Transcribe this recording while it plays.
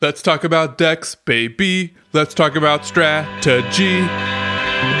Let's talk about decks, baby. Let's talk about strategy.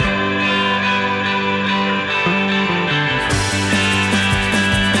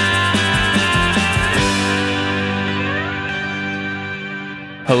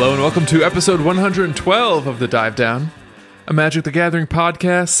 Hello and welcome to episode 112 of The Dive Down, a Magic the Gathering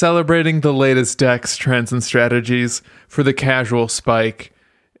podcast celebrating the latest decks, trends, and strategies for the casual spike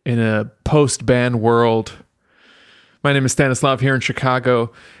in a post-ban world. My name is Stanislav here in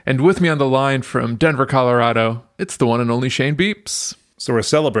Chicago, and with me on the line from Denver, Colorado, it's the one and only Shane Beeps. So we're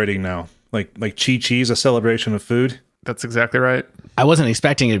celebrating now, like Chi-Chi's a celebration of food? That's exactly right. I wasn't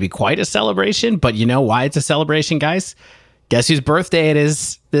expecting it to be quite a celebration, but you know why it's a celebration, guys? Guess whose birthday it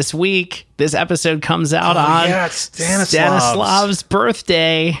is this week? This episode comes out on it's Stanislav's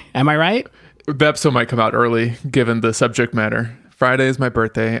birthday. Am I right? The episode might come out early, given the subject matter. Friday is my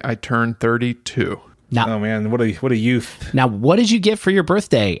birthday. I turn 32. Now, Oh man, what a youth. Now, what did you get for your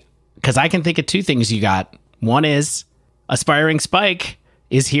birthday? Because I can think of two things you got. One is Aspiringspike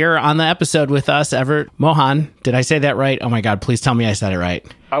is here on the episode with us. Everett Mohan, did I say that right? Oh my God, please tell me I said it right.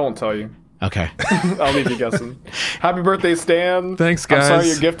 I won't tell you. Okay. I'll leave you guessing. Happy birthday, Stan. Thanks, guys. I'm sorry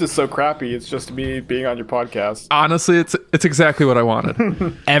your gift is so crappy. It's just me being on your podcast. Honestly, it's exactly what I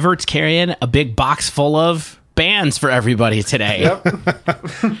wanted. Everett's carrying a big box full of bands for everybody today. Yep.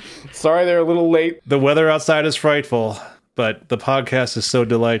 Sorry they're a little late. The weather outside is frightful, but the podcast is so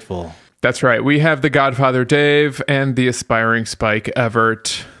delightful. That's right. We have the Godfather Dave and the Aspiring Spike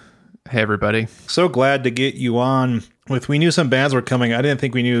Everett. Hey, everybody. So glad to get you on. We knew some bands were coming. I didn't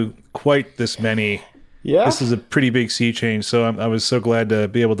think we knew quite this many. Yeah. This is a pretty big sea change, so I was so glad to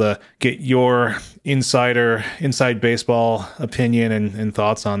be able to get your inside baseball opinion and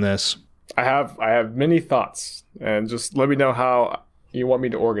thoughts on this. I have many thoughts, and just let me know how you want me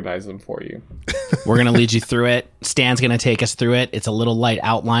to organize them for you. We're going to lead you through it. Stan's going to take us through it. It's a little light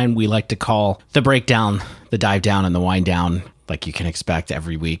outline. We like to call the breakdown, the dive down, and the wind down, like you can expect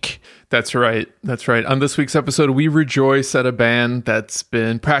every week. That's right. That's right. On this week's episode, we rejoice at a band that's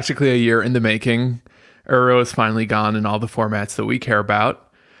been practically a year in the making. Euro is finally gone in all the formats that we care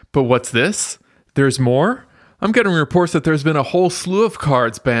about. But what's this? There's more? I'm getting reports that there's been a whole slew of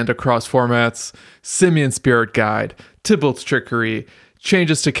cards banned across formats. Simian Spirit Guide, Tybalt's Trickery,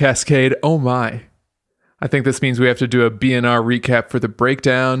 changes to Cascade. Oh my. I think this means we have to do a BNR recap for the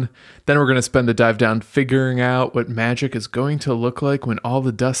breakdown. Then we're going to spend the dive down figuring out what Magic is going to look like when all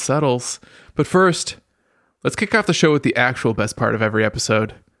the dust settles. But first, let's kick off the show with the actual best part of every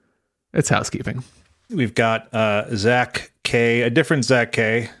episode. It's housekeeping. We've got Zach K, a different Zach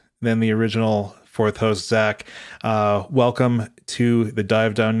K than the original fourth host, Zach. Welcome to the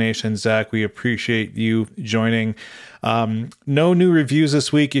Dive Down Nation, Zach. We appreciate you joining. No new reviews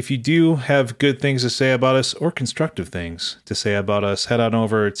this week. If you do have good things to say about us or constructive things to say about us, head on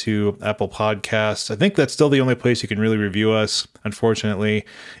over to Apple Podcasts. I think that's still the only place you can really review us, unfortunately.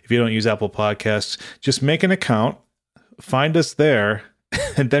 If you don't use Apple Podcasts, just make an account, find us there,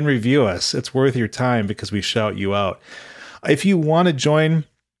 and then review us. It's worth your time because we shout you out. If you want to join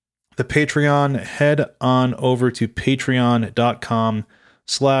the Patreon, head on over to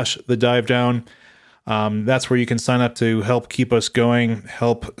patreon.com/thedivedown. That's where you can sign up to help keep us going,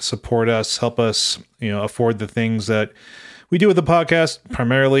 help support us, help us, afford the things that we do with the podcast,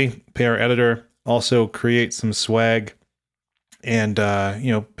 primarily pay our editor, also create some swag, and,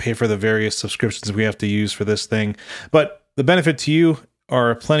 pay for the various subscriptions we have to use for this thing. But the benefit to you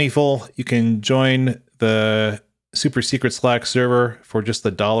are plentiful. You can join the super secret Slack server for just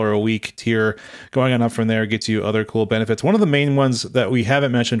the $1 a week tier. Going on up from there gets you other cool benefits. One of the main ones that we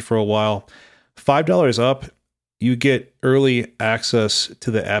haven't mentioned for a while, $5 up, you get early access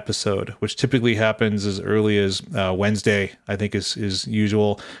to the episode, which typically happens as early as Wednesday, I think is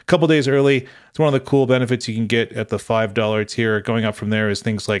usual. A couple days early. It's one of the cool benefits you can get at the $5 tier. Going up from there is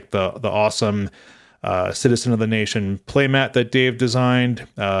things like the awesome Citizen of the Nation playmat that Dave designed,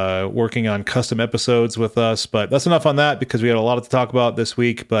 working on custom episodes with us. But that's enough on that because we had a lot to talk about this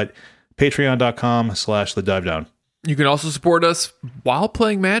week. But patreon.com/thedivedown. You can also support us while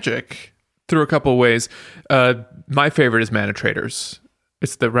playing Magic through a couple of ways. My favorite is Mana Traders.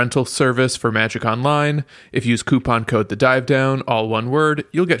 It's the rental service for Magic Online. If you use coupon code THEDIVEDOWN, all one word,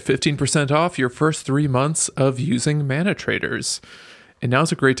 you'll get 15% off your first 3 months of using Mana Traders. And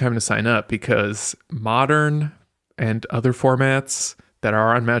now's a great time to sign up because Modern and other formats that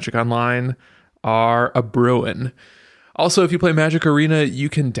are on Magic Online are a brewin'. Also, if you play Magic Arena, you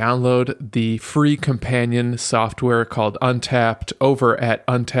can download the free companion software called Untapped over at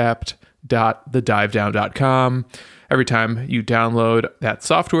untapped.thedivedown.com. Every time you download that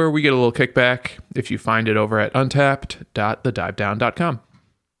software, we get a little kickback if you find it over at untapped.thedivedown.com.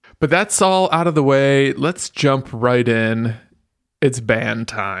 But that's all out of the way. Let's jump right in. It's ban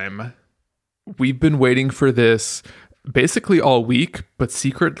time. We've been waiting for this basically all week, but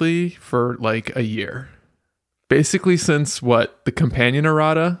secretly for like a year. Basically since the companion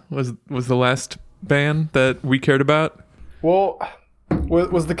errata was the last ban that we cared about? Well,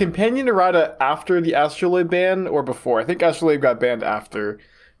 was the companion errata after the Astrolabe ban or before? I think Astrolabe got banned after,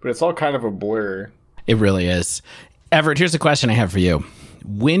 but it's all kind of a blur. It really is. Everett, here's a question I have for you.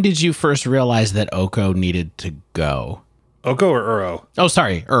 When did you first realize that Oko needed to go? Oko or Uro? Oh,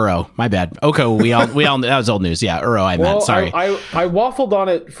 sorry, Uro. My bad. Oko, we all that was old news. Yeah, Uro I meant. Sorry. I waffled on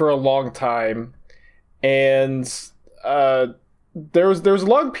it for a long time, and there was a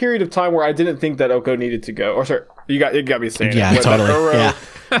long period of time where I didn't think that Oko needed to go. Or sorry, you got me saying yeah, it. Totally. Uro, yeah.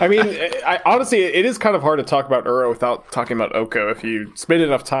 I mean, honestly, it is kind of hard to talk about Uro without talking about Oko. If you spend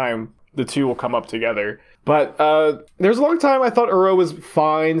enough time, the two will come up together. But there's a long time I thought Uro was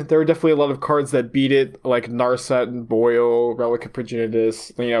fine. There were definitely a lot of cards that beat it, like Narset and Boyle, Relic of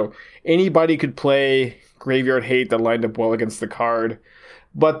Progenitus. You know, anybody could play Graveyard Hate that lined up well against the card.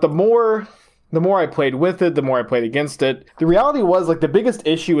 But the more I played with it, the more I played against it. The reality was, like, the biggest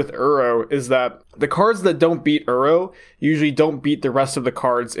issue with Uro is that the cards that don't beat Uro usually don't beat the rest of the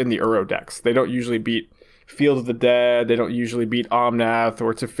cards in the Uro decks. They don't usually beat Field of the Dead. They don't usually beat Omnath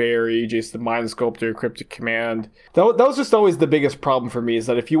or Teferi, Jace the Mind Sculptor, Cryptic Command. That was just always the biggest problem for me, is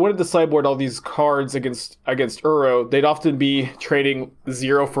that if you wanted to sideboard all these cards against Uro, they'd often be trading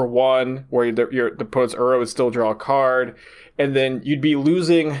 0 for 1, where your opponent's Uro would still draw a card, and then you'd be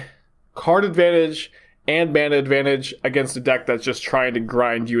losing card advantage and mana advantage against a deck that's just trying to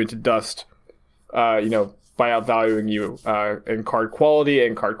grind you into dust, by outvaluing you in card quality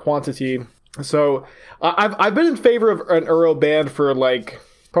and card quantity. So I've been in favor of an Uro ban for like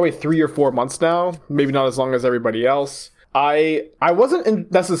probably 3 or 4 months now, maybe not as long as everybody else. I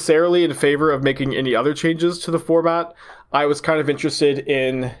wasn't necessarily in favor of making any other changes to the format. I was kind of interested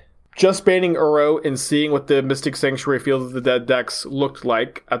in just banning Uro and seeing what the Mystic Sanctuary Field of the Dead decks looked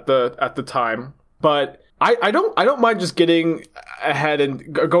like at the time. But I don't mind just getting ahead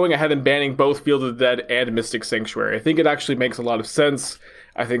and going ahead and banning both Field of the Dead and Mystic Sanctuary. I think it actually makes a lot of sense.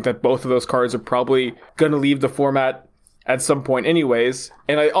 I think that both of those cards are probably going to leave the format at some point anyways.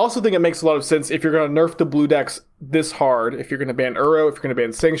 And I also think it makes a lot of sense if you're going to nerf the blue decks this hard, if you're going to ban Uro, if you're going to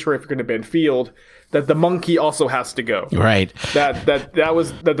ban Sanctuary, if you're going to ban Field, that the monkey also has to go. Right. That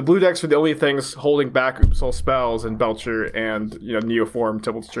the blue decks were the only things holding back Soul Spells and Belcher and Neoform,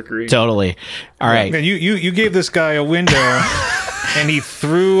 Tybalt's Trickery. Totally. All right. Man, you gave this guy a window and he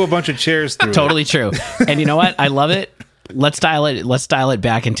threw a bunch of chairs through Totally true. And you know what? I love it. Let's dial it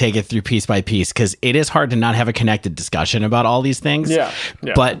back and take it through piece by piece, because it is hard to not have a connected discussion about all these things. Yeah.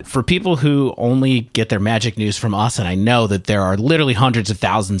 But for people who only get their Magic news from us, and I know that there are literally hundreds of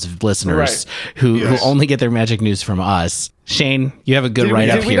thousands of listeners who only get their Magic news from us. Shane, you have a good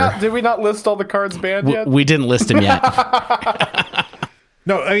write-up here. Did we not list all the cards banned yet? We didn't list them yet.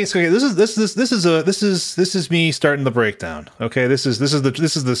 No, I mean, so, okay, this is me starting the breakdown. Okay, this is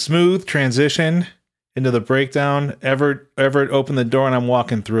the smooth transition into the breakdown. Everett opened the door and I'm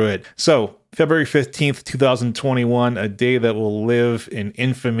walking through it. So February 15th, 2021, a day that will live in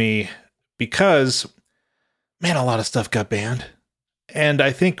infamy because, man, a lot of stuff got banned. And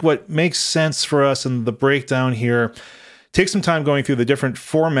I think what makes sense for us in the breakdown here, take some time going through the different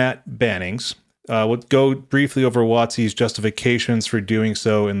format bannings. We'll go briefly over WotC's justifications for doing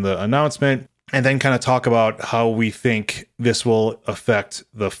so in the announcement, and then kind of talk about how we think this will affect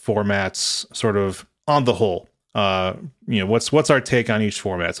the formats sort of on the whole. What's our take on each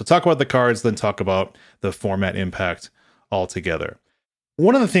format? So talk about the cards, then talk about the format impact altogether.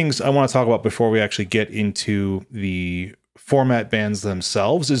 One of the things I want to talk about before we actually get into the format bans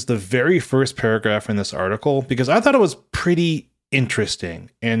themselves is the very first paragraph in this article, because I thought it was pretty interesting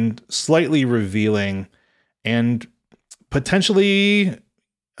and slightly revealing and potentially,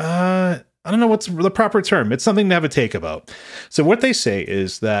 I don't know what's the proper term. It's something to have a take about. So what they say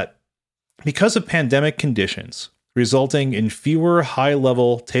is that because of pandemic conditions resulting in fewer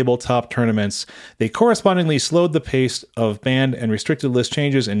high-level tabletop tournaments, they correspondingly slowed the pace of banned and restricted list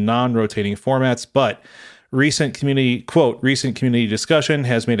changes in non-rotating formats, but recent community discussion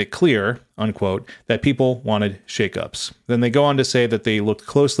has made it clear, unquote, that people wanted shakeups. Then they go on to say that they looked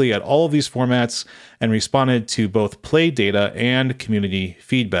closely at all of these formats and responded to both play data and community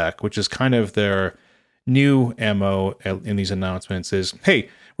feedback, which is kind of their new MO in these announcements is, hey,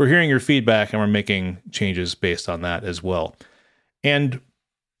 we're hearing your feedback and we're making changes based on that as well. And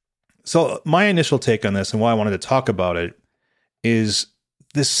so my initial take on this and why I wanted to talk about it is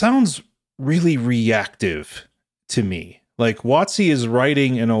this sounds really reactive to me. Like WotC is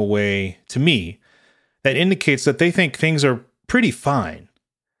writing in a way, to me, that indicates that they think things are pretty fine,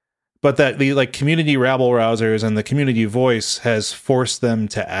 but that the like community rabble rousers and the community voice has forced them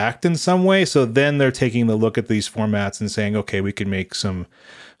to act in some way. So then they're taking the look at these formats and saying, okay, we can make some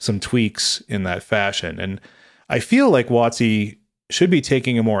tweaks in that fashion. And I feel like WotC should be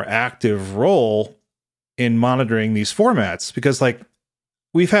taking a more active role in monitoring these formats, because like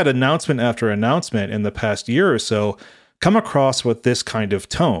we've had announcement after announcement in the past year or so come across with this kind of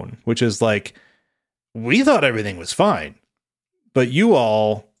tone, which is like, we thought everything was fine, but you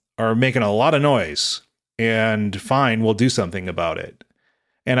all are making a lot of noise, and fine, we'll do something about it.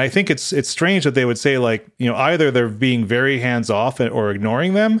 And I think it's strange that they would say, like, you know, either they're being very hands off or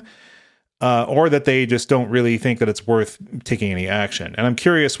ignoring them, or that they just don't really think that it's worth taking any action. And I'm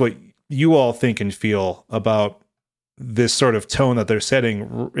curious what you all think and feel about this sort of tone that they're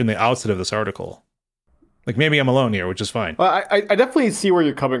setting in the outset of this article. Like, maybe I'm alone here, which is fine. Well, I definitely see where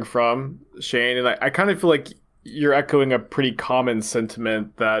you're coming from, Shane, and I kind of feel like you're echoing a pretty common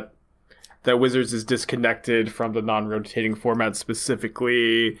sentiment that Wizards is disconnected from the non-rotating format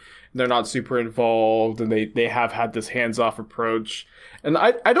specifically. They're not super involved, and they have had this hands-off approach. And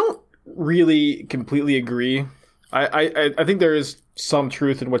I don't really completely agree. I think there is some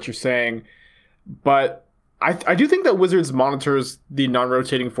truth in what you're saying, but I do think that Wizards monitors the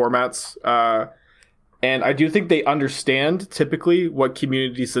non-rotating formats, and I do think they understand typically what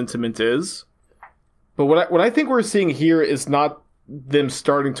community sentiment is. But what I think we're seeing here is not them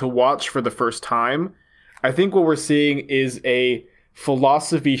starting to watch for the first time. I think what we're seeing is a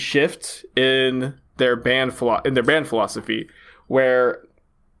philosophy shift in their ban philosophy, where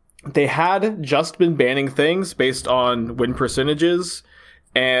they had just been banning things based on win percentages,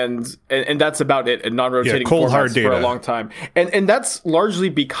 and that's about it, and non-rotating cold formats hard data for a long time. And that's largely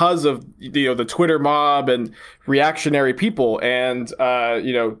because of, you know, the Twitter mob and reactionary people, and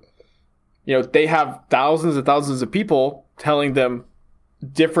you know, they have thousands and thousands of people telling them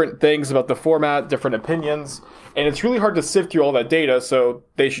different things about the format, different opinions, and it's really hard to sift through all that data, so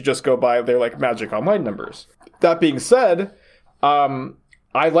they should just go by their, like, Magic Online numbers. That being said,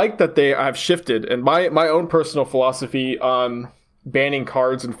 I like that they have shifted, and my own personal philosophy on banning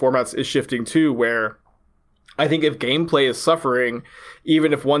cards and formats is shifting too, where I think if gameplay is suffering,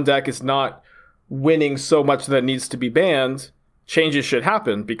 even if one deck is not winning so much that it needs to be banned, changes should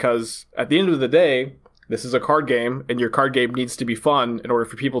happen, because at the end of the day, this is a card game, and your card game needs to be fun in order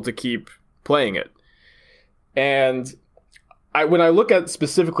for people to keep playing it. And when I look at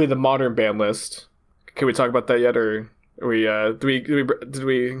specifically the modern ban list, can we talk about that yet, or did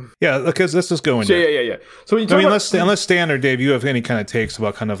we? Yeah, because let's just go into it. Yeah. So when you talk unless Stan or Dave, you have any kind of takes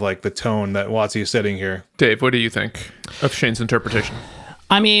about kind of like the tone that WotC is setting here. Dave, what do you think of Shane's interpretation?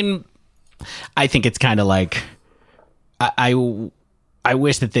 I mean, I think it's kind of like, I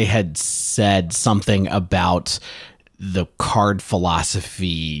wish that they had said something about the card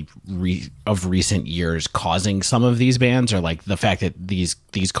philosophy of recent years causing some of these bans, or like the fact that these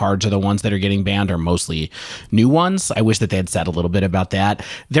cards are the ones that are getting banned are mostly new ones. I wish that they had said a little bit about that.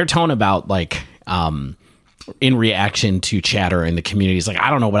 Their tone about, like, in reaction to chatter in the community is like,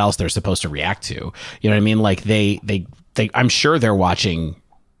 I don't know what else they're supposed to react to. You know what I mean? Like they I'm sure they're watching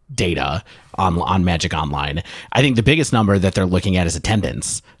data on Magic Online. I think the biggest number that they're looking at is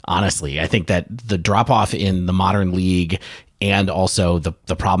attendance. Honestly, I think that the drop off in the Modern League, and also the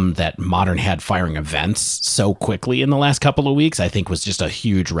problem that Modern had firing events so quickly in the last couple of weeks, I think was just a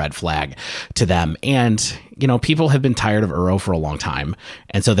huge red flag to them. And, you know, people have been tired of Uro for a long time.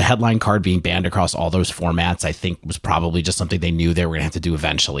 And so the headline card being banned across all those formats, I think, was probably just something they knew they were going to have to do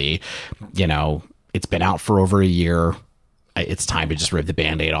eventually. You know, it's been out for over a year. It's time to just rip the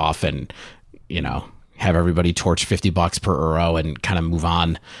Band-Aid off and, you know, have everybody torch $50 per Uro and kind of move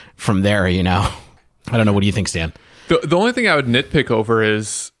on from there, you know? I don't know. What do you think, Stan? The only thing I would nitpick over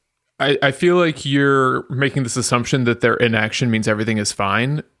is I feel like you're making this assumption that their inaction means everything is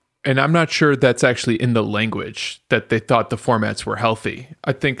fine. And I'm not sure that's actually in the language, that they thought the formats were healthy.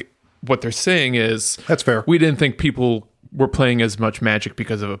 I think what they're saying is, that's fair. We didn't think people were playing as much Magic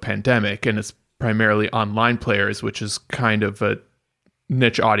because of a pandemic, and it's primarily online players, which is kind of a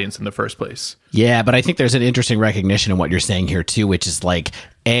niche audience in the first place. Yeah, but I think there's an interesting recognition in what you're saying here too, which is like,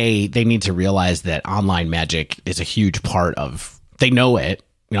 they need to realize that online Magic is a huge part of, they know it,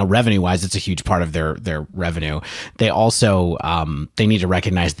 you know, revenue wise, it's a huge part of their revenue. They also, they need to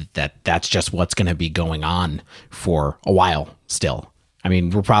recognize that that's just what's going to be going on for a while still. I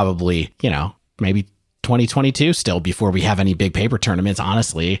mean, we're probably, you know, maybe 2022 still before we have any big paper tournaments,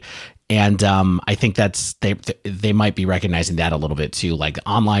 honestly. And I think that's they might be recognizing that a little bit too. Like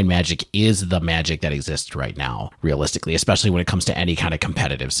online Magic is the Magic that exists right now, realistically, especially when it comes to any kind of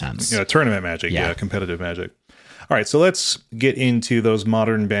competitive sense. Tournament Magic, competitive Magic. All right, so let's get into those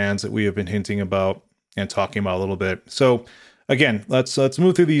modern bans that we have been hinting about and talking about a little bit. So again, let's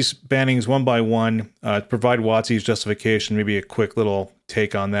move through these bannings one by one, provide WotC's justification, maybe a quick little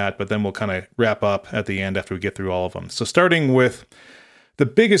take on that, but then we'll kind of wrap up at the end after we get through all of them. So starting with the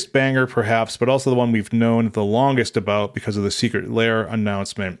biggest banger, perhaps, but also the one we've known the longest about because of the Secret Lair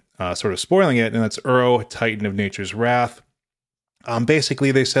announcement, sort of spoiling it, and that's Uro, Titan of Nature's Wrath.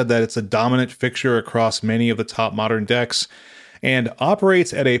 Basically, they said that it's a dominant fixture across many of the top modern decks and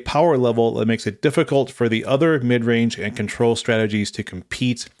operates at a power level that makes it difficult for the other mid-range and control strategies to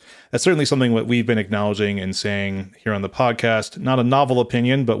compete. That's certainly something that we've been acknowledging and saying here on the podcast. Not a novel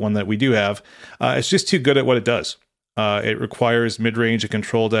opinion, but one that we do have. It's just too good at what it does. It requires mid-range and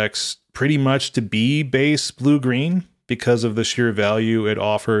control decks pretty much to be base blue-green because of the sheer value it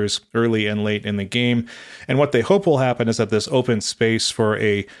offers early and late in the game. And what they hope will happen is that this opens space for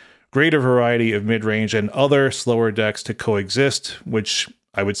a greater variety of mid-range and other slower decks to coexist, which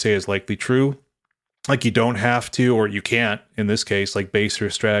I would say is likely true. Like you don't have to, or you can't, in this case, like base your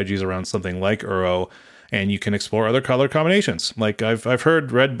strategies around something like Uro, and you can explore other color combinations. Like I've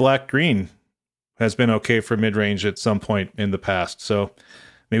heard red, black, green has been okay for mid-range at some point in the past. So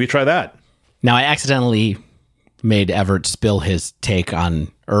maybe try that. Now, I accidentally made Everett spill his take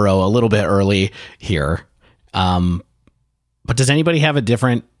on Uro a little bit early here. But does anybody have a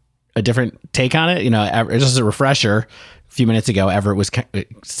different take on it? Just as a refresher, a few minutes ago, Everett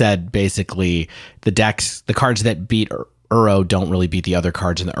said basically the cards that beat Uro don't really beat the other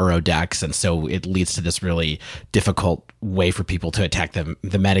cards in the Uro decks, and so it leads to this really difficult way for people to attack the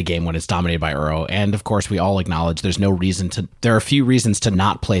metagame when it's dominated by Uro. And of course, we all acknowledge there are a few reasons to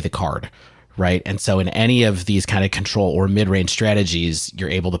not play the card, right? And so in any of these kind of control or mid-range strategies, you're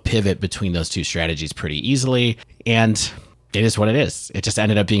able to pivot between those two strategies pretty easily, and it is what it is. It just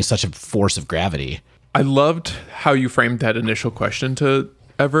ended up being such a force of gravity. I loved how you framed that initial question to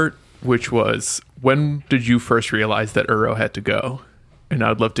Everett, which was, when did you first realize that Uro had to go? And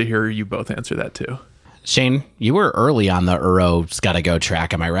I'd love to hear you both answer that too. Shane, you were early on the Uro's gotta go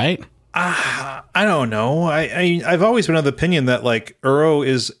track, am I right? I don't know. I've always been of the opinion that like Uro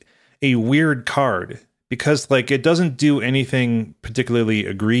is a weird card because like it doesn't do anything particularly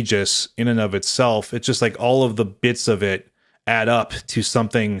egregious in and of itself. It's just like all of the bits of it add up to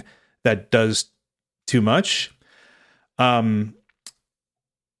something that does too much. And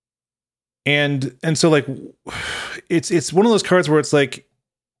so like it's one of those cards where it's like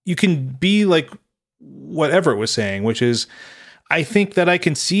you can be like what Everett was saying, which is I think that I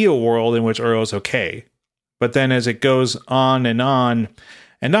can see a world in which Uro is okay. But then as it goes on and on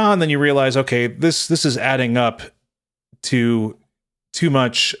and on, then you realize, okay, this is adding up to too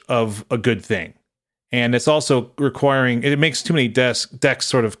much of a good thing. And it's also requiring, it makes too many decks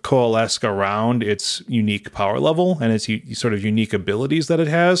sort of coalesce around its unique power level and its sort of unique abilities that it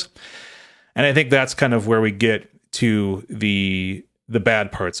has. And I think that's kind of where we get to the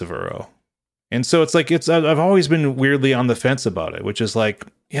bad parts of Uro. And so it's like, I've always been weirdly on the fence about it, which is like,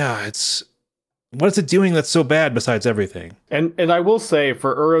 yeah, what is it doing that's so bad besides everything? And I will say,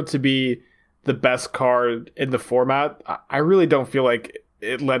 for Uro to be the best card in the format, I really don't feel like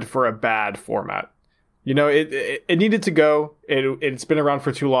it led for a bad format. It needed to go. It's been around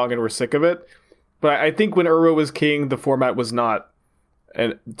for too long and we're sick of it. But I think when Uro was king, the format was not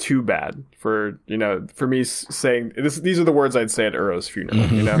too bad for me saying this. These are the words I'd say at Uro's funeral.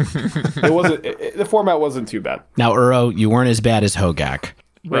 It wasn't. The format wasn't too bad. Now, Uro, you weren't as bad as Hogak.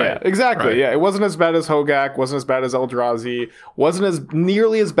 Right. Yeah, exactly. Right. Yeah, it wasn't as bad as Hogak. Wasn't as bad as Eldrazi. Wasn't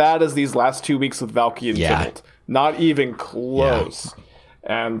nearly as bad as these last 2 weeks with Valky and Tybalt. Not even close. Yeah.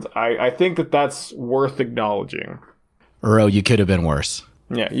 And I think that's worth acknowledging. Uro, you could have been worse.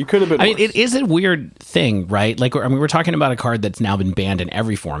 Yeah, you could have been worse. I mean, it is a weird thing, right? Like, we're talking about a card that's now been banned in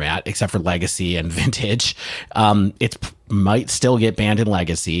every format except for Legacy and Vintage. It might still get banned in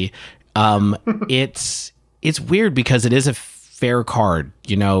Legacy. It's weird because it is a fair card.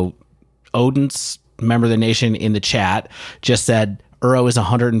 Odin's member of the nation in the chat just said Uro is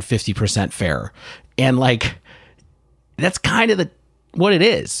 150% fair. And like, that's kind of what it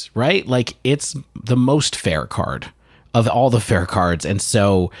is, right? Like, it's the most fair card of all the fair cards, and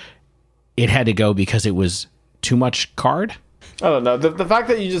so it had to go because it was too much card. I don't know. The fact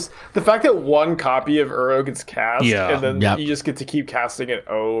that one copy of Uro gets cast, and then you just get to keep casting it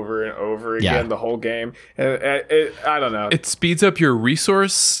over and over again the whole game. And I don't know. It speeds up your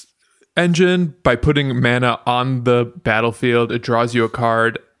resource engine by putting mana on the battlefield. It draws you a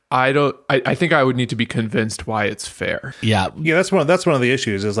card, I think I would need to be convinced why it's fair. Yeah. Yeah, that's one of the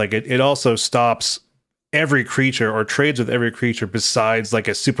issues is like it also stops every creature or trades with every creature besides like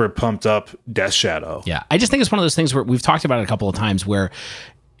a super pumped up Death Shadow. Yeah. I just think it's one of those things where we've talked about it a couple of times where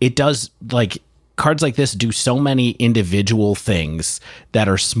it does, like, cards like this do so many individual things that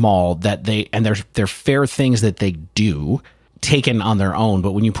are small that they're fair things that they do taken on their own,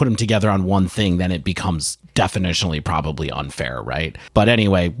 but when you put them together on one thing, then it becomes definitionally probably unfair, right? But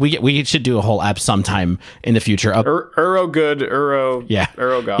anyway, we should do a whole app sometime in the future. Uro good, Uro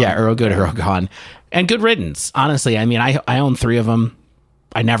Uro gone. Yeah, Uro good, Uro gone. And good riddance, honestly. I mean, I own 3 of them.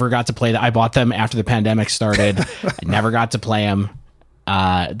 I never got to play that. I bought them after the pandemic started. I never got to play them.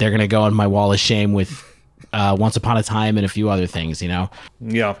 They're going to go on my wall of shame with Once Upon a Time and a few other things, you know?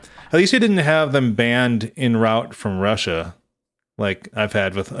 Yeah. At least you didn't have them banned en route from Russia, like I've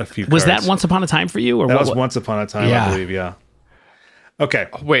had with a few Was cards. that Once Upon a Time for you? Or that what? was Once Upon a Time, Yeah. I believe, yeah. Okay.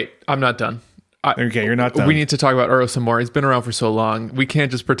 Wait, I'm not done. Okay, you're not done. We need to talk about Uro some more. He's been around for so long. We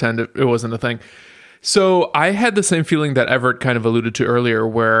can't just pretend it wasn't a thing. So I had the same feeling that Everett kind of alluded to earlier,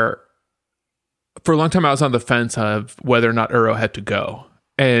 where for a long time I was on the fence of whether or not Uro had to go.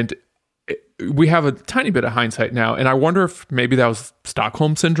 And we have a tiny bit of hindsight now. And I wonder if maybe that was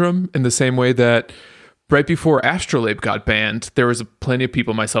Stockholm Syndrome, in the same way that right before Astrolabe got banned, there was plenty of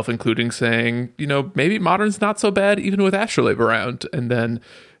people, myself including, saying, you know, maybe Modern's not so bad even with Astrolabe around. And then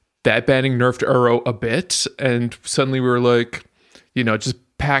that banning nerfed Uro a bit, and suddenly we were like, you know, just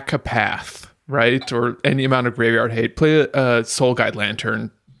pack a path, right? Or any amount of graveyard hate. Play a Soul Guide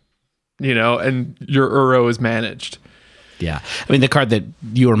Lantern, you know, and your Uro is managed. Yeah. I mean, the card that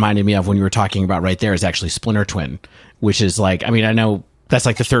you reminded me of when you were talking about right there is actually Splinter Twin, which is like, I mean, I know that's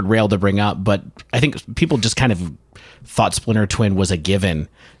like the third rail to bring up, but I think people just kind of thought Splinter Twin was a given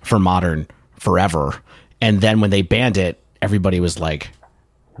for Modern forever. And then when they banned it, everybody was like,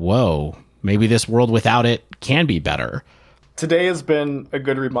 whoa, maybe this world without it can be better. Today has been a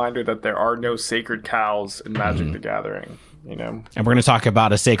good reminder that there are no sacred cows in Magic the Gathering, you know? And we're going to talk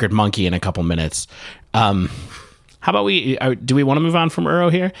about a sacred monkey in a couple minutes. How about do we want to move on from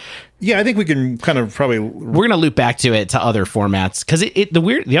Uro here? Yeah, I think we can kind of probably... We're going to loop back to it, to other formats, because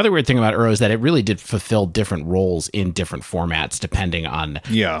the other weird thing about Uro is that it really did fulfill different roles in different formats depending on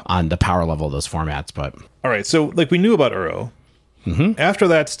the power level of those formats. But all right, so like we knew about Uro. After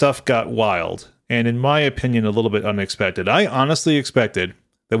that stuff got wild, and in my opinion, a little bit unexpected. I honestly expected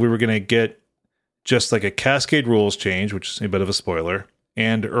that we were going to get just like a Cascade rules change, which is a bit of a spoiler,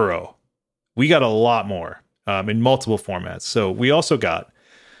 and Uro. We got a lot more in multiple formats. So we also got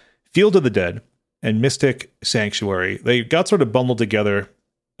Field of the Dead and Mystic Sanctuary. They got sort of bundled together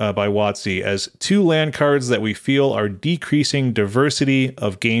by WotC as 2 land cards that we feel are decreasing diversity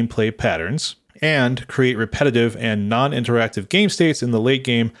of gameplay patterns and create repetitive and non-interactive game states in the late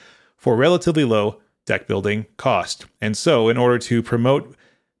game for relatively low deck building cost. And so, in order to promote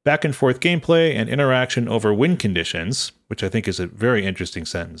back and forth gameplay and interaction over win conditions, which I think is a very interesting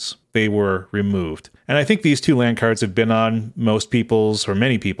sentence, they were removed. And I think these 2 land cards have been on most people's, or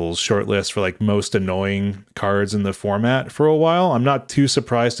many people's, shortlist for like most annoying cards in the format for a while. I'm not too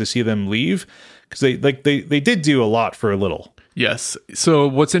surprised to see them leave, because they did do a lot for a little. Yes. So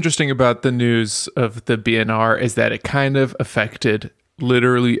what's interesting about the news of the BNR is that it kind of affected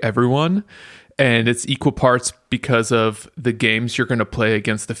literally everyone. And it's equal parts because of the games you're going to play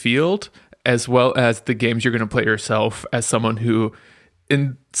against the field, as well as the games you're going to play yourself as someone who,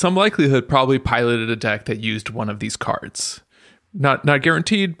 in some likelihood, probably piloted a deck that used one of these cards. Not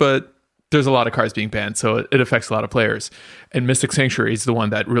guaranteed, but there's a lot of cards being banned, so it affects a lot of players. And Mystic Sanctuary is the one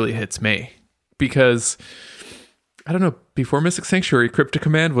that really hits me, because I don't know, before Mystic Sanctuary, Cryptic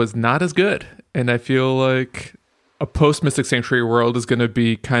Command was not as good. And I feel like a post Mystic Sanctuary world is going to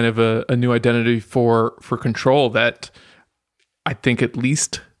be kind of a new identity for Control that I think at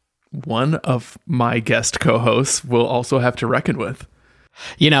least one of my guest co-hosts will also have to reckon with.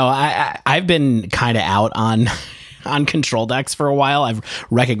 You know, I've been kind of out on Control decks for a while. I'm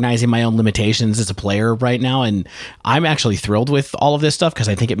recognizing my own limitations as a player right now, and I'm actually thrilled with all of this stuff because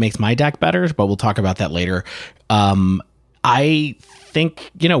I think it makes my deck better, but we'll talk about that later. I think,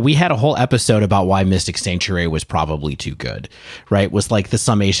 you know, we had a whole episode about why Mystic Sanctuary was probably too good, right? It was like the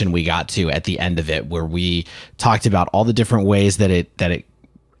summation we got to at the end of it, where we talked about all the different ways that it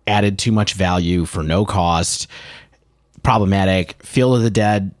added too much value for no cost, problematic. Field of the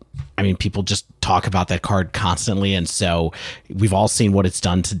Dead, I mean, people just talk about that card constantly, and so we've all seen what it's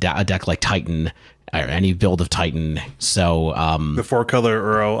done to a deck like Titan, or any build of Titan. So the 4-color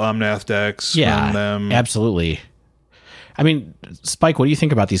Uro Omnath decks, yeah, them. Absolutely. I mean, Spike, what do you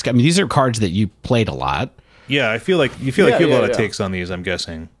think about these? I mean, these are cards that you played a lot. Yeah, I feel like you have a lot of yeah. takes on these, I'm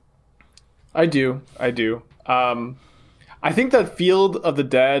guessing. I do. I think that Field of the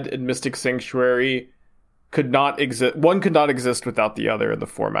Dead and Mystic Sanctuary could not exist. One could not exist without the other in the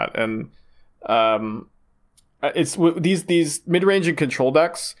format, and it's these mid-range and control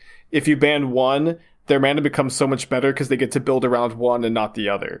decks. If you ban one, their mana becomes so much better because they get to build around one and not the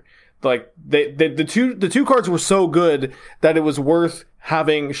other. Like the two cards were so good that it was worth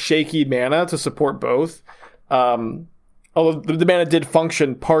having shaky mana to support both. Although the mana did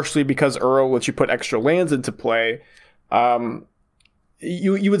function partially because Uro lets you put extra lands into play.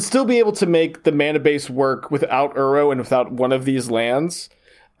 You would still be able to make the mana base work without Uro and without one of these lands.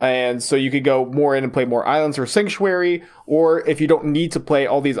 And so you could go more in and play more islands or Sanctuary, or if you don't need to play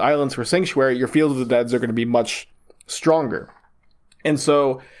all these islands for Sanctuary, your Field of the Deads are going to be much stronger. And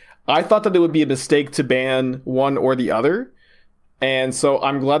so I thought that it would be a mistake to ban one or the other. And so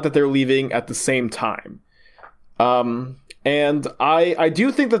I'm glad that they're leaving at the same time. And I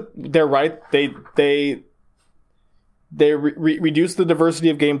do think that they're right. They reduce the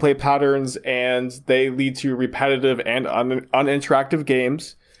diversity of gameplay patterns, and they lead to repetitive and uninteractive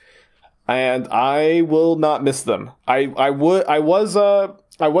games. And I will not miss them. I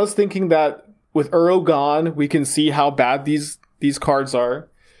was thinking that with Uro gone, we can see how bad these cards are.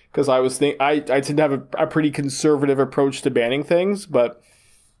 Because I tend to have a pretty conservative approach to banning things, but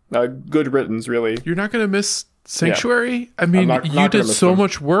good riddance, really. You're not going to miss Sanctuary? Yeah. I mean, you did so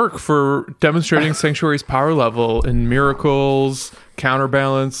much work for demonstrating Sanctuary's power level in Miracles,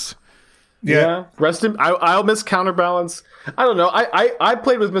 Counterbalance. Yeah. I'll miss Counterbalance. I don't know. I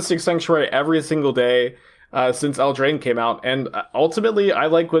played with Mystic Sanctuary every single day since Eldraine came out, and ultimately, I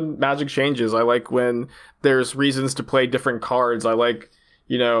like when Magic changes. I like when there's reasons to play different cards. I like,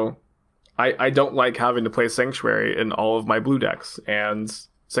 I don't like having to play Sanctuary in all of my blue decks, and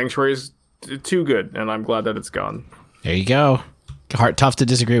Sanctuary's too good, and I'm glad that it's gone. There you go. Tough to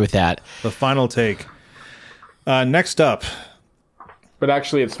disagree with that. The final take. Next up. But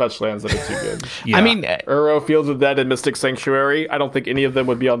actually, it's fetch lands that are too good. Yeah. I mean, Uro, Fields of the Dead, and Mystic Sanctuary. I don't think any of them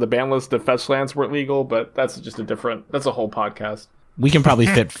would be on the ban list if fetch lands weren't legal, but that's just that's a whole podcast. We can probably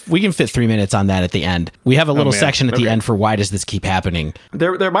fit 3 minutes on that at the end. We have a little section at the end for why does this keep happening.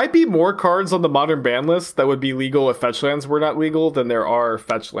 There might be more cards on the modern ban list that would be legal if fetch lands were not legal than there are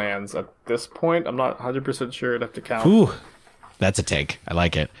fetch lands at this point. I'm not 100% sure. I'd have to count. Ooh, that's a take. I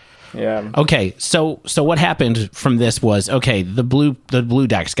like it. Yeah. Okay, so what happened from this was, the blue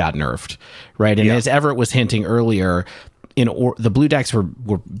decks got nerfed, right? And as Everett was hinting earlier, the blue decks were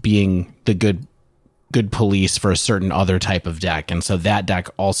being the good police for a certain other type of deck, and so that deck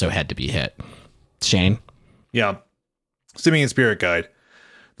also had to be hit. Shane? Yeah. Simian Spirit Guide.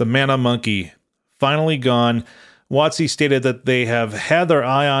 The Mana Monkey, finally gone. WotC stated that they have had their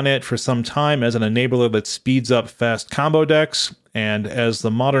eye on it for some time as an enabler that speeds up fast combo decks, and as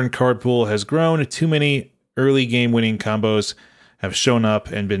the modern card pool has grown, too many early game winning combos have shown up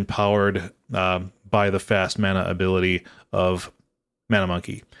and been powered by the fast mana ability of Mana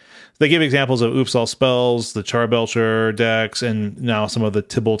Monkey. They give examples of Oops All Spells, the Charbelcher decks, and now some of the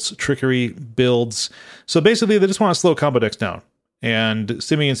Tybalt's Trickery builds. So basically, they just want to slow combo decks down. And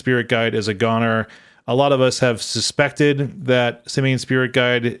Simian Spirit Guide is a goner. A lot of us have suspected that Simian Spirit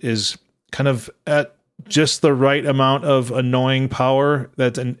Guide is kind of at just the right amount of annoying power.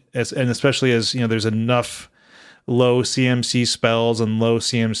 And especially as there's enough low CMC spells and low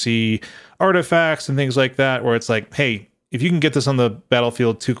CMC artifacts and things like that, where it's like, hey, if you can get this on the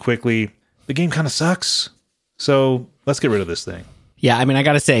battlefield too quickly, the game kind of sucks. So let's get rid of this thing. Yeah, I mean, I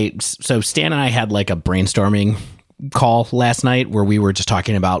got to say, so Stan and I had like a brainstorming call last night where we were just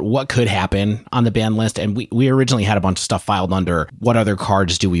talking about what could happen on the ban list. And we originally had a bunch of stuff filed under what other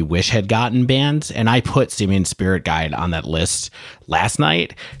cards do we wish had gotten banned. And I put Simian Spirit Guide on that list last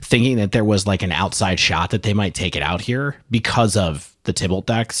night, thinking that there was like an outside shot that they might take it out here because of the Tybalt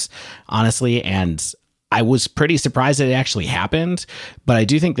decks, honestly. And I was pretty surprised that it actually happened, but I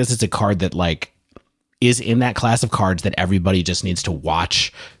do think this is a card that like is in that class of cards that everybody just needs to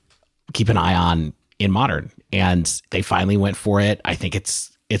watch, keep an eye on in Modern. And they finally went for it. I think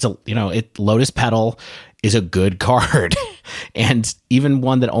it's Lotus Petal is a good card, and even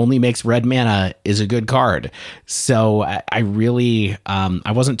one that only makes red mana is a good card. So I really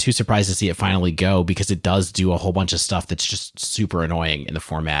I wasn't too surprised to see it finally go, because it does do a whole bunch of stuff that's just super annoying in the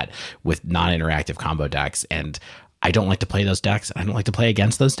format with non-interactive combo decks, and I don't like to play those decks. I don't like to play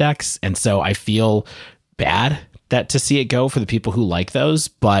against those decks, and so I feel bad that to see it go for the people who like those,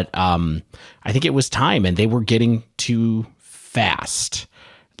 but I think it was time, and they were getting too fast.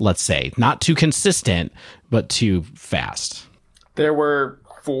 Let's say not too consistent, but too fast. There were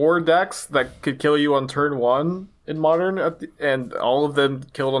 4 decks that could kill you on turn 1 in Modern, and all of them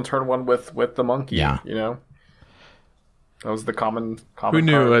killed on turn 1 with the monkey. Yeah. You know? That was the common Who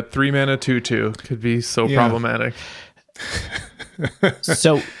knew card. a 3-mana 2/2 could be so problematic?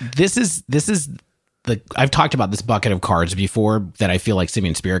 So this is I've talked about this bucket of cards before that I feel like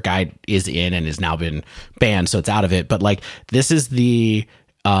Simian Spirit Guide is in and has now been banned, so it's out of it. But like this is the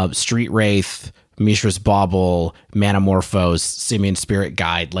Street Wraith, Mishra's Bauble, Manamorphose, Simian Spirit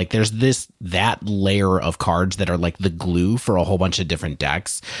Guide. Like there's that layer of cards that are like the glue for a whole bunch of different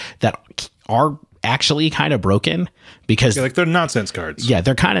decks that are actually kind of broken because like they're nonsense cards. Yeah,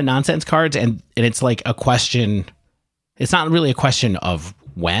 they're kind of nonsense cards, and it's like a question. It's not really a question of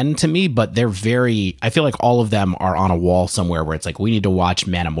when to me, but they're very. I feel like all of them are on a wall somewhere where it's like we need to watch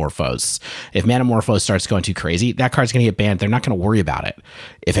Manamorphose. If Manamorphose starts going too crazy, that card's going to get banned. They're not going to worry about it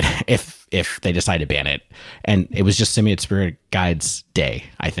if they decide to ban it. And it was just Simian Spirit Guide's day,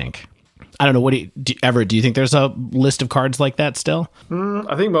 I think. I don't know. What do you think there's a list of cards like that still?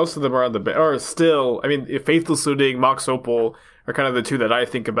 I think most of them are on or still. I mean, Faithless Looting, Mox Opal are kind of the two that I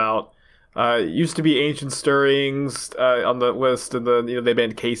think about. It used to be Ancient Stirrings on the list, and then they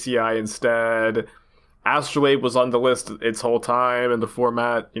banned KCI instead. Astrolabe was on the list its whole time in the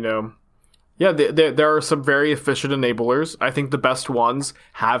format. Yeah, there are some very efficient enablers. I think the best ones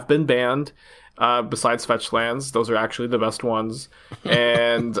have been banned. Besides fetch lands, those are actually the best ones,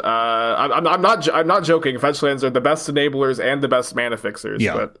 and I'm not joking. Fetch lands are the best enablers and the best mana fixers.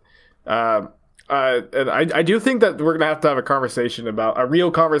 Yeah. But and I do think that we're gonna have to have a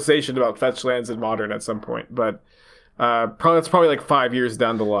real conversation about fetch lands in Modern at some point. But it's probably like 5 years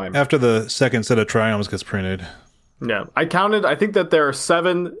down the line after the second set of Triomes gets printed. Yeah, I think that there are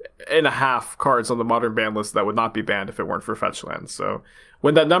 7.5 cards on the Modern ban list that would not be banned if it weren't for fetch lands. So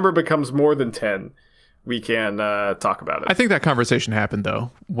when that number becomes more than 10, we can talk about it. I think that conversation happened,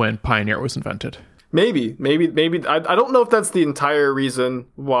 though, when Pioneer was invented. Maybe. I don't know if that's the entire reason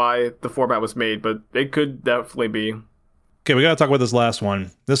why the format was made, but it could definitely be. Okay, we got to talk about this last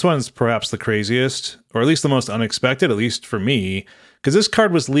one. This one's perhaps the craziest, or at least the most unexpected, at least for me, because this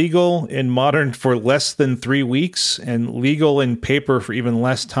card was legal in Modern for less than 3 weeks and legal in paper for even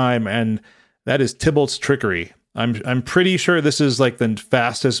less time, and that is Tybalt's Trickery. I'm pretty sure this is like the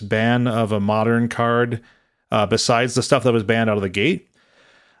fastest ban of a Modern card besides the stuff that was banned out of the gate.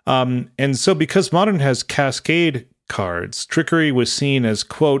 And so because Modern has Cascade cards, Trickery was seen as,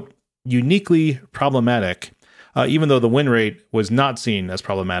 quote, uniquely problematic, even though the win rate was not seen as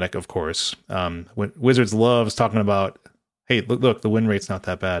problematic, of course. Wizards loves talking about, hey, look, the win rate's not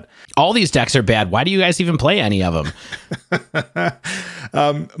that bad. All these decks are bad. Why do you guys even play any of them?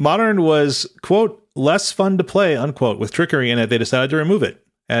 Modern was, quote, less fun to play, unquote, with Trickery in it. They decided to remove it,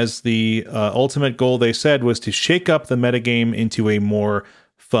 as the ultimate goal, they said, was to shake up the metagame into a more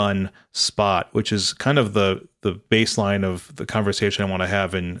fun spot, which is kind of the baseline of the conversation I want to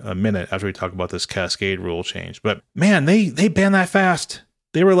have in a minute after we talk about this Cascade rule change. But man, they banned that fast.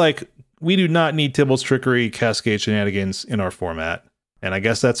 They were like, we do not need Tybalt's Trickery Cascade shenanigans in our format. And I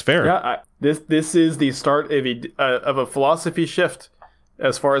guess that's fair. Yeah, this is the start of a philosophy shift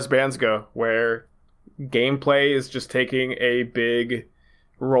as far as bans go, where gameplay is just taking a big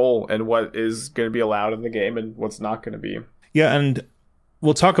role in what is going to be allowed in the game and what's not going to be. Yeah, and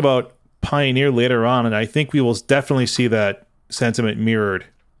we'll talk about Pioneer later on, and I think we will definitely see that sentiment mirrored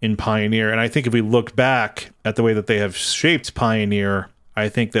in Pioneer. And I think if we look back at the way that they have shaped Pioneer, I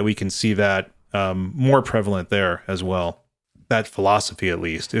think that we can see that more prevalent there as well. That philosophy, at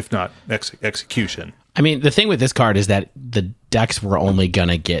least, if not execution. I mean, the thing with this card is that the decks were only going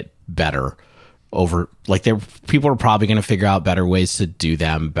to get better over, like, people are probably going to figure out better ways to do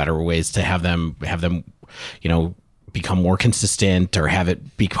them, better ways to have them, become more consistent, or have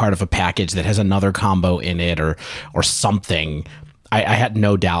it be part of a package that has another combo in it, or something. I had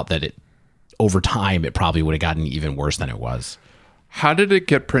no doubt that over time it probably would have gotten even worse than it was. How did it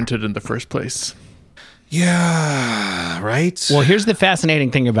get printed in the first place? Yeah, right. Well, here's the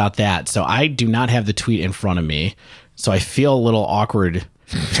fascinating thing about that. So I do not have the tweet in front of me, so I feel a little awkward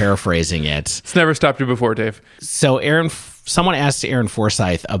paraphrasing it. It's never stopped you before, Dave. So someone asked Aaron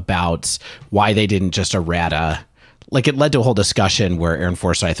Forsyth about why they didn't just errata. Like, it led to a whole discussion where Aaron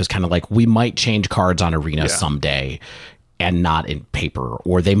Forsyth was kind of like, we might change cards on Arena someday and not in paper,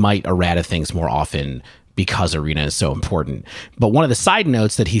 or they might errata things more often because Arena is so important. But one of the side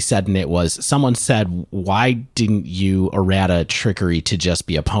notes that he said in it was, someone said, why didn't you errata Trickery to just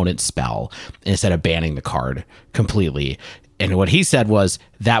be opponent's spell instead of banning the card completely? And what he said was,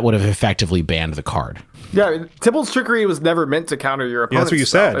 that would have effectively banned the card. Yeah, Tybalt's Trickery was never meant to counter your opponent's that's what you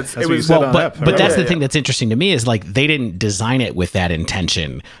spell. said. That's what you said on but Ep. that's the thing that's interesting to me, is like, they didn't design it with that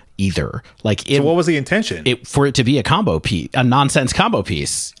intention either. Like, So what was the intention? for it to be a combo piece, a nonsense combo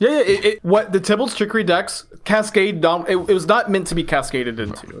piece. Yeah, what the Tybalt's Trickery decks cascade. It was not meant to be cascaded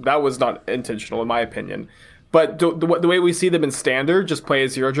into. That was not intentional, in my opinion. But the way we see them in standard, just play a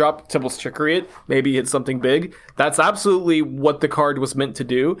 0-drop, Tybalt's Trickery it, maybe hit something big. That's absolutely what the card was meant to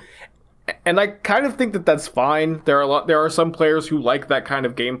do. And I kind of think that that's fine. There are some players who like that kind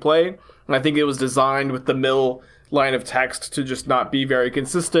of gameplay, and I think it was designed with the mill line of text to just not be very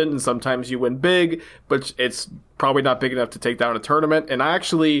consistent, and sometimes you win big, but it's probably not big enough to take down a tournament. And I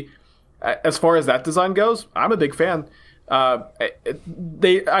actually, as far as that design goes, I'm a big fan. I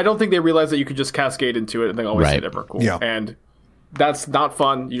don't think they realize that you could just cascade into it and they always hit Emrakul. Yeah. And that's not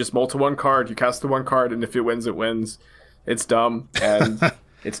fun. You just multi one card, you cast the one card, and if it wins, it wins. It's dumb, and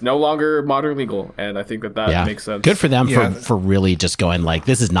it's no longer modern legal, and I think that makes sense. Good for them for really just going like,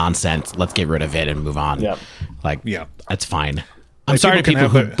 this is nonsense. Let's get rid of it and move on. Yeah. That's fine. I'm sorry to people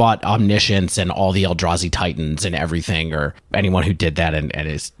who bought Omniscience and all the Eldrazi Titans and everything, or anyone who did that and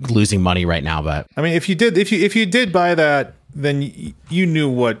is losing money right now. But I mean, if you did buy that, then you knew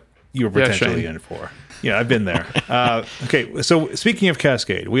what you were potentially in for. Yeah, I've been there. Okay, so speaking of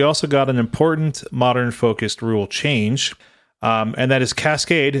Cascade, we also got an important modern-focused rule change, and that is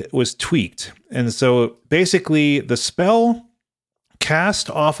Cascade was tweaked. And so basically, the spell cast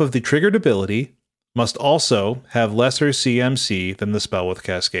off of the triggered ability must also have lesser CMC than the spell with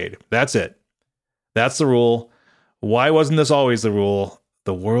Cascade. That's it. That's the rule. Why wasn't this always the rule?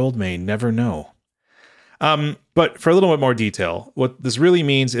 The world may never know. But for a little bit more detail, what this really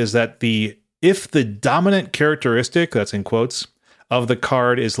means is that if the dominant characteristic, that's in quotes, of the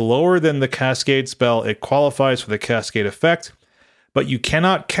card is lower than the Cascade spell, it qualifies for the Cascade effect, but you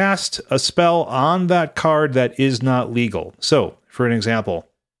cannot cast a spell on that card that is not legal. So, for an example,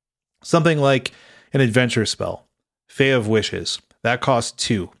 something like an adventure spell, Fey of Wishes, that costs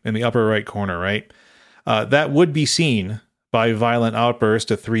 2 in the upper right corner, right? That would be seen by Violent Outburst,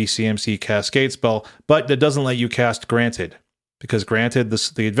 a 3 CMC Cascade spell, but that doesn't let you cast Granted, because Granted,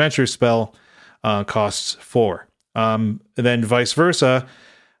 the adventure spell, costs 4. Then vice versa,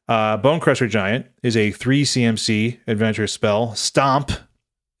 Bone Crusher Giant is a 3 CMC adventure spell. Stomp,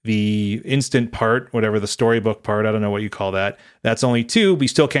 the instant part, whatever the storybook part, I don't know what you call that, that's only 2, but you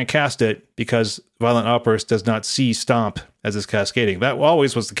still can't cast it because Violent Outburst does not see Stomp as it's cascading. That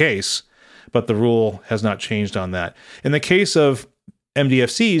always was the case, but the rule has not changed on that. In the case of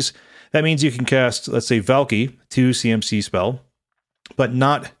MDFCs, that means you can cast, let's say, Valky, 2 CMC spell, but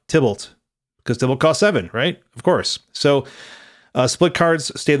not Tybalt, because Tybalt costs 7, right? Of course. So split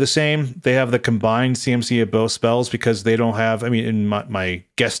cards stay the same. They have the combined CMC of both spells because they don't have, I mean, in my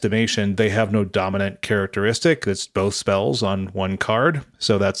guesstimation, they have no dominant characteristic. It's both spells on one card.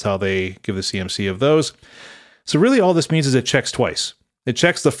 So that's how they give the CMC of those. So really all this means is it checks twice. It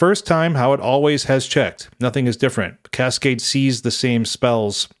checks the first time how it always has checked. Nothing is different. Cascade sees the same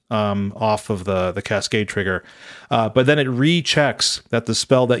spells off of the Cascade trigger. But then it rechecks that the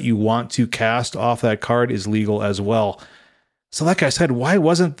spell that you want to cast off that card is legal as well. So like I said, why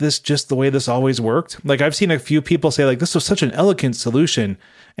wasn't this just the way this always worked? Like I've seen a few people say like this was such an elegant solution,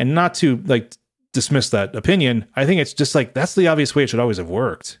 and not to like dismiss that opinion. I think it's just like that's the obvious way it should always have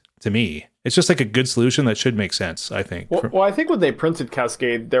worked to me. It's just like a good solution that should make sense, I think. Well, I think when they printed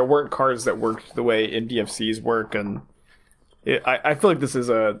Cascade, there weren't cards that worked the way NDFCs work, and I feel like this is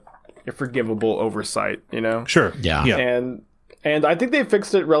a forgivable oversight, you know? Sure. Yeah. And I think they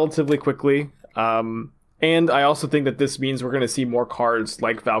fixed it relatively quickly. And I also think that this means we're going to see more cards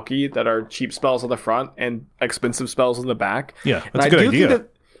like Valky that are cheap spells on the front and expensive spells on the back. Yeah, that's a good idea.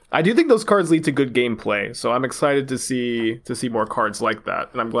 I do think those cards lead to good gameplay, so I'm excited to see more cards like that.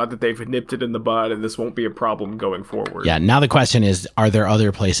 And I'm glad that they've nipped it in the bud, and this won't be a problem going forward. Yeah, now the question is, are there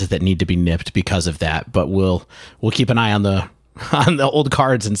other places that need to be nipped because of that? But we'll keep an eye on the old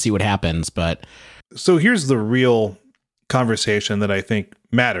cards and see what happens. But so here's the real conversation that I think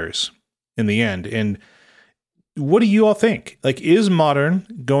matters in the end. And what do you all think? Like, is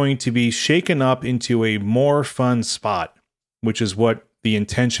Modern going to be shaken up into a more fun spot, which is what the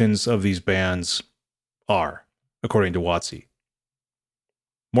intentions of these bans are, according to WotC?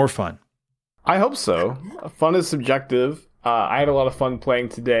 More fun. I hope so. Fun is subjective. I had a lot of fun playing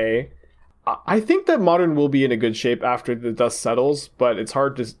today. I think that Modern will be in a good shape after the dust settles, but it's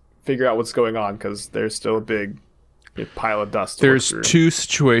hard to figure out what's going on because there's still a big pile of dust. There's 2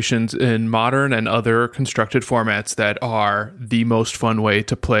 situations in Modern and other constructed formats that are the most fun way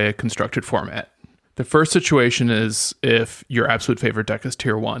to play a constructed format. The first situation is if your absolute favorite deck is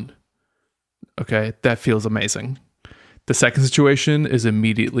tier 1. Okay, that feels amazing. The second situation is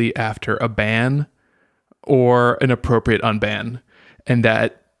immediately after a ban or an appropriate unban. And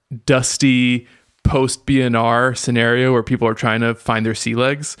that dusty post BNR scenario where people are trying to find their sea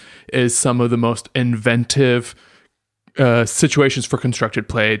legs is some of the most inventive situations for constructed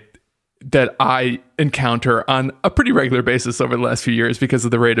play that I encounter on a pretty regular basis over the last few years because of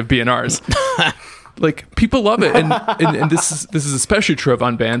the rate of BNRs. Like, people love it, and this is especially true of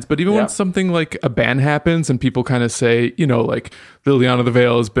unbans. But even when something like a ban happens and people kind of say, like Liliana the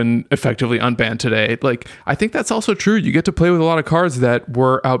Veil has been effectively unbanned today, like, I think that's also true. You get to play with a lot of cards that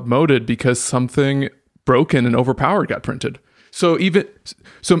were outmoded because something broken and overpowered got printed. So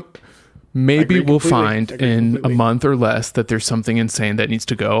maybe we'll find in a month or less that there's something insane that needs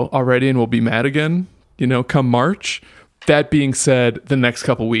to go already, and we'll be mad again, come March. That being said, the next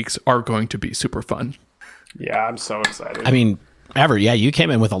couple weeks are going to be super fun. Yeah, I'm so excited. I mean, you came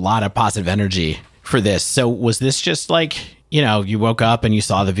in with a lot of positive energy for this. So was this just like, you woke up and you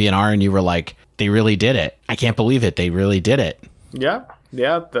saw the VNR and you were like, they really did it. I can't believe it. They really did it. Yeah.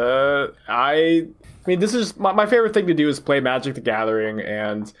 I mean, this is my favorite thing to do is play Magic the Gathering,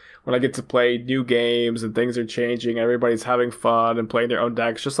 and when I get to play new games and things are changing, everybody's having fun and playing their own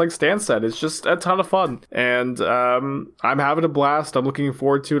decks, just like Stan said, it's just a ton of fun. And I'm having a blast. I'm looking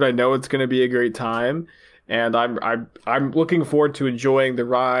forward to it. I know it's going to be a great time, and I'm looking forward to enjoying the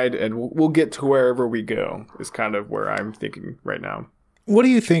ride, and we'll get to wherever we go is kind of where I'm thinking right now. What do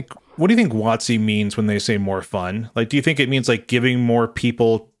you think WotC means when they say more fun? Like, do you think it means like giving more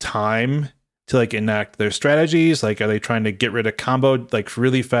people time to like enact their strategies? Like, are they trying to get rid of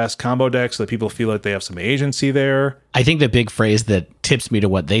really fast combo decks so that people feel like they have some agency there? I think the big phrase that tips me to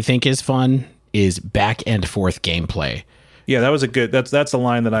what they think is fun is back and forth gameplay. Yeah, that was that's a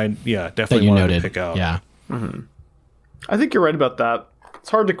line that I definitely wanted to pick out. Yeah. Mm-hmm. I think you're right about that. It's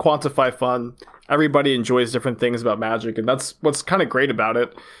hard to quantify fun. Everybody enjoys different things about Magic, and that's what's kind of great about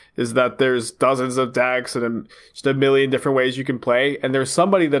it, is that there's dozens of decks and just a million different ways you can play, and there's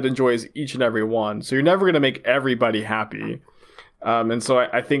somebody that enjoys each and every one. So you're never going to make everybody happy. And so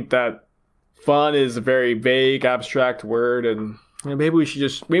I think that fun is a very vague, abstract word, and maybe we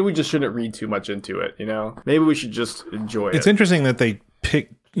just shouldn't read too much into it. Maybe we should just enjoy it. It's interesting that they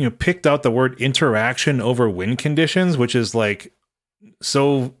picked out the word interaction over win conditions, which is like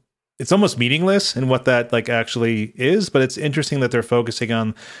so. It's almost meaningless in what that like actually is, but it's interesting that they're focusing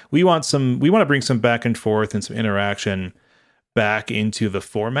on we want to bring some back and forth and some interaction back into the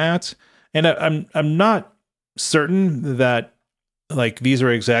format. And I'm not certain that like these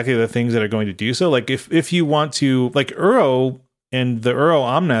are exactly the things that are going to do so. Like if you want to, like Uro and the Uro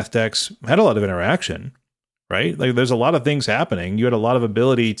Omnath decks had a lot of interaction, right? Like there's a lot of things happening. You had a lot of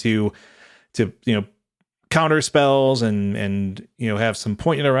ability to counter spells and have some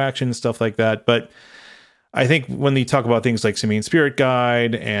point interaction and stuff like that. But I think when you talk about things like Simian Spirit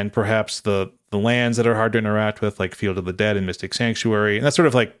Guide and perhaps the lands that are hard to interact with, like Field of the Dead and Mystic Sanctuary, and that's sort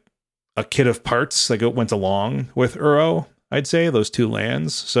of like a kit of parts like it went along with Uro, I'd say, those two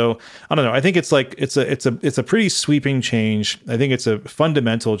lands. So I don't know. I think it's like it's a pretty sweeping change. I think it's a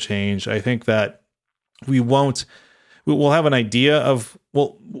fundamental change. I think that we'll have an idea of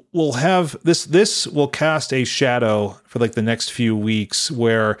we'll have this will cast a shadow for like the next few weeks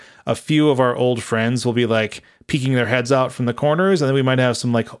where a few of our old friends will be like peeking their heads out from the corners, and then we might have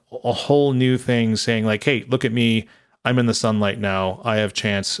some like a whole new thing saying like, hey, look at me, I'm in the sunlight now, I have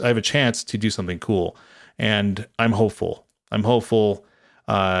a chance to do something cool. And I'm hopeful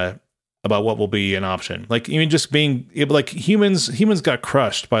about what will be an option. Like even just being able, like humans got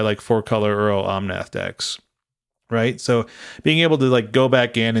crushed by like 4-color Uro Omnath decks. Right. So being able to like go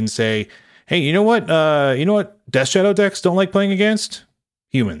back in and say, hey, you know what Death Shadow decks don't like playing against?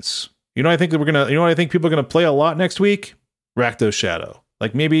 Humans. I think people are gonna play a lot next week? Rakdos Shadow.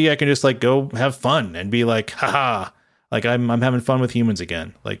 Like maybe I can just like go have fun and be like, haha, like I'm having fun with humans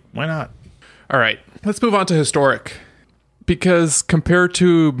again. Like, why not? All right, let's move on to Historic. Because compared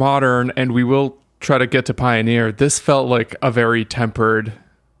to Modern, and we will try to get to Pioneer, this felt like a very tempered,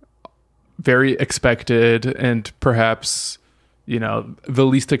 very expected, and perhaps, the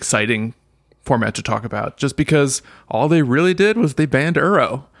least exciting format to talk about, just because all they really did was they banned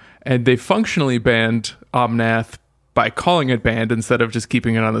Uro, and they functionally banned Omnath by calling it banned instead of just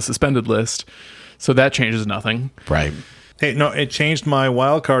keeping it on the suspended list. So that changes nothing. Right. Hey, no, it changed my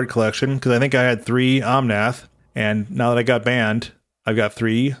wild card collection because I think I had 3 Omnath, and now that I got banned, I've got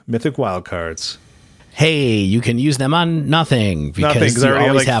 3 Mythic wild cards. Hey, you can use them on nothing because I already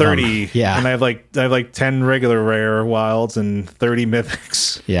have like 30. Them. Yeah, and I have like 10 regular rare wilds and 30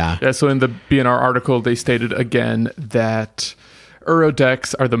 mythics. Yeah. So in the BNR article, they stated again that Uro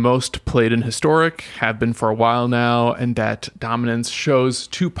decks are the most played in Historic, have been for a while now, and that dominance shows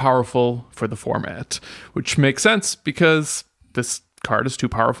too powerful for the format, which makes sense because this card is too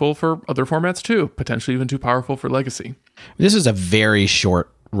powerful for other formats too, potentially even too powerful for Legacy. This is a very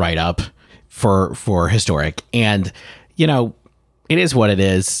short write-up for Historic, and it is what it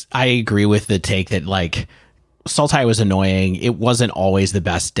is. I agree with the take that like Sultai was annoying. It wasn't always the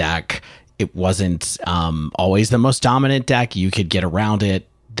best deck. It wasn't always the most dominant deck. You could get around it.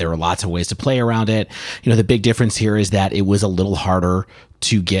 There were lots of ways to play around it. The big difference here is that it was a little harder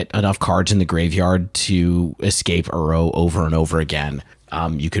to get enough cards in the graveyard to escape Uro over and over again.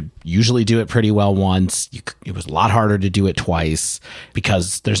 You could usually do it pretty well once. It was a lot harder to do it twice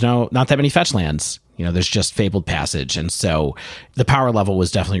because there's not that many fetch lands. There's just Fabled Passage. And so the power level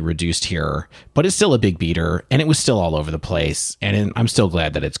was definitely reduced here, but it's still a big beater and it was still all over the place. And I'm still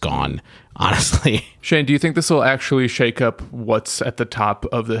glad that it's gone, honestly. Shane, do you think this will actually shake up what's at the top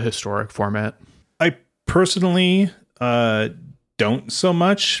of the Historic format? I personally don't so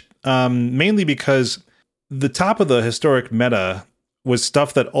much, mainly because the top of the Historic meta was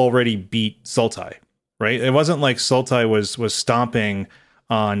stuff that already beat Sultai, right? It wasn't like Sultai was stomping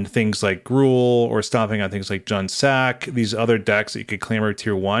on things like Gruul or stomping on things like Jund Sack, these other decks that you could clamor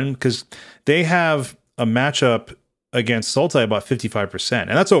tier 1, because they have a matchup against Sultai about 55%. And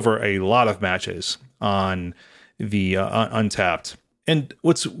that's over a lot of matches on the Untapped. And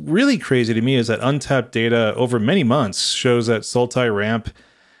what's really crazy to me is that Untapped data over many months shows that Sultai ramp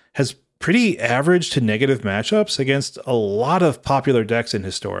has pretty average to negative matchups against a lot of popular decks in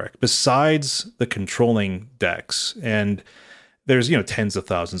Historic, besides the controlling decks. And there's, tens of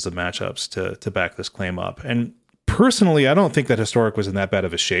thousands of matchups to back this claim up. And personally, I don't think that Historic was in that bad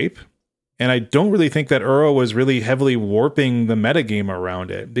of a shape. And I don't really think that Uro was really heavily warping the metagame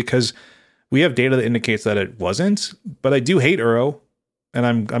around it, because we have data that indicates that it wasn't. But I do hate Uro, and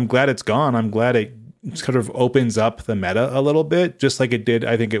I'm glad it's gone. I'm glad it sort of opens up the meta a little bit, just like it did,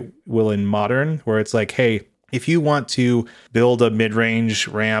 I think it will in Modern, where it's like, hey, if you want to build a mid-range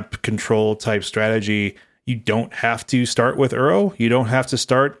ramp control type strategy, you don't have to start with Uro. You don't have to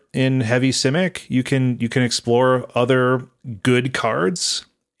start in heavy Simic. You can explore other good cards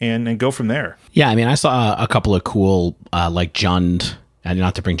and go from there. Yeah, I mean, I saw a couple of cool like Jund, and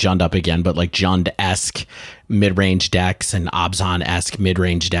not to bring Jund up again, but like Jund-esque mid-range decks and Abzan-esque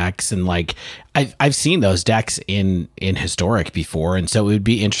mid-range decks, and like I've seen those decks in Historic before, and so it would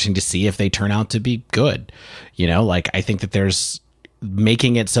be interesting to see if they turn out to be good. Like I think that there's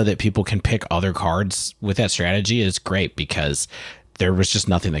making it so that people can pick other cards with that strategy is great, because there was just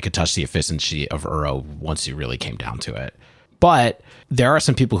nothing that could touch the efficiency of Uro once you really came down to it. But there are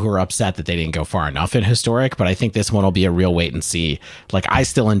some people who are upset that they didn't go far enough in Historic, but I think this one will be a real wait and see. Like, I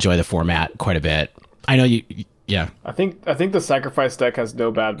still enjoy the format quite a bit. I know you yeah. I think the Sacrifice deck has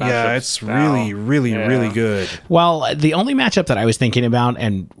no bad matchups. Yeah, it's really good. Well, the only matchup that I was thinking about,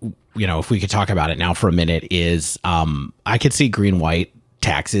 and if we could talk about it now for a minute, is I could see green-white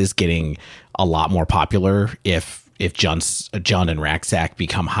taxes getting a lot more popular if Jund and Raxac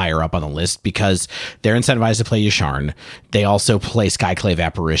become higher up on the list, because they're incentivized to play Yasharn. They also play Skyclave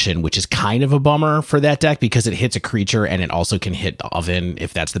Apparition, which is kind of a bummer for that deck because it hits a creature and it also can hit the Oven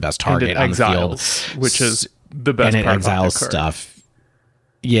if that's the best target on the field, which is the best and part it exiles about that card. stuff.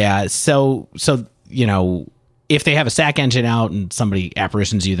 Yeah, so if they have a sack engine out and somebody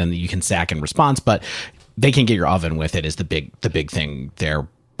apparitions you, then you can sack in response, but they can get your Oven with it is the big thing there.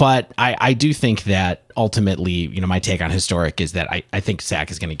 But I do think that ultimately, my take on Historic is that I think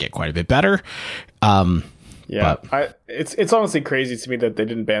sack is going to get quite a bit better. It's honestly crazy to me that they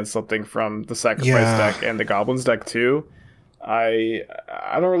didn't ban something from the Sacrifice deck and the Goblins deck too. I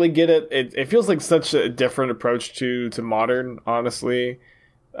don't really get it. It feels like such a different approach to Modern, honestly.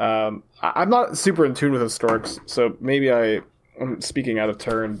 I'm not super in tune with Historics, so maybe I'm speaking out of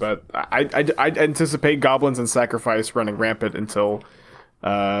turn, but I anticipate Goblins and Sacrifice running rampant until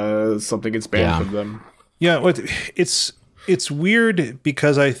something gets banned from them. Yeah, it's weird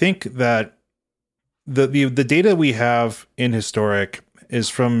because I think that the data we have in Historic is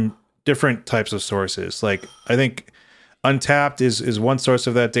from different types of sources. Like, I think Untapped is one source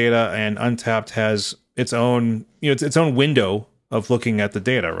of that data, and Untapped has its own its own window of looking at the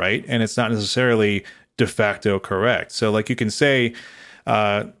data, right? And it's not necessarily de facto correct. So like you can say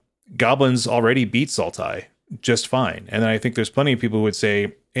Goblins already beat Sultai just fine. And then I think there's plenty of people who would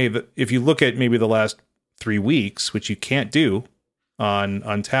say, hey, if you look at maybe the last 3 weeks, which you can't do on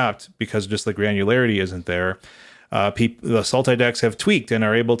Untapped because just the granularity isn't there, the Sultai decks have tweaked and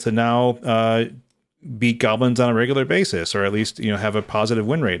are able to now beat Goblins on a regular basis, or at least have a positive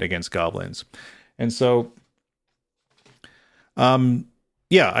win rate against Goblins. And so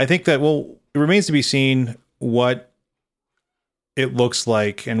I think that it remains to be seen what it looks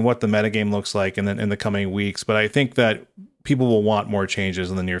like and what the metagame looks like in the coming weeks. But I think that people will want more changes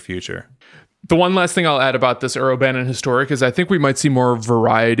in the near future. The one last thing I'll add about this Uro ban in Historic is I think we might see more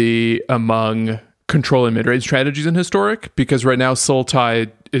variety among control and mid-range strategies in Historic, because right now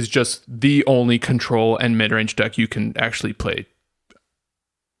Sultai is just the only control and mid-range deck you can actually play.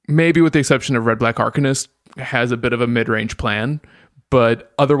 Maybe with the exception of Red-Black Arcanist has a bit of a mid-range plan,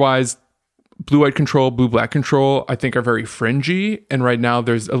 but otherwise Blue-White control, Blue-Black control, I think are very fringy, and right now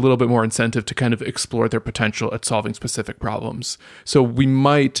there's a little bit more incentive to kind of explore their potential at solving specific problems. So we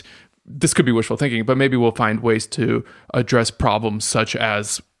might, this could be wishful thinking, but maybe we'll find ways to address problems such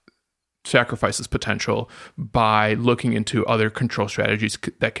as Sacrifice's potential by looking into other control strategies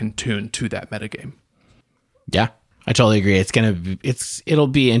that can tune to that metagame. Yeah, I totally agree. It'll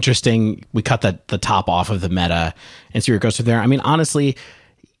be interesting. We cut the top off of the meta and see where it goes from there. I mean, honestly,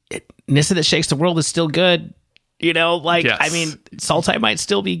 Nissa that shakes the world is still good. You know, like, yes. I mean, Sultai might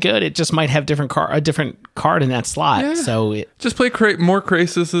still be good. It just might have a different card in that slot. Yeah. So just play more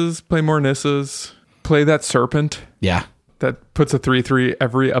Crasises, play more Nissas, play that Serpent. Yeah. That puts a 3/3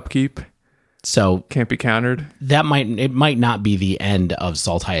 every upkeep. So can't be countered. It might not be the end of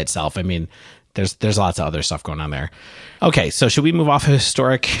Sultai itself. I mean, there's lots of other stuff going on there. Okay, so should we move off of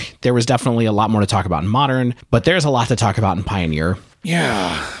Historic? There was definitely a lot more to talk about in Modern, but there's a lot to talk about in Pioneer.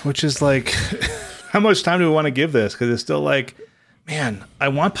 Yeah, which is like, how much time do we want to give this? Because it's still like, man, I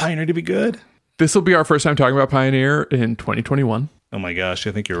want Pioneer to be good. This will be our first time talking about Pioneer in 2021. Oh my gosh,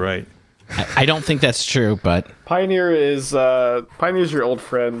 I think you're right. I don't think that's true, but Pioneer's your old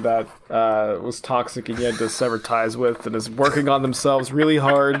friend that was toxic and you had to sever ties with, and is working on themselves really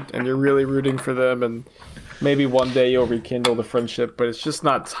hard, and you're really rooting for them, and maybe one day you'll rekindle the friendship, but it's just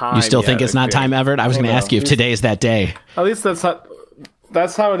not time. You still think it's not time, Everett? I was going to ask you if today is that day. At least that's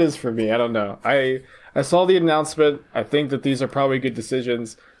how it is for me. I don't know. I saw the announcement. I think that these are probably good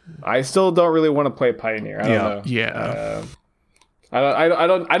decisions. I still don't really want to play Pioneer. I don't know. Yeah.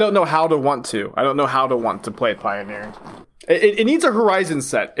 I don't know how to want to. I don't know how to want to play Pioneer. It needs a horizon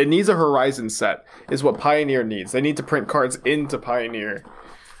set. It needs a horizon set is what Pioneer needs. They need to print cards into Pioneer.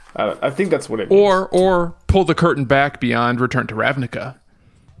 I think that's what it needs. Or pull the curtain back beyond Return to Ravnica.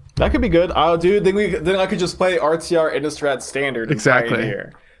 That could be good. Dude, then I could just play RTR Innistrad Standard. Exactly.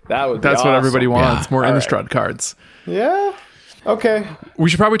 Pioneer. That's awesome. What everybody wants. Yeah. More Innistrad cards. Yeah. Okay. We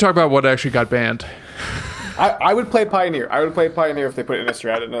should probably talk about what actually got banned. I would play Pioneer. I would play Pioneer if they put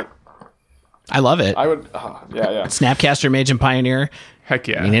Innistrad in it. I love it. I would. Yeah. Snapcaster Mage and Pioneer. Heck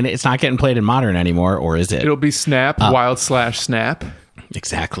yeah. I mean, it's not getting played in Modern anymore, or is it? It'll be Snap, Wild/Snap.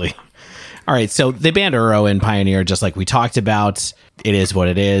 Exactly. All right, so they banned Uro in Pioneer, just like we talked about. It is what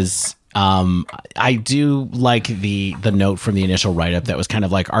it is. I do like the note from the initial write-up that was kind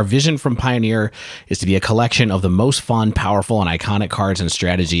of like, our vision from Pioneer is to be a collection of the most fun, powerful, and iconic cards and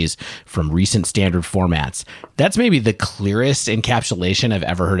strategies from recent standard formats. That's maybe the clearest encapsulation I've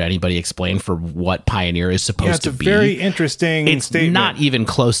ever heard anybody explain for what Pioneer is supposed to be. It's a very interesting statement. Not even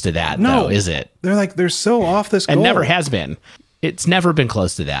close to that, though, is it? They're so off this goal. And never has been. It's never been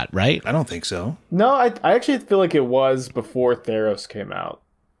close to that, right? I don't think so. No, I actually feel like it was before Theros came out.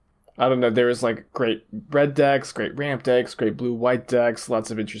 I don't know. There was like great red decks, great ramp decks, great blue-white decks, lots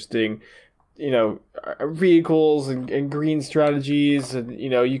of interesting, vehicles and green strategies, and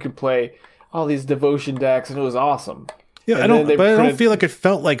you could play all these devotion decks, and it was awesome. Yeah, I don't feel like it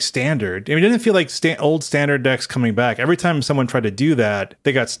felt like standard. I mean, it didn't feel like old standard decks coming back. Every time someone tried to do that,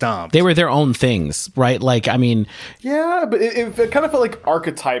 they got stomped. They were their own things, right? Like, I mean... Yeah, but it kind of felt like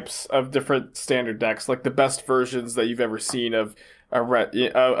archetypes of different standard decks, like the best versions that you've ever seen of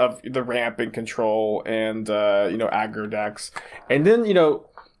the ramp and control and, aggro decks. And then,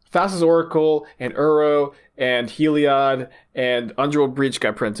 Fastest Oracle and Uro and Heliod and Underworld Breach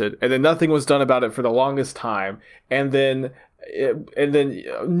got printed, and then nothing was done about it for the longest time. And then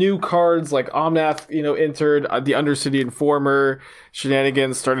new cards like Omnath, entered. The Undercity Informer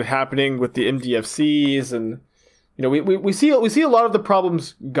shenanigans started happening with the MDFCs, and we see a lot of the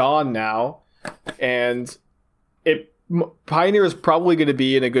problems gone now, and Pioneer is probably going to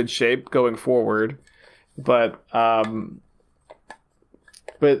be in a good shape going forward, but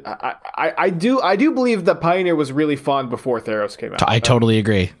I do believe that Pioneer was really fun before Theros came out. I totally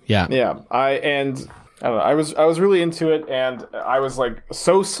agree. Yeah. Yeah. I don't know. I was really into it, and I was like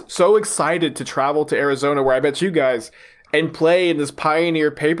so excited to travel to Arizona, where I bet you guys, and play in this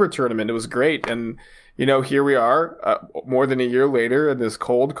Pioneer paper tournament. It was great, and here we are, more than a year later in this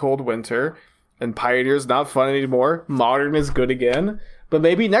cold winter, and Pioneer's not fun anymore. Modern is good again, but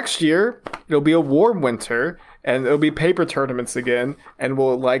maybe next year it'll be a warm winter. And it'll be paper tournaments again, and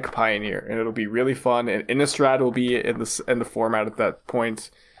we'll like Pioneer, and it'll be really fun. And Innistrad will be in the format at that point.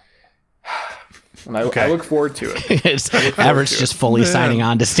 And I look forward to it. Everett's just fully signing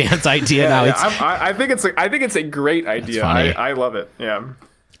on to Stan's idea now. I think it's a great idea. I love it. Yeah.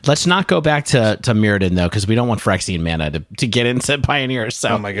 Let's not go back to Mirrodin though, because we don't want Phyrexian mana to get into Pioneer. So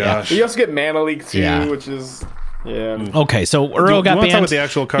oh my gosh, you also get Mana Leak too, which is Okay, so Uro got banned. Talk about the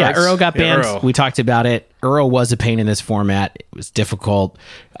actual cards? Yeah, Uro got banned. Uro. We talked about it. Uro was a pain in this format. It was difficult.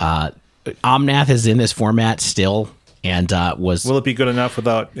 Omnath is in this format still, and Will it be good enough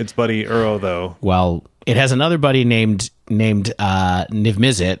without its buddy Uro though? Well, it has another buddy named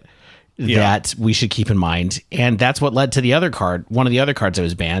Niv-Mizzet that we should keep in mind, and that's what led to the other card. One of the other cards that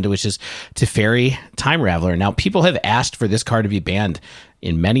was banned, which is Teferi Time Raveler. Now, people have asked for this card to be banned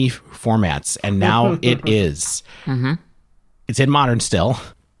in many formats, and now it is. Mm-hmm. It's in Modern still,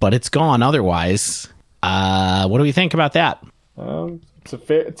 but it's gone otherwise. What do we think about that?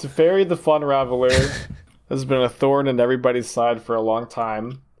 Teferi the Fun Raveler has been a thorn in everybody's side for a long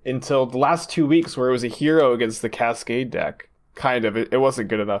time, until the last 2 weeks where it was a hero against the Cascade deck. Kind of. It wasn't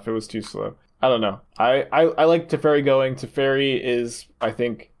good enough. It was too slow. I don't know. I like Teferi going. Teferi is, I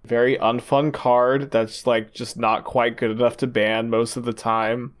think, very unfun card that's like just not quite good enough to ban most of the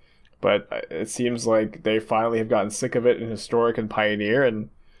time. But it seems like they finally have gotten sick of it in Historic and Pioneer, and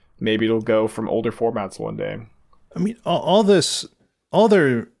maybe it'll go from older formats one day. I mean, all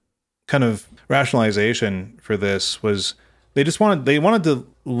their kind of rationalization for this was they wanted to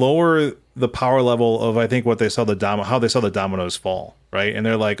lower the power level of, I think, what they saw how they saw the dominoes fall, right? And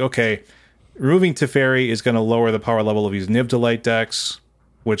they're like, okay, removing Teferi is going to lower the power level of these Niv Delight decks,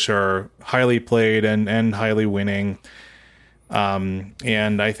 which are highly played and highly winning.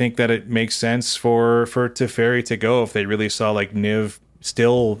 And I think that it makes sense for Teferi to go if they really saw like Niv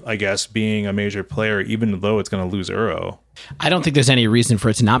still, I guess, being a major player, even though it's going to lose Uro. I don't think there's any reason for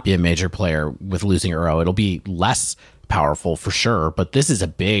it to not be a major player with losing Uro. It'll be less powerful for sure, but this is a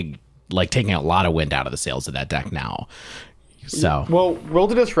big, like, taking a lot of wind out of the sails of that deck now. So, well,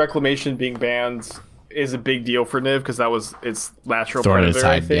 Wilderness Reclamation being banned is a big deal for Niv because that was its natural predator,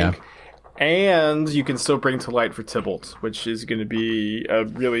 I think. Yeah. And you can still bring to light for Tybalt, which is going to be a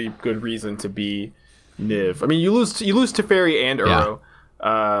really good reason to be Niv. I mean, you lose Teferi and Uro,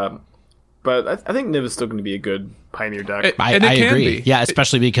 but I think Niv is still going to be a good Pioneer deck. I agree. Yeah,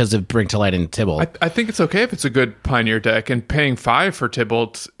 especially because of Bring to Light and Tybalt. I think it's okay if it's a good Pioneer deck, and paying 5 for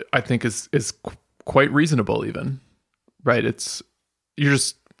Tybalt, I think is quite reasonable even. Right?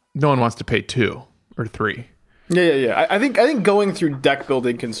 No one wants to pay 2 or 3. Yeah. I think going through deck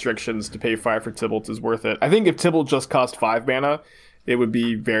building constrictions to pay 5 for Tybalt is worth it. I think if Tybalt just cost 5 mana, it would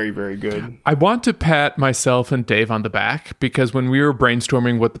be very, very good. I want to pat myself and Dave on the back because when we were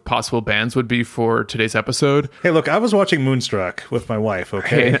brainstorming what the possible bans would be for today's episode. Hey, look, I was watching Moonstruck with my wife,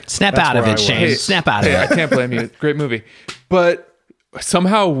 okay? Snap out of it, Shane. Snap out of it. I can't blame you. Great movie. But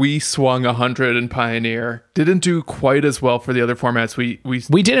somehow we swung 100 in Pioneer. Didn't do quite as well for the other formats.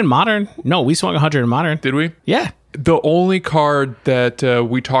 We did in Modern. No, we swung 100 in Modern. Did we? Yeah. The only card that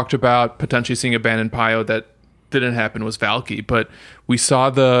we talked about potentially seeing a ban in Pio that didn't happen was Valky, but we saw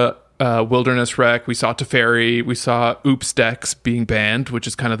the Wilderness Wreck, we saw Teferi, we saw Oops decks being banned, which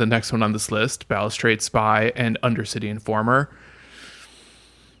is kind of the next one on this list, Balustrade Spy and Undercity Informer.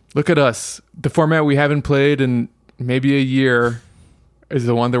 Look at us. The format we haven't played in maybe a year is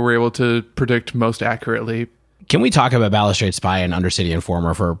the one that we're able to predict most accurately. Can we talk about Balustrade Spy and Undercity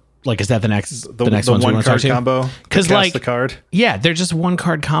Informer for, like, is that the next the next one we want to card talk to? combo? Because, like, the card. Yeah, they're just one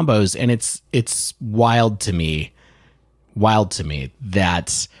card combos, and it's wild to me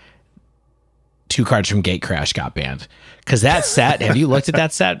that 2 cards from Gate Crash got banned. Because that set, have you looked at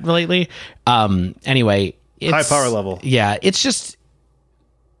that set lately? Anyway, it's high power level. Yeah, it's just,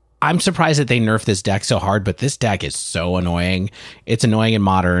 I'm surprised that they nerfed this deck so hard, but this deck is so annoying. It's annoying in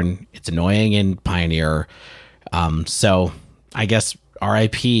Modern. It's annoying in Pioneer. So I guess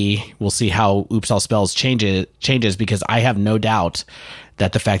RIP, we'll see how Oops All Spells changes, because I have no doubt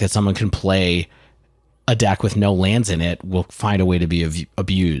that the fact that someone can play a deck with no lands in it will find a way to be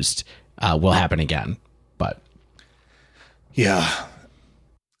abused will happen again. But yeah.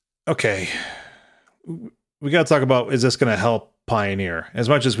 Okay. We got to talk about, is this going to help Pioneer as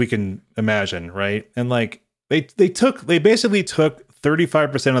much as we can imagine, right? And like they basically took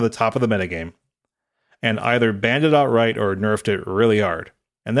 35% of the top of the metagame and either banned it outright or nerfed it really hard.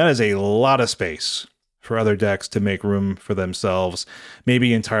 And that is a lot of space for other decks to make room for themselves.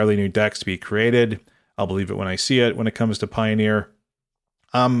 Maybe entirely new decks to be created. I'll believe it when I see it when it comes to Pioneer.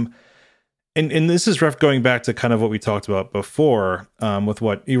 And this is going back to kind of what we talked about before with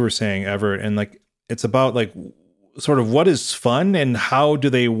what you were saying, Everett. And like, it's about like sort of what is fun and how do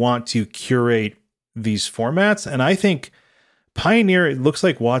they want to curate these formats. And I think Pioneer, it looks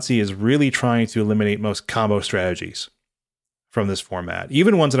like WotC is really trying to eliminate most combo strategies from this format,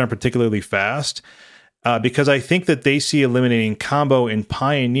 even ones that aren't particularly fast, because I think that they see eliminating combo in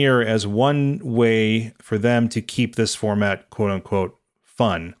Pioneer as one way for them to keep this format, quote unquote,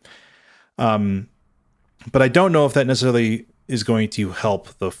 fun. But I don't know if that necessarily is going to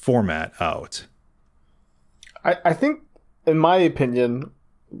help the format out. I think, in my opinion,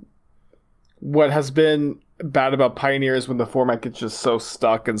 what has been bad about Pioneer is when the format gets just so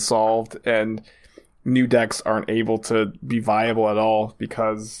stuck and solved and new decks aren't able to be viable at all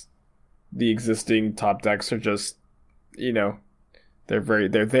because the existing top decks are just, they're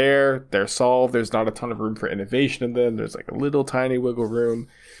solved. There's not a ton of room for innovation in them. There's like a little tiny wiggle room.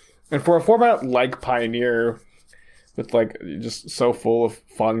 And for a format like Pioneer, with like just so full of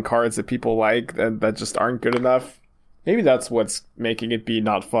fun cards that people like and that just aren't good enough, maybe that's what's making it be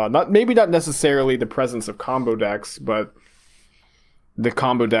not fun. Maybe not necessarily the presence of combo decks, but the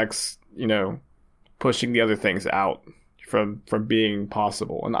combo decks, pushing the other things out from being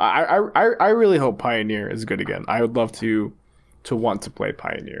possible. And I really hope Pioneer is good again. I would love to want to play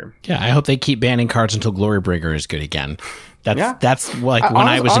Pioneer. Yeah, I hope they keep banning cards until Glorybringer is good again. That's like when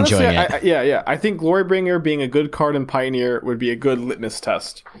I was honestly, enjoying it. Yeah. I think Glorybringer being a good card in Pioneer would be a good litmus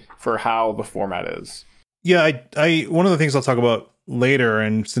test for how the format is. Yeah, I one of the things I'll talk about later,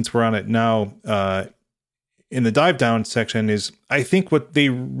 and since we're on it now, in the dive down section, is I think what they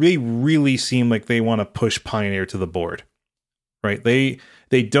really seem like they want to push Pioneer to the board, right? They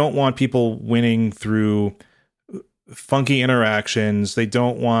don't want people winning through funky interactions. They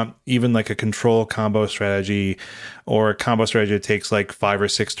don't want even like a control combo strategy or a combo strategy that takes like 5 or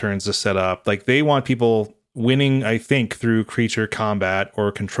 6 turns to set up. Like they want people winning, I think, through creature combat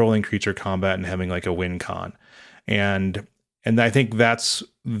or controlling creature combat and having like a win con. And I think that's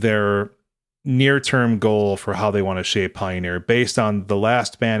their near-term goal for how they want to shape Pioneer. Based on the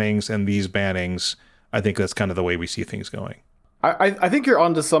last bannings and these bannings, I think that's kind of the way we see things going. I think you're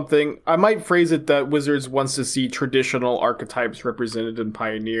onto something. I might phrase it that Wizards wants to see traditional archetypes represented in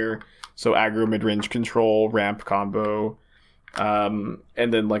Pioneer. So aggro, mid-range control, ramp combo, and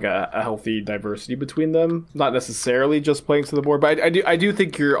then like a healthy diversity between them. Not necessarily just playing to the board, but I do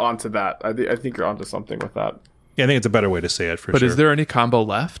think you're onto that. I think you're onto something with that. Yeah, I think it's a better way to say it for sure. But is there any combo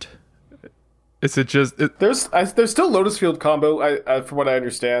left? Is it just there's still Lotus Field combo? From what I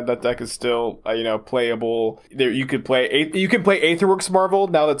understand, that deck is still playable. There you could play Aetherworks Marvel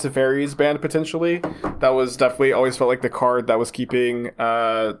now that Teferi is banned potentially. That was definitely always felt like the card that was keeping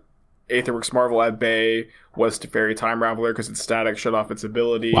Aetherworks Marvel at bay was Teferi Time Raveler because it's static, shut off its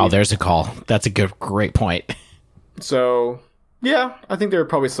ability. Wow, there's a call. That's a great point. So yeah, I think there are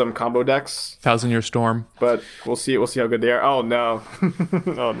probably some combo decks. 1,000-Year Storm. But we'll see how good they are. Oh, no.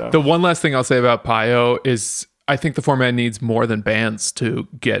 Oh, no. The one last thing I'll say about Pio is I think the format needs more than bans to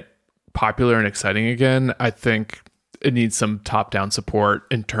get popular and exciting again. I think it needs some top-down support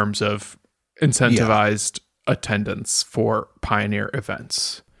in terms of incentivized attendance for Pioneer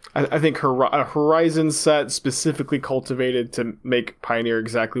events. I think a Horizon set specifically cultivated to make Pioneer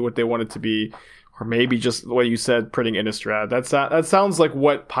exactly what they want it to be. Or maybe just what you said, printing Innistrad. That sounds like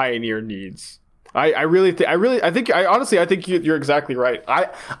what Pioneer needs. I think you're exactly right.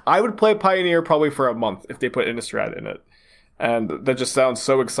 I would play Pioneer probably for a month if they put Innistrad in it, and that just sounds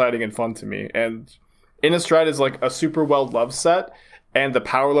so exciting and fun to me. And Innistrad is like a super well loved set, and the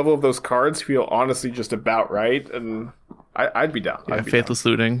power level of those cards feel honestly just about right. And I'd be down. Yeah, Faithless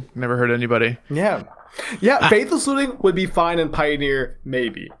Looting. Never heard anybody. Yeah. Faithless Looting would be fine in Pioneer,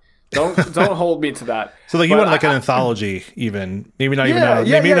 maybe. Don't hold me to that. So like you want like an anthology, even maybe not even not a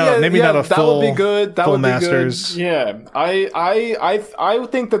that full would be good. That full would be Masters. Good. Yeah, I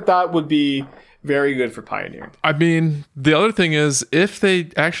think that would be very good for Pioneer. I mean, the other thing is if they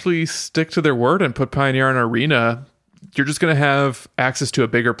actually stick to their word and put Pioneer on Arena, you're just going to have access to a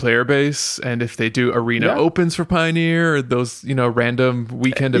bigger player base. And if they do Arena opens for Pioneer, or those, random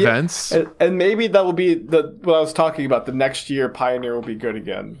weekend events. And maybe that will be what I was talking about. The next year, Pioneer will be good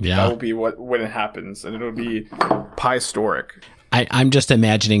again. Yeah. That will be when it happens. And it'll be Pie-storic. I'm just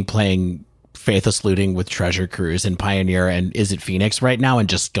imagining playing Faithless Looting with Treasure Cruise and Pioneer and Is It Phoenix right now and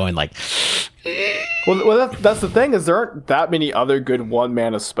just going like... Well, that's the thing is there aren't that many other good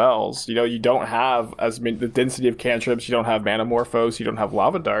 1-mana spells. You don't have as many, the density of cantrips. You don't have Manamorphose. You don't have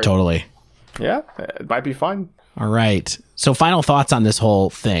Lava Dart. Totally. Yeah, it might be fun. All right. So final thoughts on this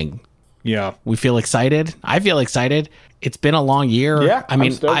whole thing. Yeah. We feel excited. I feel excited. It's been a long year. Yeah, I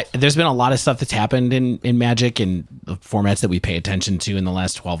mean, there's been a lot of stuff that's happened in Magic and the formats that we pay attention to in the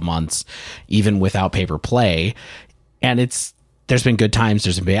last 12 months, even without paper play. And there's been good times,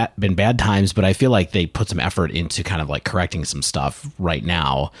 there's been bad times, but I feel like they put some effort into kind of like correcting some stuff right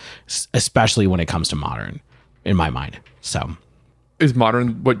now, especially when it comes to Modern, in my mind. So, is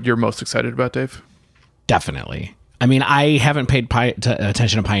Modern what you're most excited about, Dave? Definitely. I mean, I haven't paid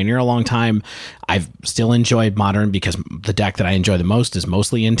attention to Pioneer a long time. I've still enjoyed Modern because the deck that I enjoy the most is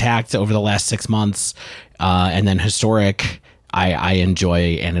mostly intact over the last 6 months. And then Historic, I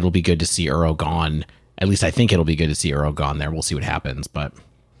enjoy, and it'll be good to see Uro gone. At least I think it'll be good to see Uro gone there. We'll see what happens. But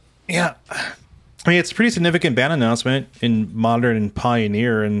yeah, I mean, it's a pretty significant ban announcement in Modern and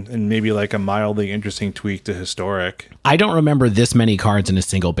Pioneer, and maybe like a mildly interesting tweak to Historic. I don't remember this many cards in a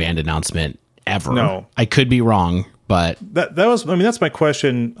single banned announcement ever. No, I could be wrong, but that was, I mean, that's my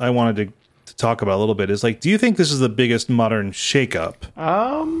question I wanted to talk about a little bit, is like, do you think this is the biggest Modern shakeup?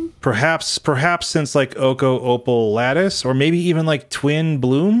 Perhaps since like Oko, Opal, Lattice, or maybe even like Twin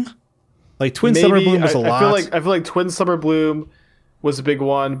Bloom? Like Twin Summer Bloom was a lot. I feel like Twin Summer Bloom was a big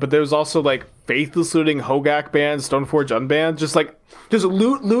one, but there was also like Faithless Looting, Hogak banned, Stoneforge unbanned. Just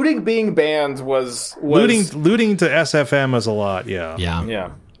looting being banned was looting to SFM was a lot.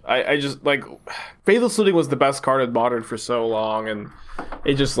 Yeah. I just like Faithless Looting was the best card in Modern for so long, and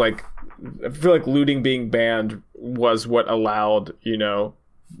it just like, I feel like looting being banned was what allowed,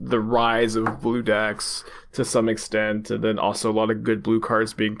 the rise of blue decks to some extent, and then also a lot of good blue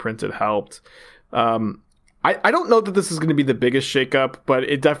cards being printed helped. I don't know that this is going to be the biggest shakeup, but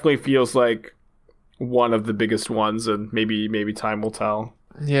it definitely feels like one of the biggest ones, and maybe time will tell.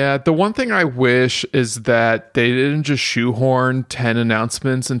 Yeah, the one thing I wish is that they didn't just shoehorn 10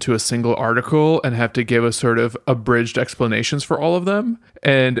 announcements into a single article and have to give us sort of abridged explanations for all of them.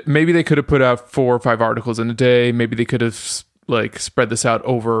 And maybe they could have put out 4 or 5 articles in a day. Maybe they could have like spread this out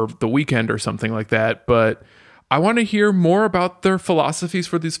over the weekend or something like that. But I want to hear more about their philosophies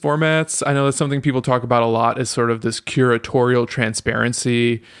for these formats. I know that's something people talk about a lot, is sort of this curatorial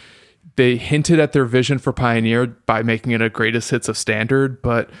transparency. They hinted at their vision for Pioneer by making it a greatest hits of Standard,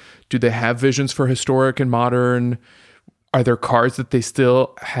 but do they have visions for Historic and Modern? Are there cards that they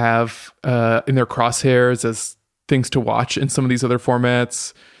still have in their crosshairs as things to watch in some of these other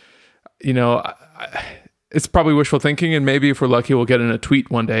formats? It's probably wishful thinking, and maybe if we're lucky, we'll get in a tweet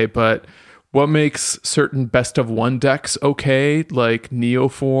one day, but what makes certain best of one decks okay, like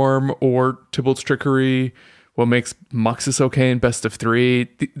Neoform or Tybalt's Trickery? What makes Muxus okay in best of 3?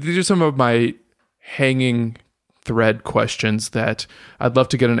 These are some of my hanging thread questions that I'd love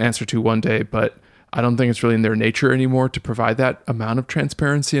to get an answer to one day, but I don't think it's really in their nature anymore to provide that amount of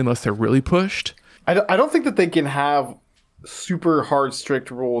transparency unless they're really pushed. I don't think that they can have super hard, strict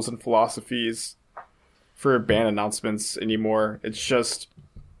rules and philosophies for ban announcements anymore. It's just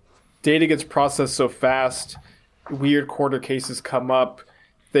data gets processed so fast, weird quarter cases come up,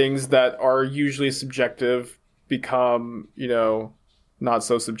 things that are usually subjective become, not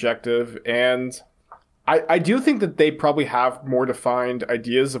so subjective. And I do think that they probably have more defined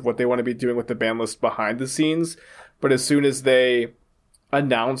ideas of what they want to be doing with the ban list behind the scenes. But as soon as they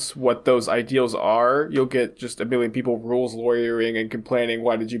announce what those ideals are, you'll get just a million people rules lawyering and complaining,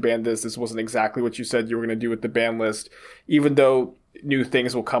 why did you ban this? This wasn't exactly what you said you were going to do with the ban list, even though new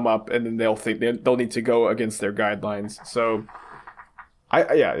things will come up and then they'll think they'll need to go against their guidelines. So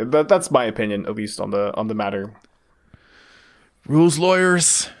that's my opinion, at least on the matter. Rules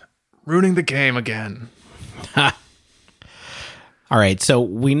lawyers ruining the game again. All right, so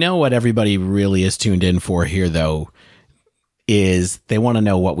we know what everybody really is tuned in for here, though, is they want to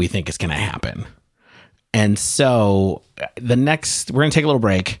know what we think is going to happen. And so we're going to take a little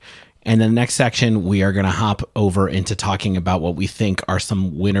break, and the next section we are going to hop over into talking about what we think are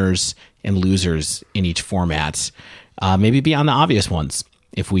some winners and losers in each format. Maybe beyond the obvious ones,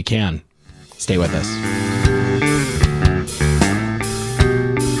 if we can. Stay with us.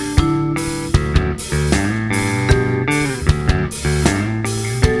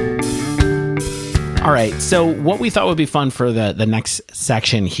 All right, so what we thought would be fun for the next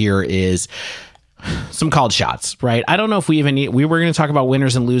section here is some called shots, right? I don't know if we even need, we were going to talk about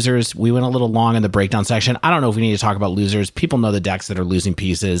winners and losers. We went a little long in the breakdown section. I don't know if we need to talk about losers. People know the decks that are losing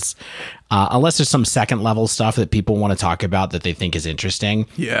pieces, unless there's some second level stuff that people want to talk about that they think is interesting.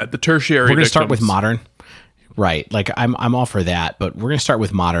 Yeah, the tertiary. We're going to start with Modern, right? Like I'm all for that, but we're going to start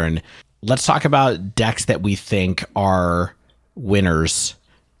with Modern. Let's talk about decks that we think are winners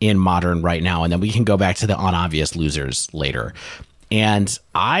in Modern right now, and then we can go back to the unobvious losers later. And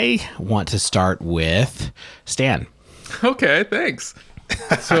I want to start with Stan. Okay, thanks.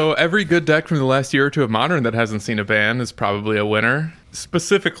 So every good deck from the last year or two of Modern that hasn't seen a ban is probably a winner.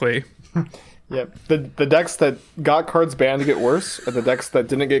 Specifically, Yep. The decks that got cards banned get worse, and the decks that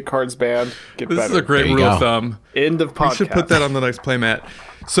didn't get cards banned get This better. is a great There you rule of go. thumb. End of podcast. We should put that on the next playmat.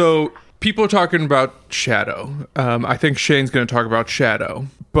 So people are talking about Shadow. I think Shane's going to talk about Shadow.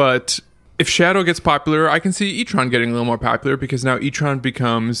 But if Shadow gets popular, I can see Etron getting a little more popular because now Etron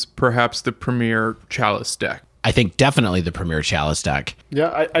becomes perhaps the premier Chalice deck. I think definitely the premier Chalice deck.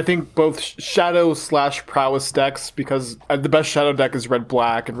 Yeah, I think both Shadow/Prowess decks, because the best Shadow deck is Red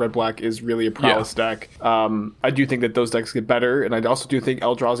Black, and Red Black is really a Prowess deck. I do think that those decks get better, and I also do think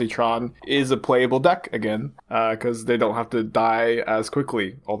Eldrazi Tron is a playable deck again, because they don't have to die as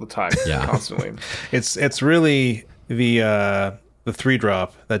quickly all the time, constantly. It's really the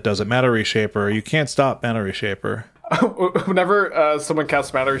 3-drop that does it. Mana Reshaper. You can't stop Mana Reshaper. Whenever someone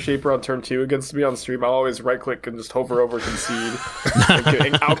casts Mana Reshaper on turn 2 against me on stream, I'll always right-click and just hover over Concede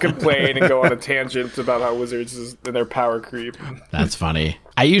and out-complain and go on a tangent about how Wizards is in their power creep. That's funny.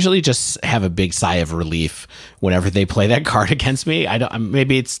 I usually just have a big sigh of relief whenever they play that card against me.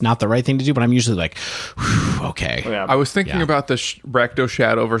 Maybe it's not the right thing to do, but I'm usually like, whew, okay. Yeah. I was thinking about the Rakdos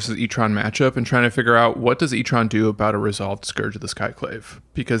Shadow versus Etron matchup and trying to figure out what does Etron do about a resolved Scourge of the Skyclave?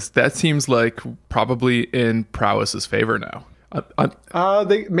 Because that seems like probably in Prowess's favor now.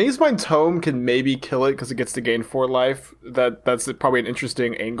 Maze Mind Tome can maybe kill it because it gets to gain 4 life. That's probably an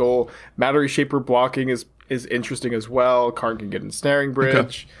interesting angle. Mana Reshaper blocking is interesting as well. Karn can get Ensnaring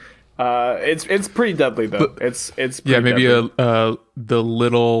Bridge. Okay. It's pretty deadly though. But, it's pretty maybe deadly. The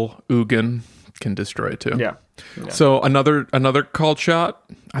little Ugin can destroy it too. Yeah. So another called shot.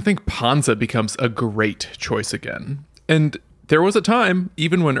 I think Ponza becomes a great choice again. And there was a time,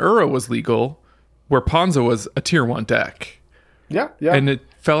 even when Uro was legal, where Ponza was a tier 1 deck. Yeah. And it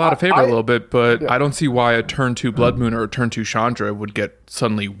fell out of favor a little bit, but I don't see why a turn 2 Blood Moon or a turn 2 Chandra would get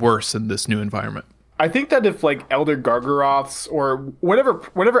suddenly worse in this new environment. I think that if like Elder Gargaroths or whatever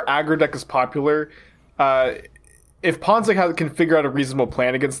aggro deck is popular, if Ponza can figure out a reasonable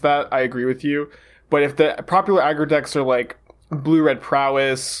plan against that, I agree with you. But if the popular aggro decks are like Blue-Red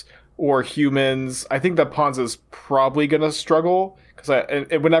Prowess or Humans, I think that Ponza is probably going to struggle. Because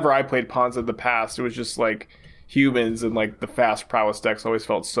whenever I played Ponza in the past, it was just like Humans and like the fast Prowess decks always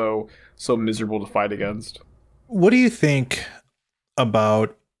felt so miserable to fight against. What do you think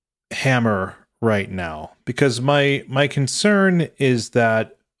about Hammer right now? Because my concern is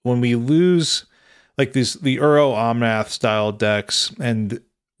that when we lose like the Uro Omnath style decks and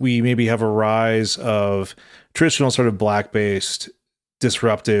we maybe have a rise of traditional sort of black-based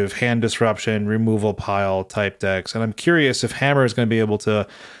disruptive hand disruption removal pile type decks, and I'm curious if Hammer is going to be able to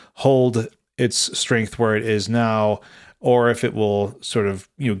hold its strength where it is now, or if it will sort of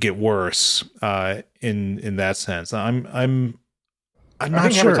get worse in that sense. I'm not I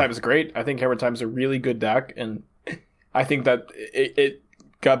think sure. Hammer Time is great. I think Hammer Time is a really good deck, and I think that it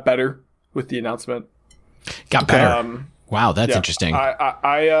got better with the announcement. Got better. Wow, that's interesting.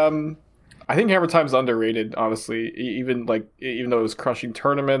 I think Hammer Time's underrated, honestly. Even though it was crushing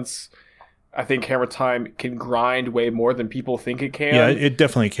tournaments, I think Hammer Time can grind way more than people think it can. Yeah, it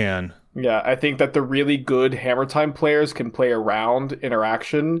definitely can. Yeah, I think that the really good Hammer Time players can play around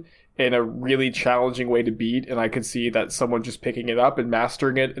interaction in a really challenging way to beat, and I could see that someone just picking it up and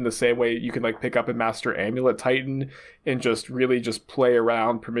mastering it in the same way you can like pick up and master Amulet Titan and just really just play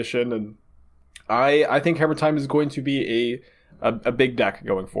around permission. And I think Hammer Time is going to be a big deck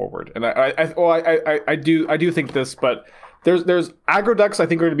going forward. And I do think this, but there's aggro decks I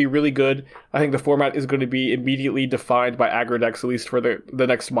think are going to be really good. I think the format is going to be immediately defined by aggro decks, at least for the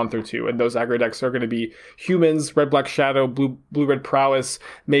next month or two. And those aggro decks are going to be Humans, Red Black Shadow, Blue Red Prowess,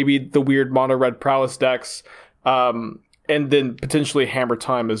 maybe the weird Mono Red Prowess decks, and then potentially Hammer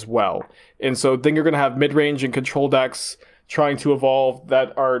Time as well. And so then you're going to have mid-range and control decks trying to evolve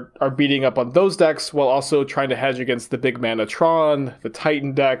that are beating up on those decks while also trying to hedge against the big mana Tron, the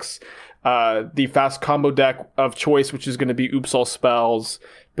Titan decks, the fast combo deck of choice, which is going to be Oops All Spells.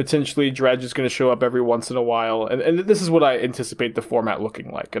 Potentially Dredge is going to show up every once in a while. And this is what I anticipate the format looking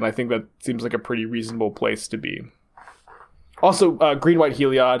like. And I think that seems like a pretty reasonable place to be. Also, Green-White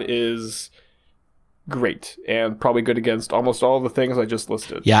Heliod is great and probably good against almost all of the things I just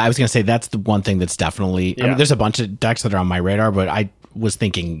listed. Yeah, I was going to say that's the one thing that's definitely... I mean, there's a bunch of decks that are on my radar, but I was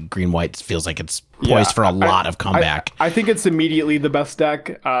thinking Green-White feels like it's poised for a lot of comeback. I think it's immediately the best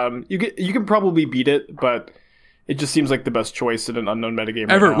deck. You can probably beat it, but it just seems like the best choice in an unknown metagame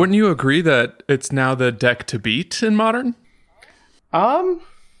right Everett, now. wouldn't you agree that it's now the deck to beat in Modern?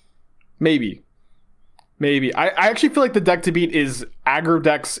 Maybe. I actually feel like the deck to beat is aggro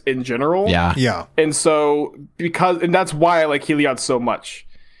decks in general. Yeah. And so, and that's why I like Heliod so much.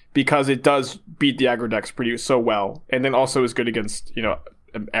 Because it does beat the aggro decks so well. And then also is good against,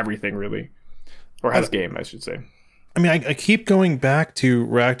 everything, really. or has game, I should say. I mean, I keep going back to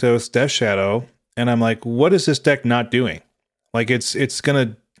Rakdos Death Shadow, and I'm like, what is this deck not doing? Like, it's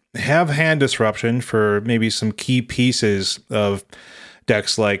going to have hand disruption for maybe some key pieces of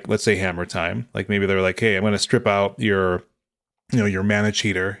decks, like, let's say, Hammer Time. Like, maybe they're like, hey, I'm going to strip out your Mana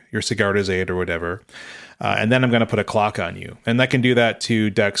Cheater, your Sigarda's Aid or whatever, and then I'm going to put a clock on you. And that can do that to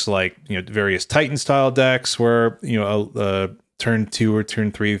decks like, various Titan-style decks where, turn 2 or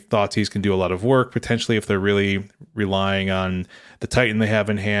turn 3 Thoughtseize can do a lot of work, potentially, if they're really relying on the Titan they have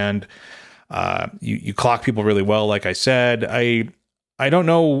in hand. You clock people really well, like I said. I don't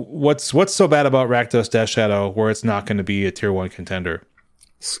know what's so bad about Rakdos Death Shadow where it's not going to be a tier 1 contender.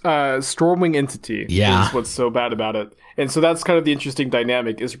 Stormwing Entity is what's so bad about it. And so that's kind of the interesting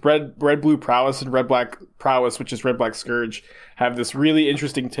dynamic is red blue prowess and red black prowess, which is red black scourge, have this really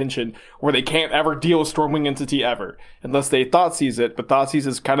interesting tension where they can't ever deal with Stormwing Entity ever unless they Thoughtseize it, but Thoughtseize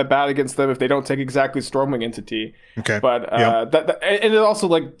is kind of bad against them if they don't take exactly Stormwing Entity. Okay. But and it also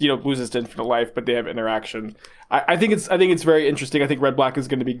loses to infinite life, but they have interaction. I think it's very interesting. I think red black is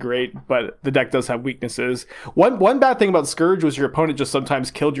going to be great, but the deck does have weaknesses. One bad thing about Scourge was your opponent just sometimes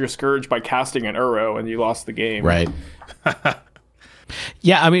killed your Scourge by casting an Uro and you lost the game. Right.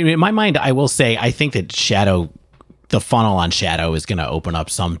 Yeah, I mean, in my mind, I will say I think that the funnel on Shadow is going to open up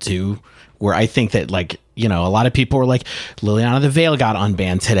some too, where I think that a lot of people were like, Liliana the Veil got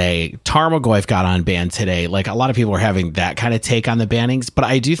unbanned today, Tarmogoyf got unbanned today. Like, a lot of people are having that kind of take on the bannings, but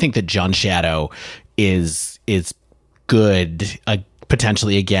I do think that Jund Shadow is good,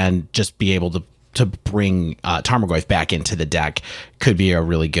 potentially, again, just be able to bring Tarmogoyf back into the deck could be a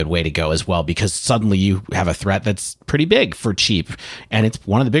really good way to go as well, because suddenly you have a threat that's pretty big for cheap, and it's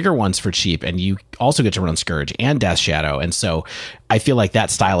one of the bigger ones for cheap, and you also get to run Scourge and Death Shadow, and so I feel like that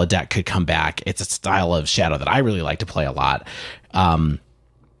style of deck could come back. It's a style of Shadow that I really like to play a lot. I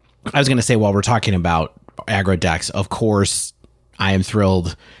was going to say, while we're talking about aggro decks, of course, I am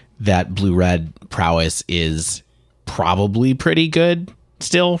thrilled that blue-red prowess is probably pretty good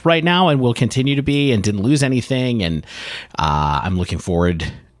still right now and will continue to be, and didn't lose anything, and I'm looking forward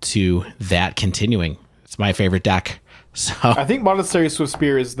to that continuing. It's my favorite deck. So I think Monastery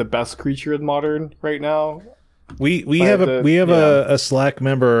Swiftspear is the best creature in Modern right now. We have a Slack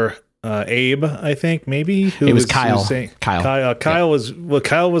member, Abe, I think, maybe, it was Kyle. Kyle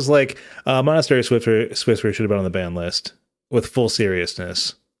was like, Monastery Swiftspear should have been on the ban list, with full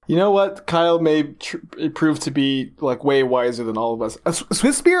seriousness. You know what? Kyle may prove to be way wiser than all of us.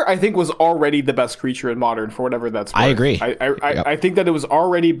 Swiftspear, I think, was already the best creature in Modern for whatever that's worth. I agree. I think that it was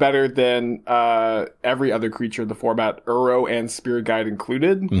already better than every other creature in the format, Uro and Spirit Guide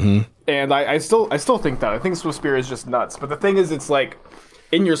included. Mm-hmm. And I still think that. I think Swiftspear is just nuts. But the thing is, it's like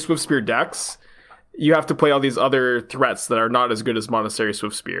in your Swiftspear decks, you have to play all these other threats that are not as good as Monastery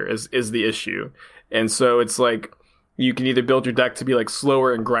Swiftspear is the issue. And so it's like, you can either build your deck to be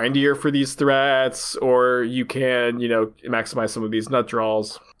slower and grindier for these threats, or you can, maximize some of these nut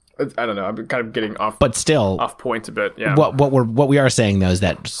draws. I don't know. I'm kind of getting off, but still off point a bit. Yeah. What we are saying though is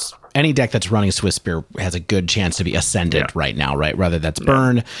that any deck that's running Swiftspear has a good chance to be ascendant right now, right? Whether that's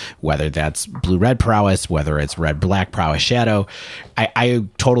Burn, whether that's blue-red prowess, whether it's red-black prowess Shadow. I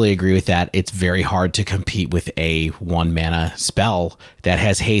totally agree with that. It's very hard to compete with a 1-mana spell that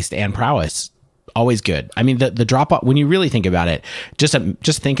has haste and prowess. Always good. I mean, the drop off, when you really think about it, just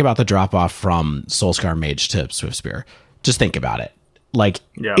think about the drop off from Soulscar Mage to Swiftspear. Just think about it.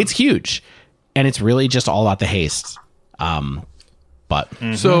 It's huge, and it's really just all about the haste.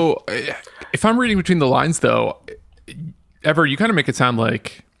 So, if I'm reading between the lines, though, Ever, you kind of make it sound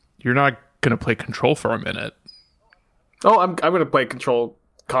like you're not going to play Control for a minute. Oh, I'm going to play Control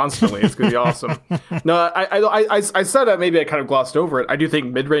constantly. It's going to be awesome. No, I said that, maybe I kind of glossed over it. I do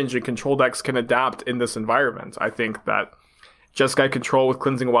think mid-range and Control decks can adapt in this environment. I think that Jeskai Control with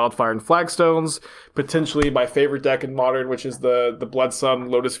Cleansing Wildfire and Flagstones, potentially my favorite deck in Modern, which is the Blood Sun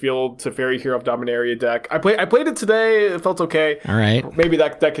Lotus Field Teferi Hero of Dominaria deck. I played it today. It felt okay. All right. Maybe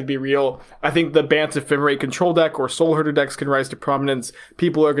that could be real. I think the Bant Ephemerate Control deck or Soul Herder decks can rise to prominence.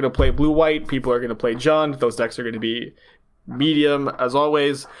 People are going to play Blue-White. People are going to play Jund. Those decks are going to be medium, as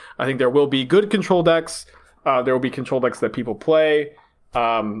always. I think there will be good Control decks. There will be Control decks that people play.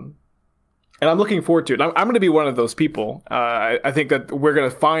 And I'm looking forward to it. I'm going to be one of those people. I think that we're going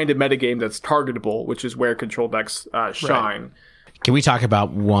to find a metagame that's targetable, which is where Control decks shine. Right. Can we talk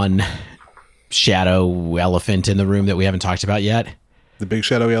about one shadow elephant in the room that we haven't talked about yet? The big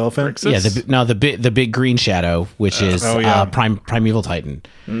shadowy elephant? Yeah, the big green shadow, which is Primeval Titan.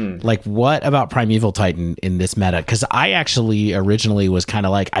 Like, what about Primeval Titan in this meta? Because I actually originally was kind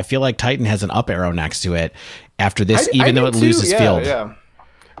of like, I feel like Titan has an up arrow next to it after this, even though it loses field. Yeah.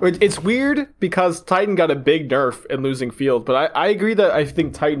 It's weird because Titan got a big nerf in losing field, but I agree that I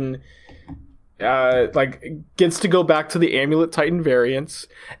think Titan gets to go back to the Amulet Titan variants,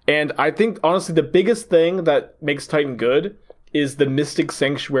 and I think honestly the biggest thing that makes Titan good is the Mystic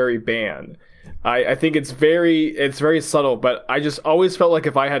Sanctuary ban. I think it's very subtle, but I just always felt like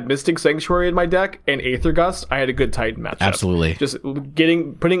if I had Mystic Sanctuary in my deck and Aether Gust, I had a good Titan matchup. Absolutely. Just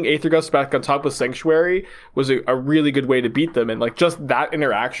putting Aether Gust back on top of Sanctuary was a really good way to beat them, and like just that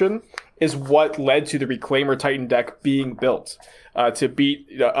interaction is what led to the Reclaimer Titan deck being built to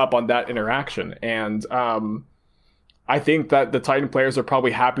beat up on that interaction. And I think that the Titan players are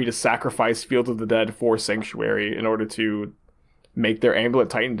probably happy to sacrifice Field of the Dead for Sanctuary in order to make their Amulet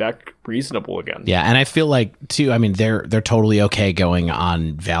Titan deck reasonable again. Yeah, and I feel like too, I mean, they're totally okay going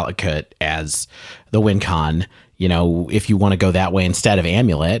on Valakut as the win con. You know, if you want to go that way instead of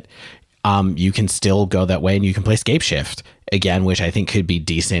Amulet, you can still go that way, and you can play Scape Shift again, which I think could be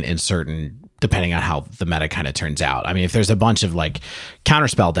decent in certain, depending on how the meta kind of turns out. I mean, if there's a bunch of like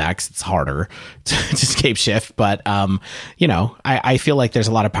counterspell decks, it's harder to Scape Shift, but you know, I feel like there's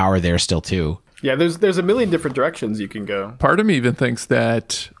a lot of power there still too. Yeah, there's a million different directions you can go. Part of me even thinks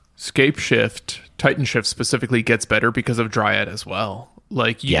that Scape Shift, Titan Shift specifically, gets better because of Dryad as well.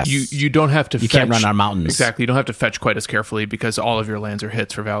 Like you don't have to. You can't run on mountains. Exactly, you don't have to fetch quite as carefully because all of your lands are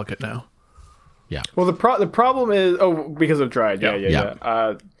hits for Valakut now. Yeah. Well, the problem is because of Dryad. Yeah.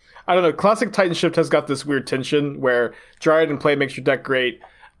 I don't know. Classic Titan Shift has got this weird tension where Dryad in play makes your deck great.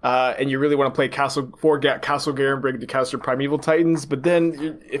 And you really want to play Castle Garenbrig to cast your Primeval Titans, but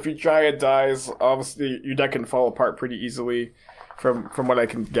then if your Dryad dies, obviously your deck can fall apart pretty easily, from what I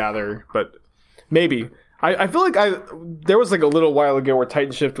can gather. But maybe I feel like there was like a little while ago where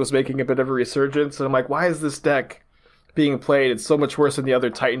Titan Shift was making a bit of a resurgence, and I'm like, why is this deck being played? It's so much worse than the other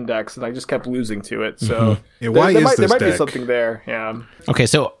Titan decks, and I just kept losing to it. So there might be something there. Yeah. Okay,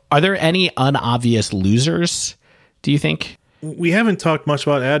 so are there any unobvious losers, do you think? We haven't talked much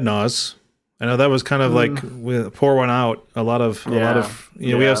about Adnaz. I know that was kind of like pour one out. A lot of we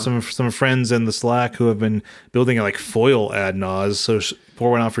have some friends in the Slack who have been building like foil Adnaz. So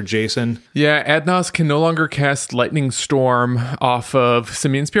pour one out for Jason. Yeah, Adnaz can no longer cast Lightning Storm off of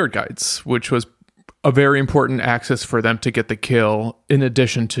Simian Spirit Guides, which was a very important access for them to get the kill, in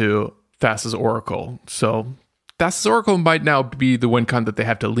addition to Thassa's Oracle. So Thassa's Oracle might now be the win con that they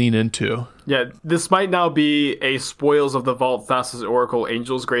have to lean into. Yeah, this might now be a Spoils of the Vault Thassa's Oracle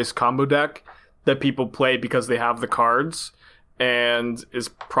Angel's Grace combo deck that people play because they have the cards, and is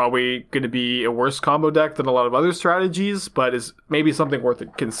probably going to be a worse combo deck than a lot of other strategies, but is maybe something worth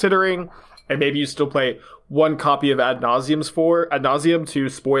considering. And maybe you still play one copy of Ad Nauseam to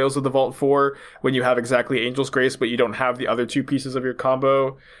Spoils of the Vault 4 when you have exactly Angel's Grace, but you don't have the other two pieces of your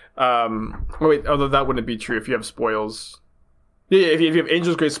combo. Although that wouldn't be true if you have Spoils. Yeah, if you have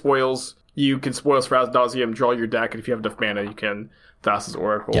Angel's Grace Spoils, you can Spoils for Ad Nauseam, draw your deck, and if you have enough mana, you can Thassa's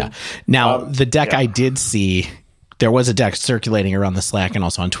Oracle. Yeah. Now, the deck I did see, there was a deck circulating around the Slack and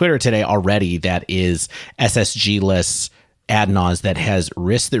also on Twitter today already that is SSG-less Adnaz that has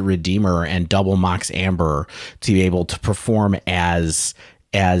Risk the Redeemer and double Mox Amber to be able to perform as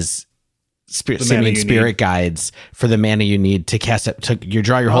Simian Spirit Guides for the mana you need to cast it. You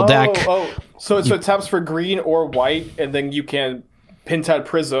draw your whole deck. So it taps for green or white, and then you can Pentad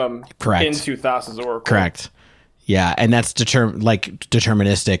Prism into Thassa's Oracle. Correct. Yeah, and that's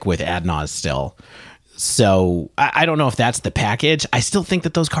deterministic with Adnaz still. So I don't know if that's the package. I still think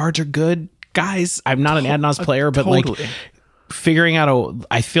that those cards are good, guys. I'm not an Adnaz player, but like figuring out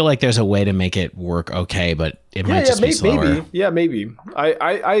I feel like there's a way to make it work okay, but it might just be slower. Maybe.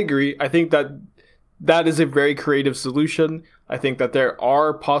 I agree. I think that is a very creative solution. I think that there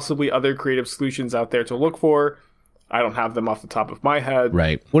are possibly other creative solutions out there to look for. I don't have them off the top of my head.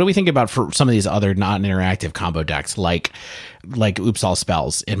 Right. What do we think about for some of these other non-interactive combo decks, like Oops All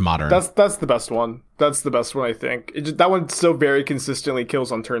Spells in Modern? That's the best one. That's the best one, I think. That one still very consistently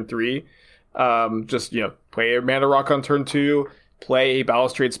kills on turn 3. Play a Mana Rock on turn 2, play a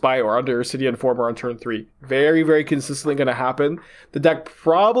Balustrade Spy or Under City Informer on turn 3. Very, very consistently going to happen. The deck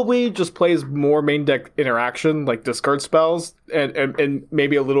probably just plays more main deck interaction, like discard spells, and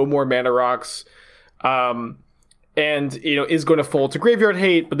maybe a little more Mana Rocks. And is going to fold to Graveyard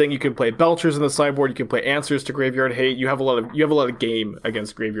Hate, but then you can play Belchers in the sideboard. You can play Answers to Graveyard Hate. You have a lot of game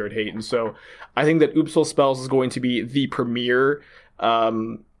against Graveyard Hate, and so I think that Oops All Spells is going to be the premier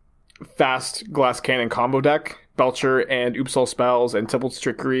fast Glass Cannon combo deck. Belcher and Oops All Spells and Temple's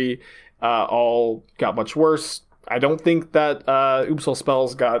Trickery all got much worse. I don't think that Oops All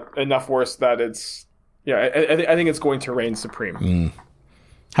Spells got enough worse that it's I think it's going to reign supreme.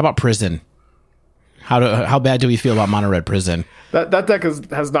 How about Prison? How bad do we feel about Mono Red Prison? That deck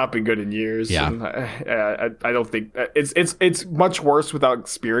has not been good in years. Yeah. And I don't think it's much worse without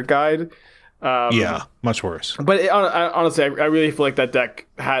Spirit Guide. Yeah, much worse. But honestly, I really feel like that deck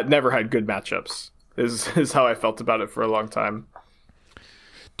never had good matchups. Is how I felt about it for a long time.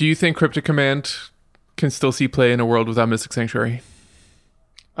 Do you think Cryptic Command can still see play in a world without Mystic Sanctuary?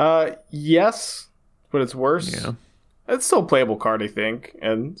 Yes, but it's worse. Yeah. It's still a playable card, I think,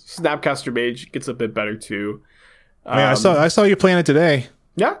 and Snapcaster Mage gets a bit better too. I saw you playing it today.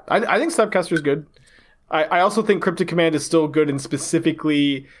 Yeah, I think Snapcaster is good. I also think Cryptic Command is still good in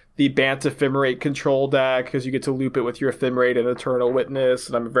specifically the Bant Ephemerate control deck, because you get to loop it with your Ephemerate and Eternal Witness,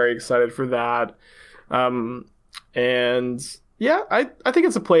 and I'm very excited for that. And yeah, I think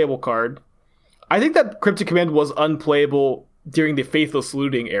it's a playable card. I think that Cryptic Command was unplayable during the Faithless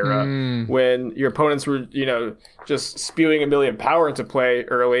Looting era, when your opponents were, just spewing a million power into play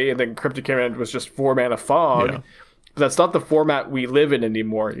early, and then Cryptic Command was just 4-mana fog. Yeah. But that's not the format we live in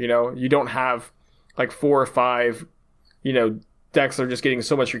anymore. You don't have like 4 or 5, decks that are just getting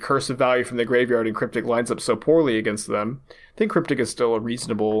so much recursive value from the graveyard, and Cryptic lines up so poorly against them. I think Cryptic is still a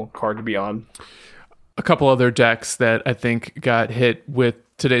reasonable card to be on. A couple other decks that I think got hit with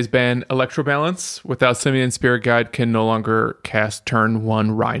today's ban: Electro Balance. Without Simian, Spirit Guide can no longer cast turn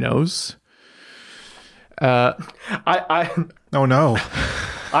 1 Rhinos. Oh no.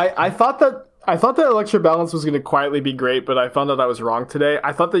 I thought that Electro Balance was going to quietly be great, but I found out I was wrong today.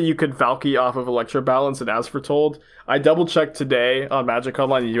 I thought that you could Valky off of Electro Balance and As Foretold. I double checked today on Magic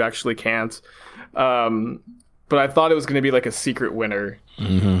Online, and you actually can't. But I thought it was going to be like a secret winner,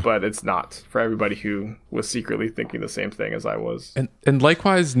 but it's not, for everybody who was secretly thinking the same thing as I was. And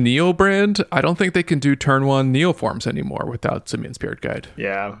likewise, Neo Brand, I don't think they can do turn 1 Neo forms anymore without Simian Spirit Guide.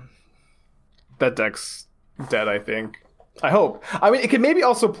 Yeah. That deck's dead, I think. I hope. I mean, it can maybe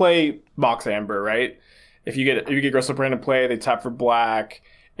also play Mox Amber, right? If you get Gristlebrand in play, they tap for black,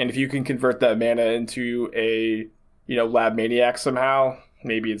 and if you can convert that mana into a Lab Maniac somehow,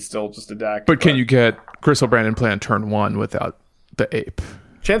 maybe it's still just a deck. But can you get Gristlebrand in play on turn 1 without the ape?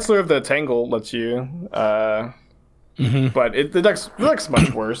 Chancellor of the Tangle lets you, but the deck's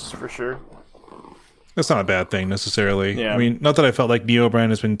much worse for sure. That's not a bad thing necessarily. Yeah. I mean, not that I felt like Neobrand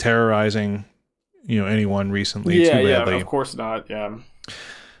has been terrorizing anyone recently too badly. Yeah, of course not. Yeah.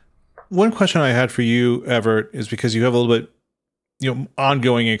 One question I had for you, Everett, is because you have a little bit,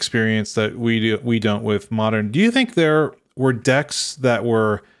 ongoing experience that we don't with Modern. Do you think there were decks that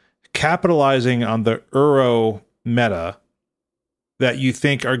were capitalizing on the Uro meta that you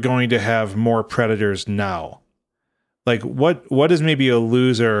think are going to have more predators now? Like, what is maybe a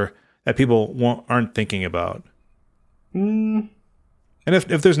loser that people aren't thinking about? And if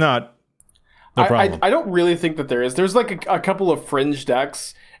there's not, no problem. I don't really think that there is. There's like a couple of fringe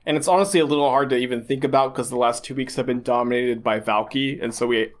decks, and it's honestly a little hard to even think about because the last 2 weeks have been dominated by Valky, and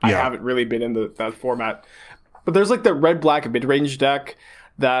so I haven't really been in that format. But there's like the red-black mid-range deck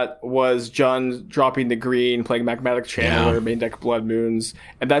that was Jund dropping the green, playing Magmatic Channeler, main deck Blood Moons,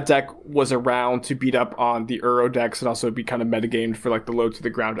 and that deck was around to beat up on the Uro decks and also be kind of metagamed for like the low to the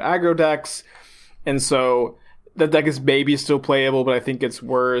ground aggro decks. And so that deck is maybe still playable, but I think it's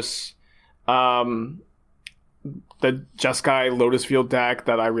worse. The Jeskai Lotus Field deck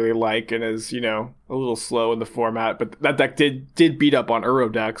that I really like and is, a little slow in the format, but that deck did beat up on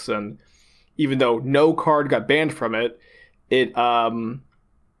Uro decks, and even though no card got banned from it, it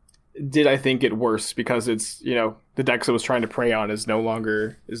did, I think, get worse because it's, the decks it was trying to prey on is no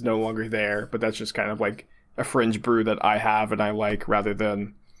longer there, but that's just kind of like a fringe brew that I have and I like rather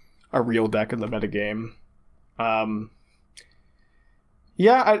than a real deck in the metagame.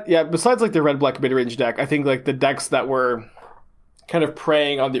 Besides like the red-black mid-range deck, I think like the decks that were kind of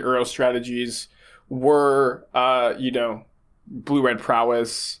preying on the Uro strategies were, blue-red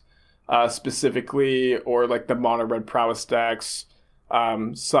prowess specifically, or like the mono-red prowess decks.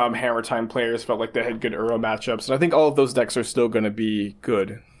 Some Hammer Time players felt like they had good Uro matchups, and I think all of those decks are still going to be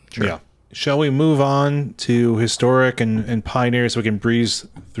good. Sure. Yeah. Shall we move on to Historic and Pioneer so we can breeze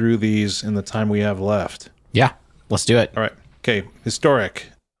through these in the time we have left? Yeah, let's do it. All right. Okay, Historic.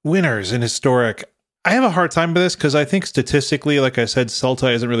 Winners in Historic. I have a hard time with this because I think statistically, like I said,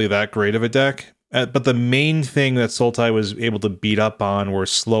 Sultai isn't really that great of a deck. But the main thing that Sultai was able to beat up on were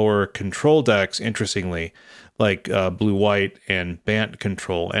slower control decks, interestingly, like Blue-White and Bant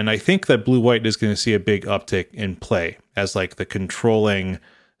control. And I think that Blue-White is going to see a big uptick in play as like the controlling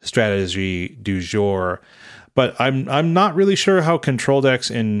strategy du jour. But I'm not really sure how control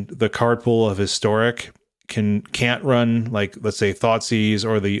decks in the card pool of Historic can't run, like, let's say Thoughtseize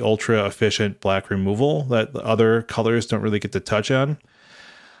or the ultra efficient black removal that the other colors don't really get to touch on.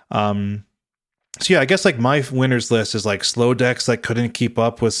 So yeah, I guess like my winners list is like slow decks that couldn't keep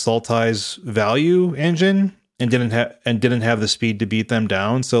up with Sultai's value engine and didn't have the speed to beat them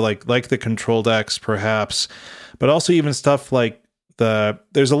down. So like the control decks perhaps, but also even stuff like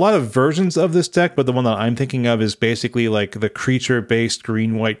there's a lot of versions of this deck, but the one that I'm thinking of is basically like the creature based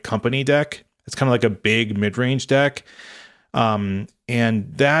green white company deck. It's kind of like a big mid range deck. And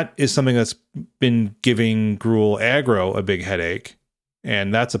that is something that's been giving Gruul aggro a big headache.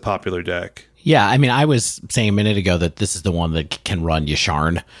 And that's a popular deck. Yeah, I mean, I was saying a minute ago that this is the one that can run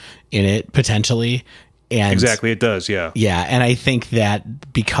Yasharn in it, potentially. And exactly, it does, yeah. Yeah, and I think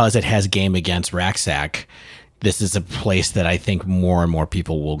that because it has game against Raksak, this is a place that I think more and more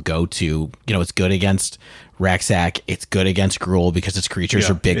people will go to. You know, it's good against Raksak, it's good against Gruul because its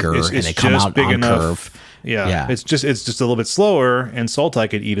creatures are bigger and they come out on curve. Yeah. It's just a little bit slower, and Sultai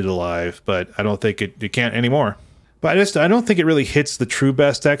could eat it alive, but I don't think it can't anymore. But I don't think it really hits the true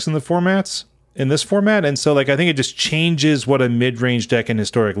best decks in this format, and so like I think it just changes what a mid-range deck in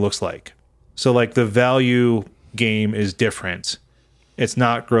Historic looks like. So like the value game is different. It's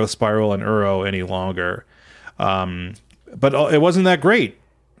not Growth Spiral and Uro any longer. But it wasn't that great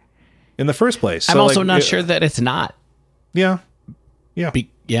in the first place. I'm also not sure that it's not. Yeah.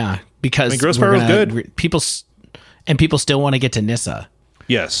 Because Growth Spiral is good. People still want to get to Nissa.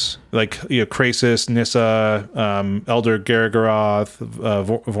 Yes, like Krasis, Nissa, Elder Gargaroth,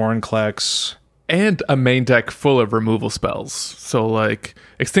 Vorinclex. And a main deck full of removal spells. So like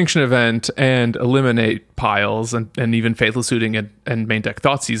Extinction Event and Eliminate piles and even Faithless Suiting and main deck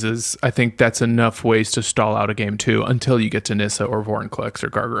Thoughtseizes. I think that's enough ways to stall out a game too until you get to Nissa or Vorinclex or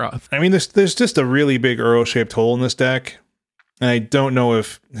Gargaroth. I mean, there's just a really big Uro-shaped hole in this deck. And I don't know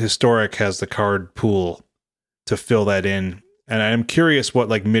if Historic has the card pool to fill that in. And I'm curious what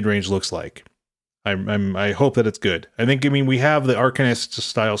like mid-range looks like. I hope that it's good. We have the Arcanist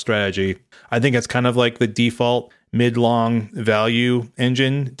style strategy. I think it's kind of like the default mid-long value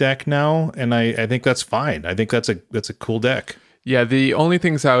engine deck now, and I think that's fine. I think that's a cool deck. Yeah, the only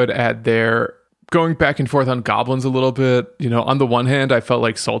things I would add there, going back and forth on goblins a little bit, on the one hand, I felt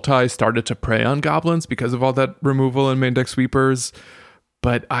like Sultai started to prey on goblins because of all that removal and main deck sweepers,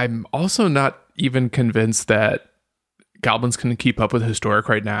 but I'm also not even convinced that goblins can keep up with Historic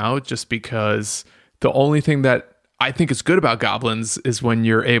right now, just because the only thing that I think is good about goblins is when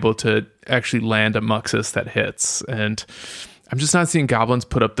you're able to actually land a Muxus that hits. And I'm just not seeing goblins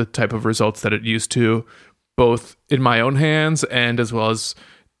put up the type of results that it used to, both in my own hands and as well as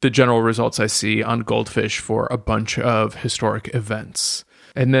the general results I see on Goldfish for a bunch of Historic events.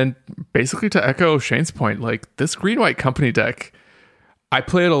 And then basically to echo Shane's point, like this green-white company deck, I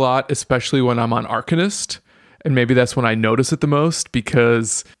play it a lot, especially when I'm on Arcanist. And maybe that's when I notice it the most,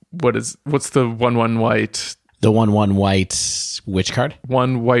 because what's the 1/1 white? The 1/1 white which card?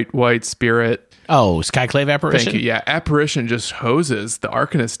 1 white spirit. Oh, Skyclave Apparition? Thank you. Yeah, Apparition just hoses the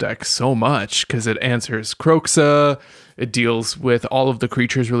Arcanist deck so much because it answers Kroxa. It deals with all of the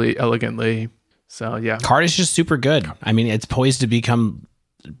creatures really elegantly. So, yeah. Card is just super good. I mean, it's poised to become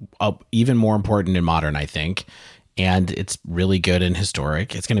even more important in Modern, I think. And it's really good in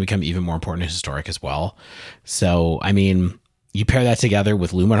Historic. It's going to become even more important in Historic as well. So, I mean, you pair that together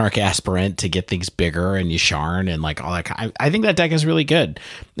with Luminarch Aspirant to get things bigger and Yasharn and like all that. I think that deck is really good.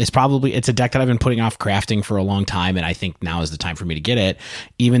 It's a deck that I've been putting off crafting for a long time, and I think now is the time for me to get it,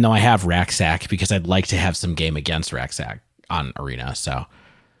 even though I have Raksak, because I'd like to have some game against Raksak on Arena. So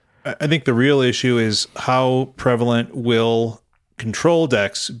I think the real issue is how prevalent will control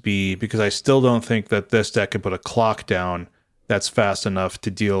decks be, because I still don't think that this deck can put a clock down that's fast enough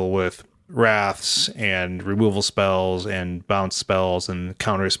to deal with wraths and removal spells and bounce spells and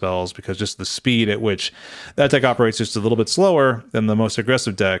counter spells, because just the speed at which that deck operates just a little bit slower than the most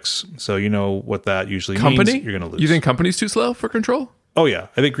aggressive decks. So you know what that usually means. You're going to lose. You think Company's too slow for control? Oh yeah,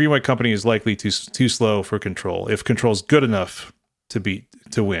 I think Green White Company is likely too slow for control. If control's good enough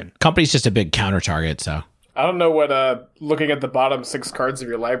to win, Company's just a big counter target. So I don't know what looking at the bottom 6 cards of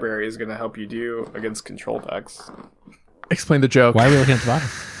your library is going to help you do against control decks. Explain the joke. Why are we looking at the bottom?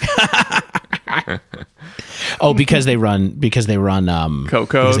 Oh, because they run Coco.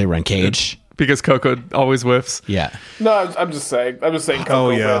 Because they run Cage. Because Coco always whiffs. Yeah. No, I'm just saying Coco Oh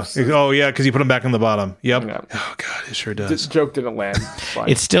yeah. whiffs. Oh yeah, because you put them back on the bottom. Yep. Yeah. Oh god, it sure does. This joke didn't land. It's fine.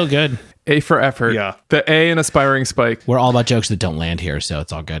 It's still good. A for effort. Yeah. The A in Aspiring Spike. We're all about jokes that don't land here, so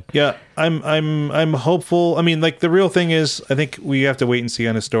it's all good. Yeah, I'm hopeful. I mean, like the real thing is, I think we have to wait and see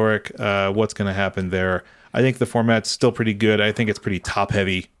on Historic what's going to happen there. I think the format's still pretty good. I think it's pretty top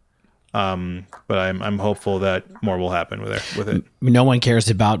heavy, but I'm hopeful that more will happen with it. No one cares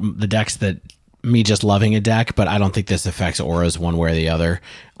about the decks that me just loving a deck, but I don't think this affects auras one way or the other,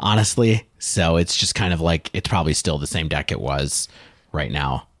 honestly. So it's just kind of like it's probably still the same deck it was right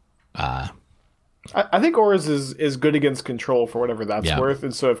now. I think Auras is good against control for whatever that's worth.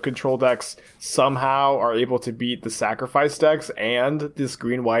 And so if control decks somehow are able to beat the sacrifice decks and this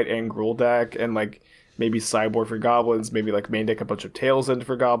green, white, and Gruul deck, and like maybe sideboard for goblins, maybe like main deck a bunch of Tails in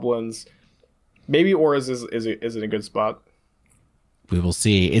for goblins, maybe Auras is in a good spot. We will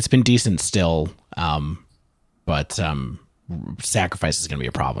see. It's been decent still, but sacrifice is going to be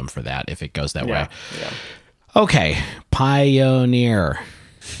a problem for that if it goes that way. Yeah. Okay, Pioneer.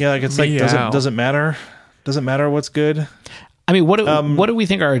 Yeah, like it's like doesn't matter. Doesn't matter what's good. I mean, what do we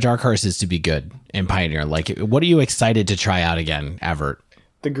think are our dark horses to be good in Pioneer? Like, what are you excited to try out again, Everett?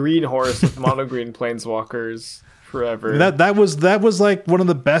 The green horse with mono green planeswalkers forever. That was like one of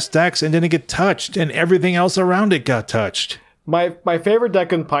the best decks and didn't get touched, and everything else around it got touched. My favorite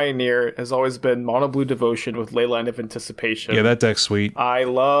deck in Pioneer has always been Mono Blue Devotion with Leyline of Anticipation. Yeah, that deck's sweet. I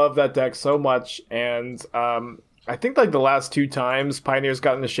love that deck so much, and I think like the last 2 times Pioneer's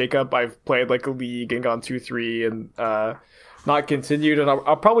gotten a shakeup, I've played like a league and gone 2-3 and not continued, and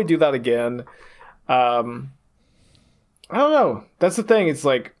I'll probably do that again. I don't know. That's the thing. It's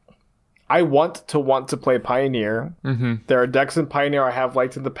like I want to play Pioneer. Mm-hmm. There are decks in Pioneer I have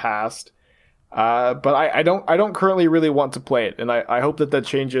liked in the past. But I don't currently really want to play it, and I hope that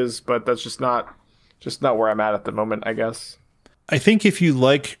changes, but that's just not where I'm at the moment, I guess. I think if you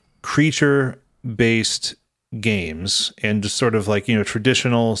like creature based games and just sort of like,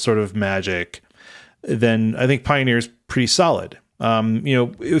 traditional sort of Magic, then I think Pioneer's pretty solid.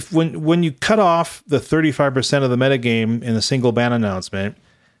 If when you cut off the 35% of the metagame in the single ban announcement,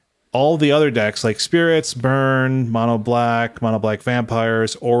 all the other decks like Spirits, Burn, Mono Black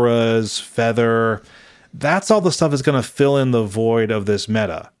Vampires, Auras, Feather, that's all the stuff that's going to fill in the void of this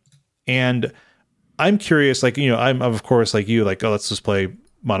meta. And I'm curious, like, I'm of course like you, like, oh, let's just play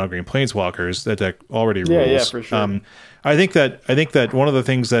Mono Green Planeswalkers. That deck already rules. Yeah, for sure. I think that one of the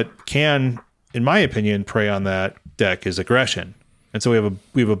things that can, in my opinion, prey on that deck is aggression. And so we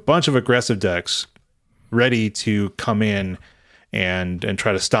have a bunch of aggressive decks ready to come in and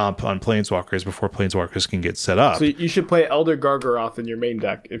try to stomp on Planeswalkers before Planeswalkers can get set up. So you should play Elder Gargaroth in your main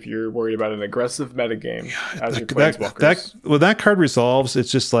deck if you're worried about an aggressive metagame as your Planeswalkers. When that card resolves,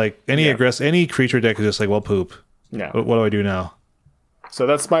 it's just like any creature deck is just like, well, poop. Yeah. What do I do now? So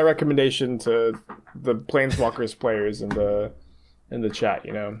that's my recommendation to the Planeswalkers players in the chat,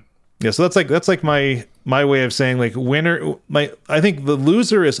 Yeah, so that's like my way of saying like winner. I think the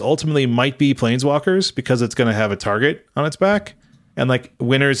loser is ultimately might be Planeswalkers because it's going to have a target on its back, and like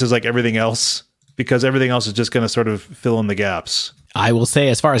winners is like everything else because everything else is just going to sort of fill in the gaps. I will say,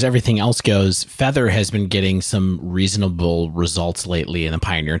 as far as everything else goes, Feather has been getting some reasonable results lately in the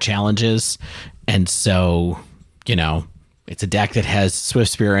Pioneer challenges, and so it's a deck that has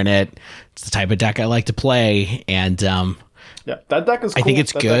Swift Spear in it. It's the type of deck I like to play, and yeah, that deck is cool. I think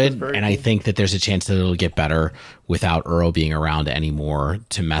it's good, and cool. I think that there's a chance that it'll get better without Uro being around anymore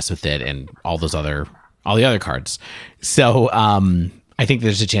to mess with it and all the other cards. So I think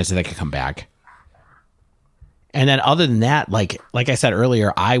there's a chance that could come back. And then other than that, like I said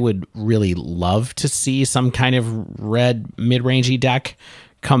earlier, I would really love to see some kind of red mid-rangey deck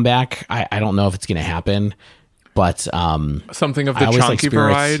come back. I don't know if it's going to happen, but something of the chunky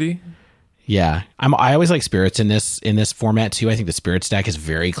variety. Yeah, I always like Spirits in this format too. I think the Spirits deck is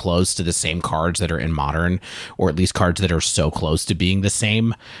very close to the same cards that are in Modern, or at least cards that are so close to being the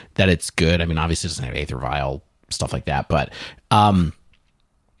same that it's good. I mean, obviously it doesn't have Aether Vial, stuff like that, but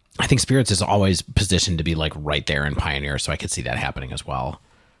I think Spirits is always positioned to be like right there in Pioneer, so I could see that happening as well.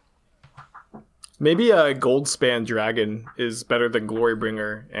 Maybe a Goldspan Dragon is better than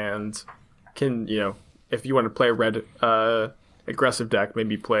Glorybringer, and can, if you want to play a red aggressive deck,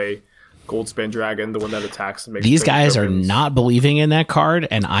 maybe play Goldspan Dragon, the one that attacks and makes these guys tokens. Are not believing in that card,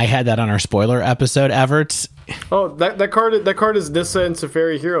 and I had that on our spoiler episode, Everett. Oh, that card is Nissa and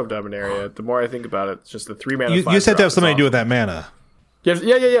Safari, Hero of Dominaria. The more I think about it, it's just the 3-mana. You just have to have something to do with that mana.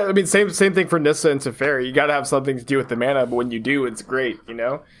 Yeah. I mean, same thing for Nissa and Safari. You got to have something to do with the mana, but when you do, it's great. When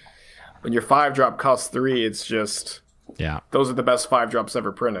your 5-drop costs 3, it's just those are the best 5-drops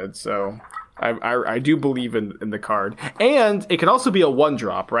ever printed. So I do believe in the card, and it can also be a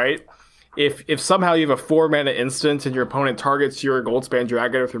 1-drop, right? If somehow you have a 4-mana instant and your opponent targets your Goldspan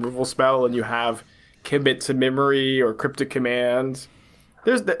Dragon with removal spell, and you have Commit to Memory or Cryptic Command,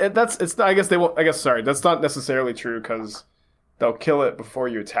 that's not necessarily true because they'll kill it before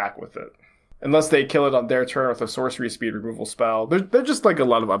you attack with it, unless they kill it on their turn with a sorcery speed removal spell. They're just like a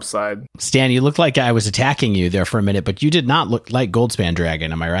lot of upside. Stan, you looked like I was attacking you there for a minute, but you did not look like Goldspan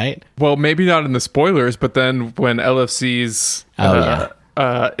Dragon. Am I right? Well, maybe not in the spoilers, but then when LFC's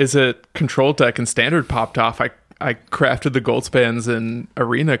is it control deck and standard popped off. I crafted the gold spans in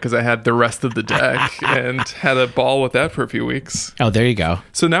Arena because I had the rest of the deck and had a ball with that for a few weeks. Oh, there you go.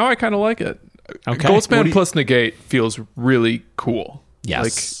 So now I kind of like it. Okay. Goldspan plus negate feels really cool. Yes.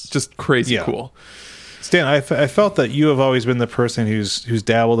 Like just crazy cool. Stan, I felt that you have always been the person who's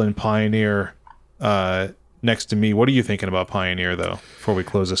dabbled in Pioneer next to me. What are you thinking about Pioneer, though, before we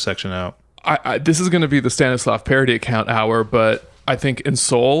close this section out? This is going to be the Stanislav parody account hour, but I think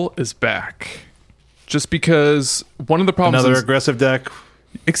Ensol is back. Just because one of the problems Another aggressive deck.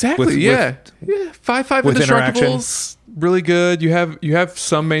 Exactly. With 5/5 with indestructibles, really good. You have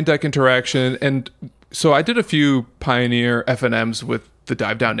some main deck interaction, and so I did a few Pioneer FNMs with the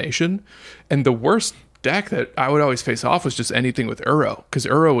Dive Down Nation, and the worst deck that I would always face off was just anything with Uro, because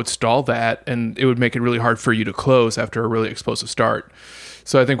Uro would stall that, and it would make it really hard for you to close after a really explosive start.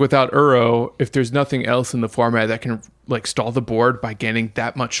 So I think without Uro, if there's nothing else in the format that can like stall the board by gaining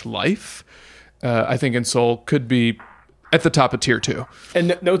that much life, I think Ensol could be at the top of tier 2.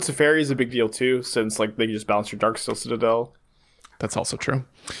 And Note Safari is a big deal too, since like they can just bounce your Darksteel Citadel. That's also true.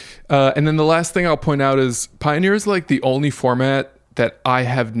 And then the last thing I'll point out is Pioneer is like the only format that I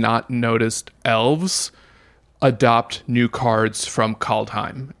have not noticed elves adopt new cards from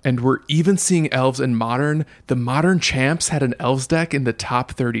Kaldheim. And we're even seeing elves in Modern. The Modern Champs had an elves deck in the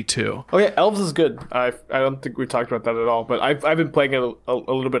top 32. Oh yeah, Elves is good. I don't think we talked about that at all, but I've been playing it a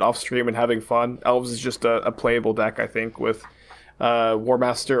little bit off stream and having fun. Elves is just a playable deck, I think, with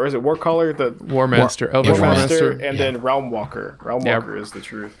Warmaster, or is it Warcaller? Warmaster. Elvish Warmaster, Warmaster. and then Realm Walker. Realm Walker is the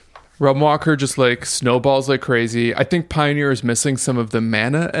truth. Realm Walker just like snowballs like crazy. I think Pioneer is missing some of the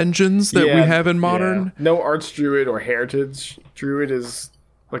mana engines that we have in Modern. Yeah. No Arch Druid or Heritage Druid is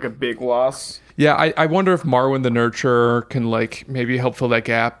like a big loss. Yeah, I wonder if Marwyn the Nurturer can like maybe help fill that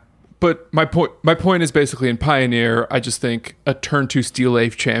gap. But my point is basically in Pioneer, I just think a turn 2 Steel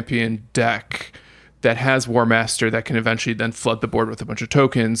Age champion deck that has Warmaster that can eventually then flood the board with a bunch of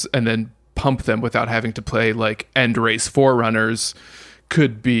tokens and then pump them without having to play like end race Forerunners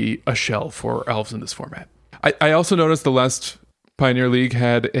could be a shell for elves in this format. I also noticed the last Pioneer League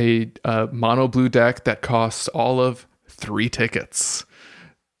had a mono blue deck that costs all of 3 tickets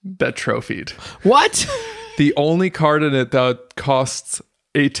that trophied. What? The only card in it that costs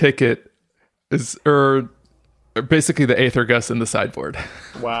a ticket is basically the Aether Gust in the sideboard.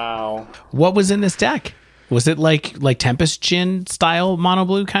 Wow. What was in this deck? Was it like Tempest Djinn style mono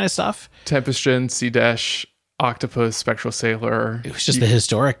blue kind of stuff? Tempest Djinn, Sea-Dash, Octopus, Spectral Sailor. It was just the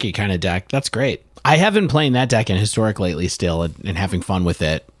historic-y kind of deck. That's great. I have been playing that deck in Historic lately still and having fun with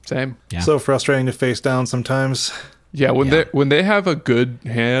it. Same. Yeah. So frustrating to face down sometimes. Yeah, when they have a good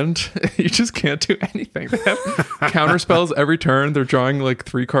hand, you just can't do anything. They have counter spells every turn. They're drawing like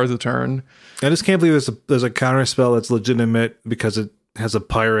 3 cards a turn. I just can't believe there's a counter spell that's legitimate because it has a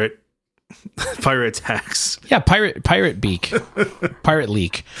pirate tax. Yeah, pirate beak. Pirate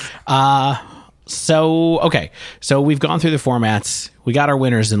leak. So we've gone through the formats. We got our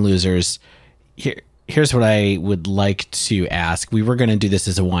winners and losers. Here's what I would like to ask. We were going to do this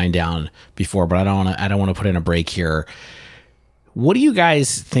as a wind down before, but I don't want to put in a break here. What do you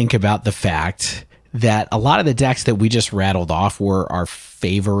guys think about the fact that a lot of the decks that we just rattled off were our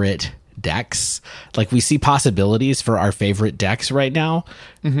favorite decks? Like we see possibilities for our favorite decks right now.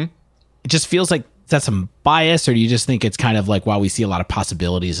 Mm-hmm. It just feels like that's some bias, or do you just think it's kind of like, wow, we see a lot of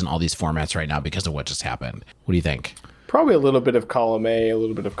possibilities in all these formats right now because of what just happened? What do you think? Probably a little bit of column A, a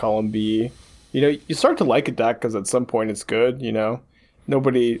little bit of column B. You know, you start to like a deck because at some point it's good, you know.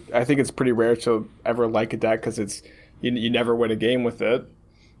 I think it's pretty rare to ever like a deck because it's you never win a game with it.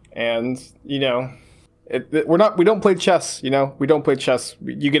 And, you know, we don't play chess, you know. We don't play chess.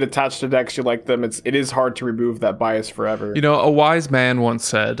 You get attached to decks, you like them. It is hard to remove that bias forever. You know, a wise man once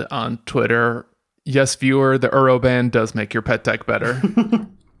said on Twitter, "Yes, viewer, the Uro ban does make your pet deck better."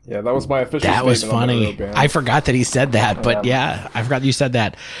 Yeah, that was my official That was statement on the funny. Uro ban. I forgot that he said that, but yeah, I forgot you said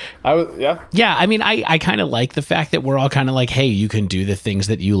that. Yeah, I mean, I kind of like the fact that we're all kind of like, hey, you can do the things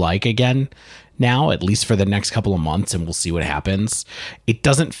that you like again now, at least for the next couple of months, and we'll see what happens. It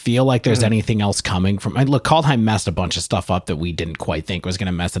doesn't feel like there's anything else coming from... look, Kaldheim messed a bunch of stuff up that we didn't quite think was going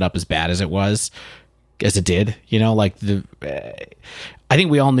to mess it up as bad as it did. You know, like I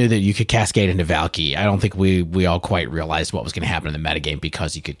think we all knew that you could cascade into Valky. I don't think we all quite realized what was going to happen in the metagame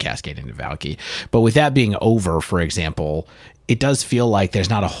because you could cascade into Valky. But with that being over, for example, it does feel like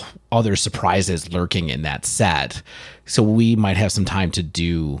there's not other surprises lurking in that set. So we might have some time to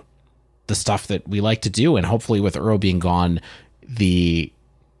do the stuff that we like to do. And hopefully with Uro being gone, the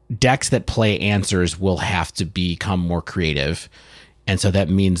decks that play answers will have to become more creative And so that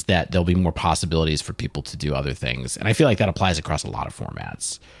means that there'll be more possibilities for people to do other things. And I feel like that applies across a lot of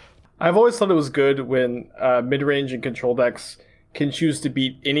formats. I've always thought it was good when mid-range and control decks can choose to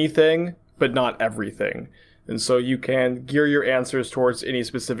beat anything, but not everything. And so you can gear your answers towards any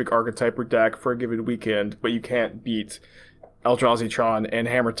specific archetype or deck for a given weekend, but you can't beat Eldrazi Tron and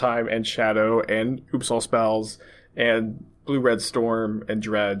Hammer Time and Shadow and Oops All Spells and Blue-Red Storm and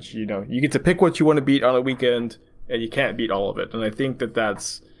Dredge. You know, you get to pick what you want to beat on a weekend, and you can't beat all of it. And I think that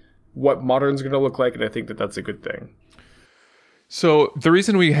that's what Modern's going to look like, and I think that that's a good thing. So the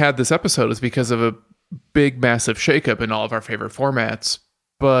reason we had this episode is because of a big, massive shakeup in all of our favorite formats.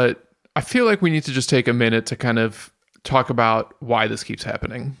 But I feel like we need to just take a minute to kind of talk about why this keeps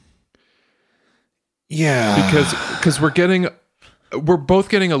happening. Yeah. Because we're both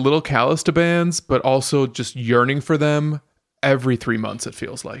getting a little callous to bans, but also just yearning for them every 3 months, it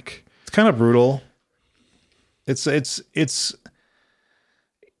feels like. It's kind of brutal. It's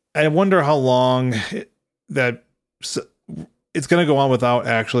I wonder how long that it's going to go on without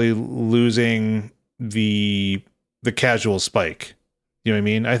actually losing the casual spike. You know what I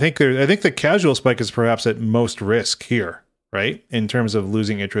mean? I think the casual spike is perhaps at most risk here, right? In terms of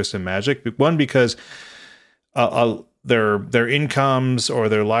losing interest in Magic. One, because their incomes or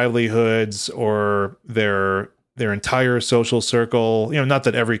their livelihoods or their entire social circle, you know, not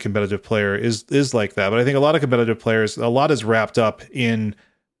that every competitive player is like that, but I think a lot of competitive players, a lot is wrapped up in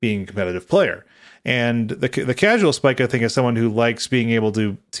being a competitive player. And the casual spike, I think, is someone who likes being able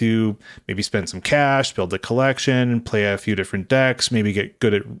to maybe spend some cash, build a collection, play a few different decks, maybe get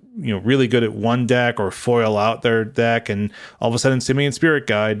good at, you know, really good at one deck or foil out their deck. And all of a sudden Simian Spirit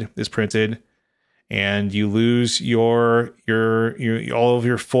Guide is printed and you lose your all of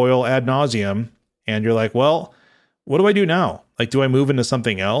your foil ad nauseum. And you're like, well, what do I do now? Like, do I move into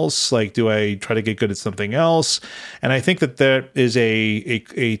something else? Like, do I try to get good at something else? And I think that there is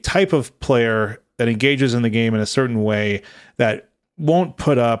a type of player that engages in the game in a certain way that won't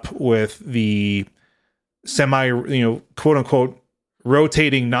put up with the semi, you know, quote unquote,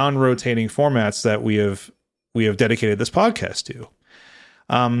 rotating, non-rotating formats that we have dedicated this podcast to.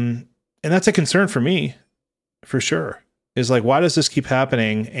 And that's a concern for me, for sure. Is like, why does this keep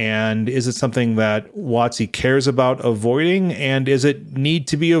happening? And is it something that WotC cares about avoiding? And is it need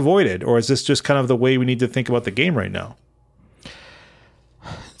to be avoided? Or is this just kind of the way we need to think about the game right now?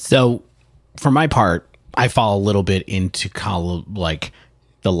 So for my part, I fall a little bit into like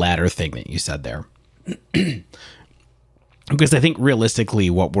the latter thing that you said there. Because I think realistically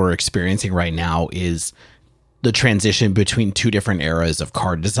what we're experiencing right now is the transition between two different eras of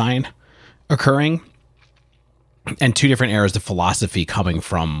card design occurring. And two different eras of philosophy coming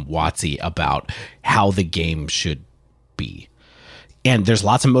from WotC about how the game should be. And there's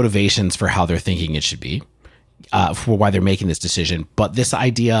lots of motivations for how they're thinking it should be, for why they're making this decision. But this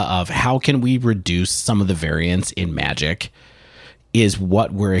idea of how can we reduce some of the variance in Magic is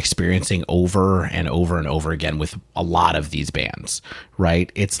what we're experiencing over and over and over again with a lot of these bans,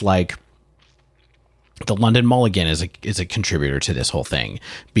 right? It's like the London Mulligan is a contributor to this whole thing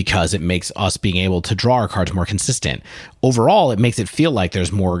because it makes us being able to draw our cards more consistent. Overall, it makes it feel like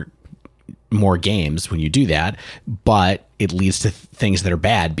there's more games when you do that, but it leads to things that are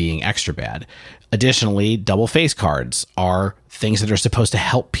bad being extra bad. Additionally, double face cards are things that are supposed to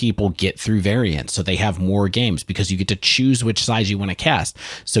help people get through variants so they have more games because you get to choose which size you want to cast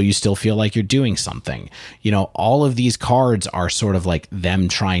so you still feel like you're doing something. You know, all of these cards are sort of like them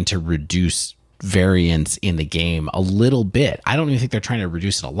trying to reduce variance in the game a little bit. I don't even think they're trying to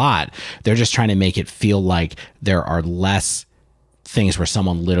reduce it a lot. They're just trying to make it feel like there are less things where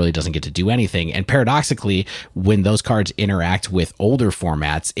someone literally doesn't get to do anything. And paradoxically, when those cards interact with older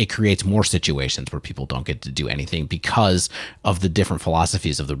formats, it creates more situations where people don't get to do anything because of the different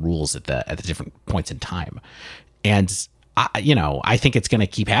philosophies of the rules at the different points in time. And I think it's going to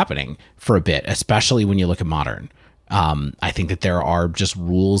keep happening for a bit, especially when you look at Modern. I think that there are just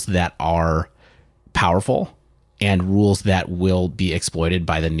rules that are powerful and rules that will be exploited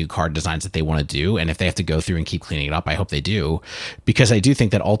by the new card designs that they want to do. And if they have to go through and keep cleaning it up, I hope they do, because I do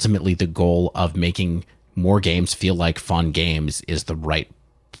think that ultimately the goal of making more games feel like fun games is the right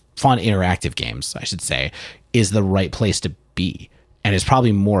fun interactive games, I should say, is the right place to be. And it's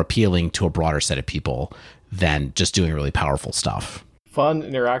probably more appealing to a broader set of people than just doing really powerful stuff. Fun,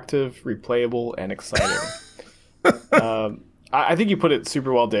 interactive, replayable, and exciting. I think you put it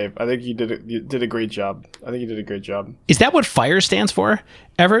super well, Dave. I think you did a great job. Is that what FIRE stands for,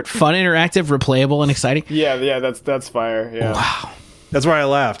 Everett? Fun, interactive, replayable, and exciting? Yeah, that's FIRE. Yeah. Wow. That's why I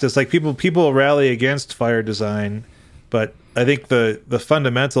laughed. It's like people rally against FIRE design, but I think the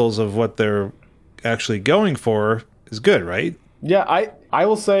fundamentals of what they're actually going for is good, right? Yeah, I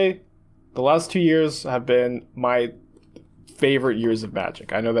will say the last 2 years have been my favorite years of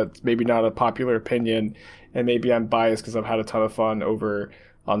Magic. I know that's maybe not a popular opinion, and maybe I'm biased because I've had a ton of fun over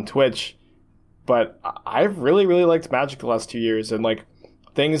on Twitch, but I've really, really liked Magic the last 2 years, and like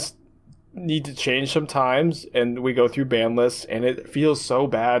things need to change sometimes, and we go through ban lists, and it feels so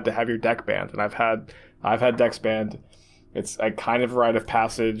bad to have your deck banned, and I've had decks banned. It's a kind of rite of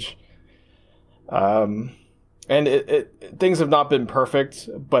passage. And things have not been perfect,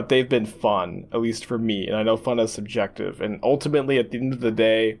 but they've been fun, at least for me. And I know fun is subjective. And ultimately, at the end of the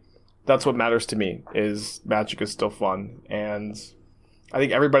day, that's what matters to me, is Magic is still fun. And I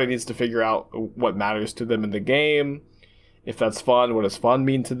think everybody needs to figure out what matters to them in the game. If that's fun, what does fun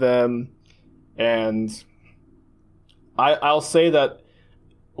mean to them? And I'll say that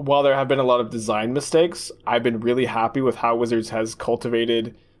while there have been a lot of design mistakes, I've been really happy with how Wizards has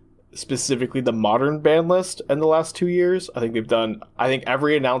cultivated specifically the modern ban list in the last 2 years. I think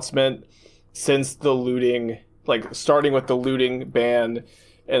every announcement since the looting, like starting with the looting ban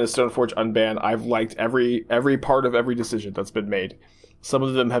and the Stoneforge unban, I've liked every part of every decision that's been made. Some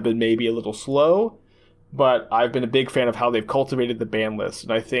of them have been maybe a little slow, but I've been a big fan of how they've cultivated the ban list.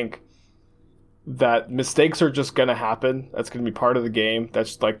 And I think that mistakes are just going to happen. That's going to be part of the game.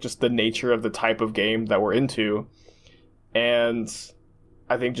 That's like just the nature of the type of game that we're into. And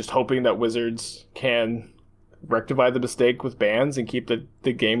I think just hoping that Wizards can rectify the mistake with bans and keep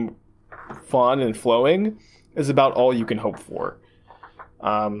the game fun and flowing is about all you can hope for.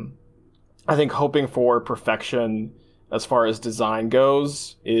 I think hoping for perfection as far as design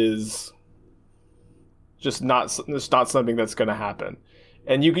goes is just not something that's going to happen.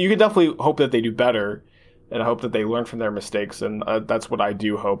 And you can definitely hope that they do better, and I hope that they learn from their mistakes, and that's what I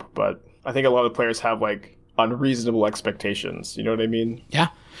do hope. But I think a lot of players have like unreasonable expectations. You know what I mean? Yeah,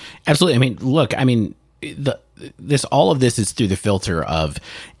 absolutely. I mean, look, all of this is through the filter of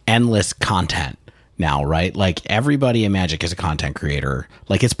endless content now, right? Like everybody in Magic is a content creator.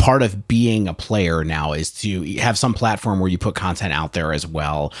 Like it's part of being a player now is to have some platform where you put content out there as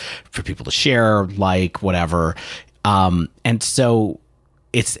well for people to share, like whatever. And so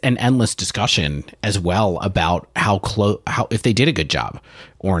it's an endless discussion as well about how if they did a good job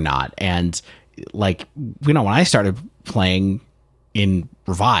or not. And like, when I started playing in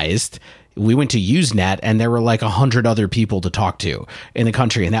Revised, we went to Usenet and there were like 100 other people to talk to in the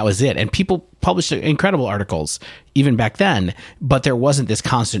country, and that was it. And people published incredible articles even back then, but there wasn't this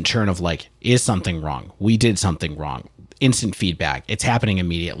constant churn of like, is something wrong? We did something wrong. Instant feedback. It's happening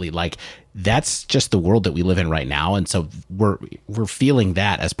immediately. Like that's just the world that we live in right now. And so we're feeling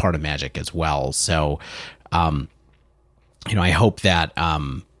that as part of Magic as well. So, I hope that,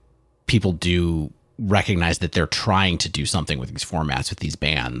 people do recognize that they're trying to do something with these formats, with these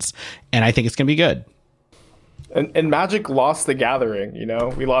bans. And I think it's going to be good. And Magic lost the gathering,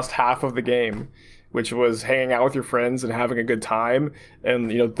 we lost half of the game, which was hanging out with your friends and having a good time. And,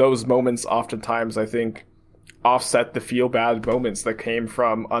 those moments oftentimes, I think, offset the feel bad moments that came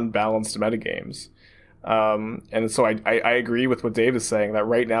from unbalanced metagames. And so I agree with what Dave is saying, that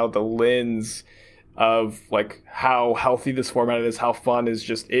right now the lens of like how healthy this format is, how fun is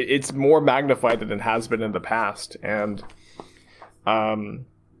just it's more magnified than it has been in the past. And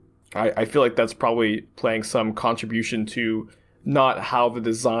I feel like that's probably playing some contribution to not how the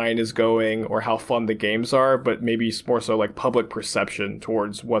design is going or how fun the games are, but maybe more so like public perception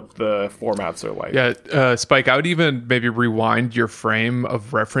towards what the formats are like. Yeah, Spike, I would even maybe rewind your frame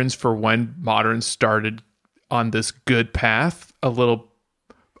of reference for when Modern started on this good path a little.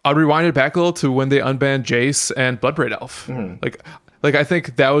 I'll rewind it back a little to when they unbanned Jace and Bloodbraid Elf. Mm-hmm. Like I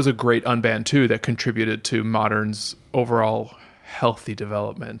think that was a great unban too that contributed to Modern's overall healthy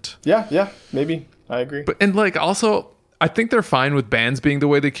development. Yeah, maybe. I agree. But and like also I think they're fine with bans being the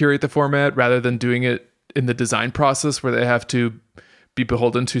way they curate the format rather than doing it in the design process where they have to be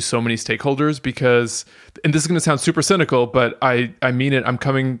beholden to so many stakeholders, because, and this is going to sound super cynical, but I mean it, I'm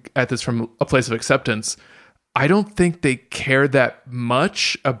coming at this from a place of acceptance. I don't think they care that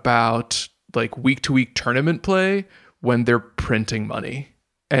much about like week to week tournament play when they're printing money.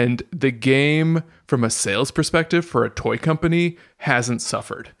 And the game from a sales perspective for a toy company hasn't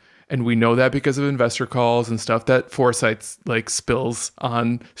suffered. And we know that because of investor calls and stuff that Foresight like spills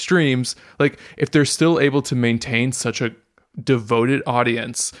on streams. Like if they're still able to maintain such a devoted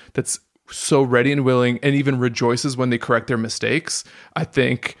audience that's so ready and willing and even rejoices when they correct their mistakes, I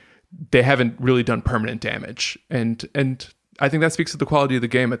think they haven't really done permanent damage. And I think that speaks to the quality of the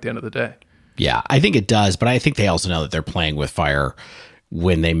game at the end of the day. Yeah, I think it does. But I think they also know that they're playing with fire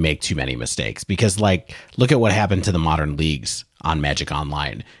when they make too many mistakes, because like, look at what happened to the Modern leagues on Magic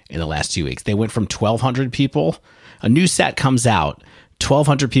Online in the last 2 weeks. They went from 1,200 people A new set comes out.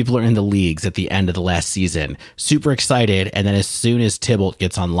 1,200 people are in the leagues at the end of the last season. Super excited. And then as soon as Tybalt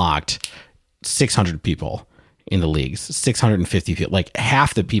gets unlocked, 600 people in the leagues, 650 people, like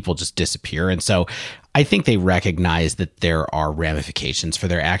half the people just disappear. And so I think they recognize that there are ramifications for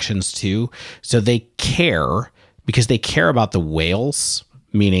their actions too. So they care because they care about the whales,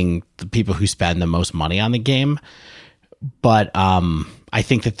 meaning the people who spend the most money on the game. But I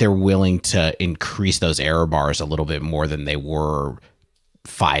think that they're willing to increase those error bars a little bit more than they were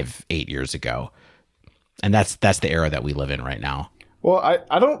 5-8 years ago. And that's the era that we live in right now. Well,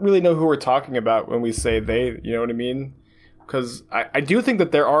 I don't really know who we're talking about when we say they, you know what I mean? Because I do think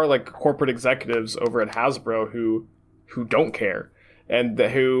that there are like corporate executives over at Hasbro who don't care, and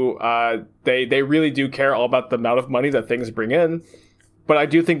who they really do care all about the amount of money that things bring in. But I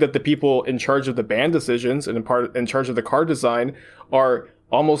do think that the people in charge of the band decisions and in charge of the card design are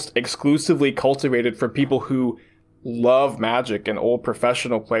almost exclusively cultivated from people who love Magic and old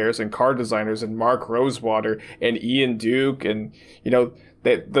professional players and card designers and Mark Rosewater and Ian Duke. And, you know,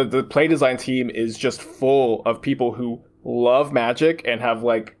 the play design team is just full of people who love Magic and have,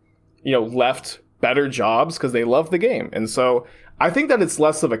 like, you know, left better jobs because they love the game. And so I think that it's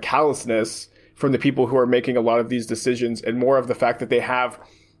less of a callousness from the people who are making a lot of these decisions and more of the fact that they have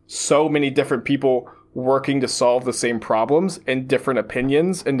so many different people working to solve the same problems and different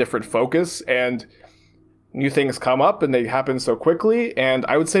opinions and different focus, and new things come up and they happen so quickly. And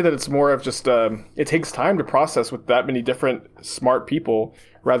I would say that it's more of just it takes time to process with that many different smart people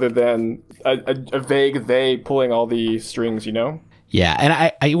rather than a vague they pulling all the strings, you know? Yeah,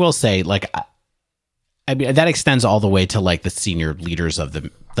 and I will say, like, I mean, that extends all the way to like the senior leaders of the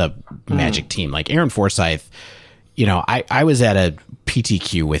Magic team, like Aaron Forsythe. You know, I was at a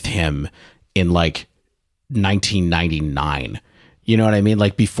PTQ with him in like 1999. You know what I mean?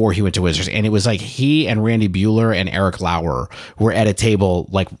 Like before he went to Wizards, and it was like he and Randy Buehler and Eric Lauer were at a table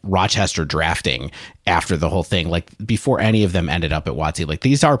like Rochester drafting after the whole thing, like before any of them ended up at WotC. Like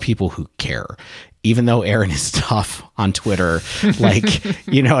these are people who care, even though Aaron is tough on Twitter. Like,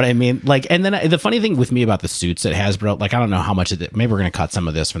 you know what I mean? Like, and then the funny thing with me about the suits at Hasbro, like, I don't know how much of it, maybe we're going to cut some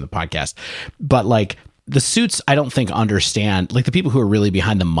of this from the podcast, but like the suits, I don't think understand, like the people who are really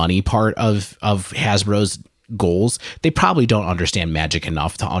behind the money part of Hasbro's goals, they probably don't understand Magic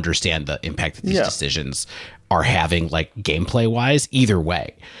enough to understand the impact that these decisions are having, like gameplay wise, either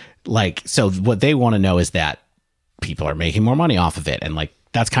way. Like, so what they want to know is that people are making more money off of it, and like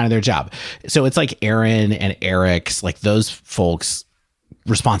that's kind of their job. So it's like Aaron and Eric's, like those folks'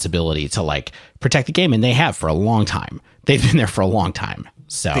 responsibility to like protect the game, and they have for a long time. They've been there for a long time.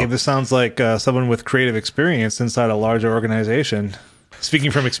 So Dave, this sounds like someone with creative experience inside a larger organization. Speaking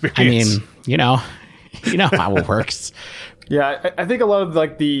from experience, I mean, you know how it works. Yeah, I think a lot of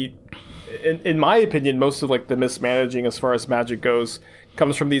like in my opinion, most of like the mismanaging as far as Magic goes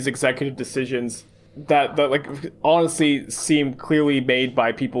comes from these executive decisions that like honestly seem clearly made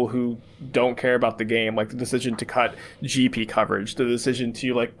by people who don't care about the game, like the decision to cut GP coverage, the decision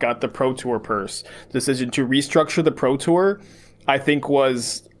to like got the Pro Tour purse, the decision to restructure the Pro Tour, I think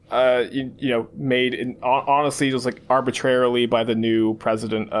was made honestly just like arbitrarily by the new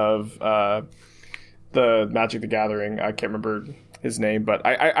president of the Magic the Gathering. I can't remember his name, but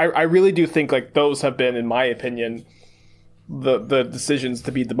I really do think like those have been, in my opinion, the decisions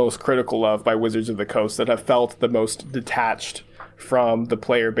to be the most critical of by Wizards of the Coast, that have felt the most detached from the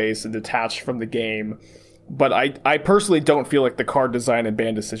player base and detached from the game. But I personally don't feel like the card design and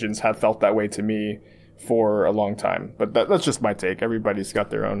ban decisions have felt that way to me for a long time. But that's just my take. Everybody's got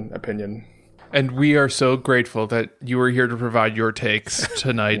their own opinion. And we are so grateful that you were here to provide your takes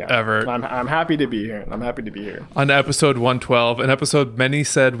tonight, Everett. I'm happy to be here. I'm happy to be here. On episode 112, an episode many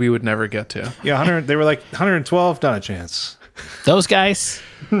said we would never get to. Yeah, 100. They were like 112, not a chance. Those guys.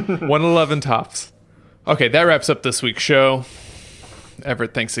 111 tops. Okay, that wraps up this week's show.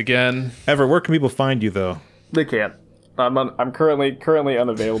 Everett, thanks again. Everett, where can people find you, though? They can't. I'm currently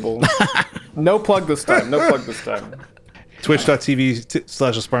unavailable. No plug this time.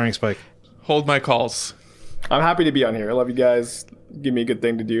 Twitch.tv/Aspiringspike. Hold my calls. I'm happy to be on here. I love you guys. Give me a good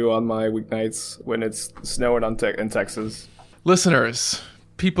thing to do on my weeknights when it's snowing in Texas. Listeners,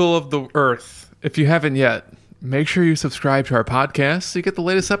 people of the earth, if you haven't yet, make sure you subscribe to our podcast so you get the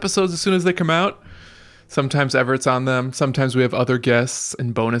latest episodes as soon as they come out. Sometimes Everett's on them. Sometimes we have other guests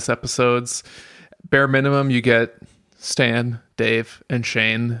and bonus episodes. Bare minimum, you get Stan, Dave, and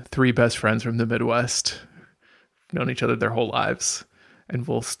Shane, 3 best friends from the Midwest. Known each other their whole lives. And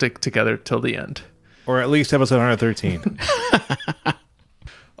we'll stick together till the end. Or at least episode 113.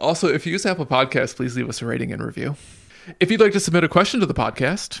 Also, if you use Apple Podcasts, please leave us a rating and review. If you'd like to submit a question to the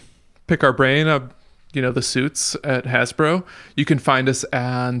podcast, pick our brain the suits at Hasbro. You can find us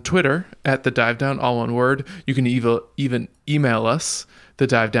on Twitter at The Dive Down, all one word. You can even email us,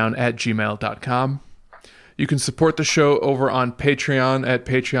 thedivedown@gmail.com. You can support the show over on Patreon at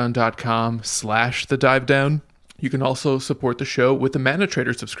patreon.com/thedivedown. You can also support the show with a Mana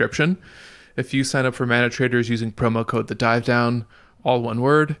Trader subscription. If you sign up for Mana Traders using promo code TheDiveDown, all one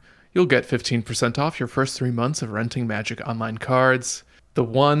word, you'll get 15% off your first 3 months of renting Magic Online cards. The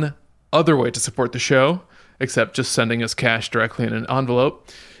one other way to support the show, except just sending us cash directly in an envelope,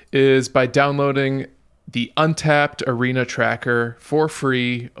 is by downloading the Untapped Arena Tracker for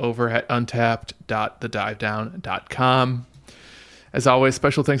free over at untapped.thedivedown.com. As always,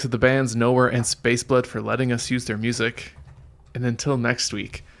 special thanks to the bands Nowhere and Spaceblood for letting us use their music. And until next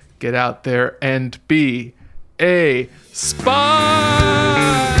week, get out there and be a spy!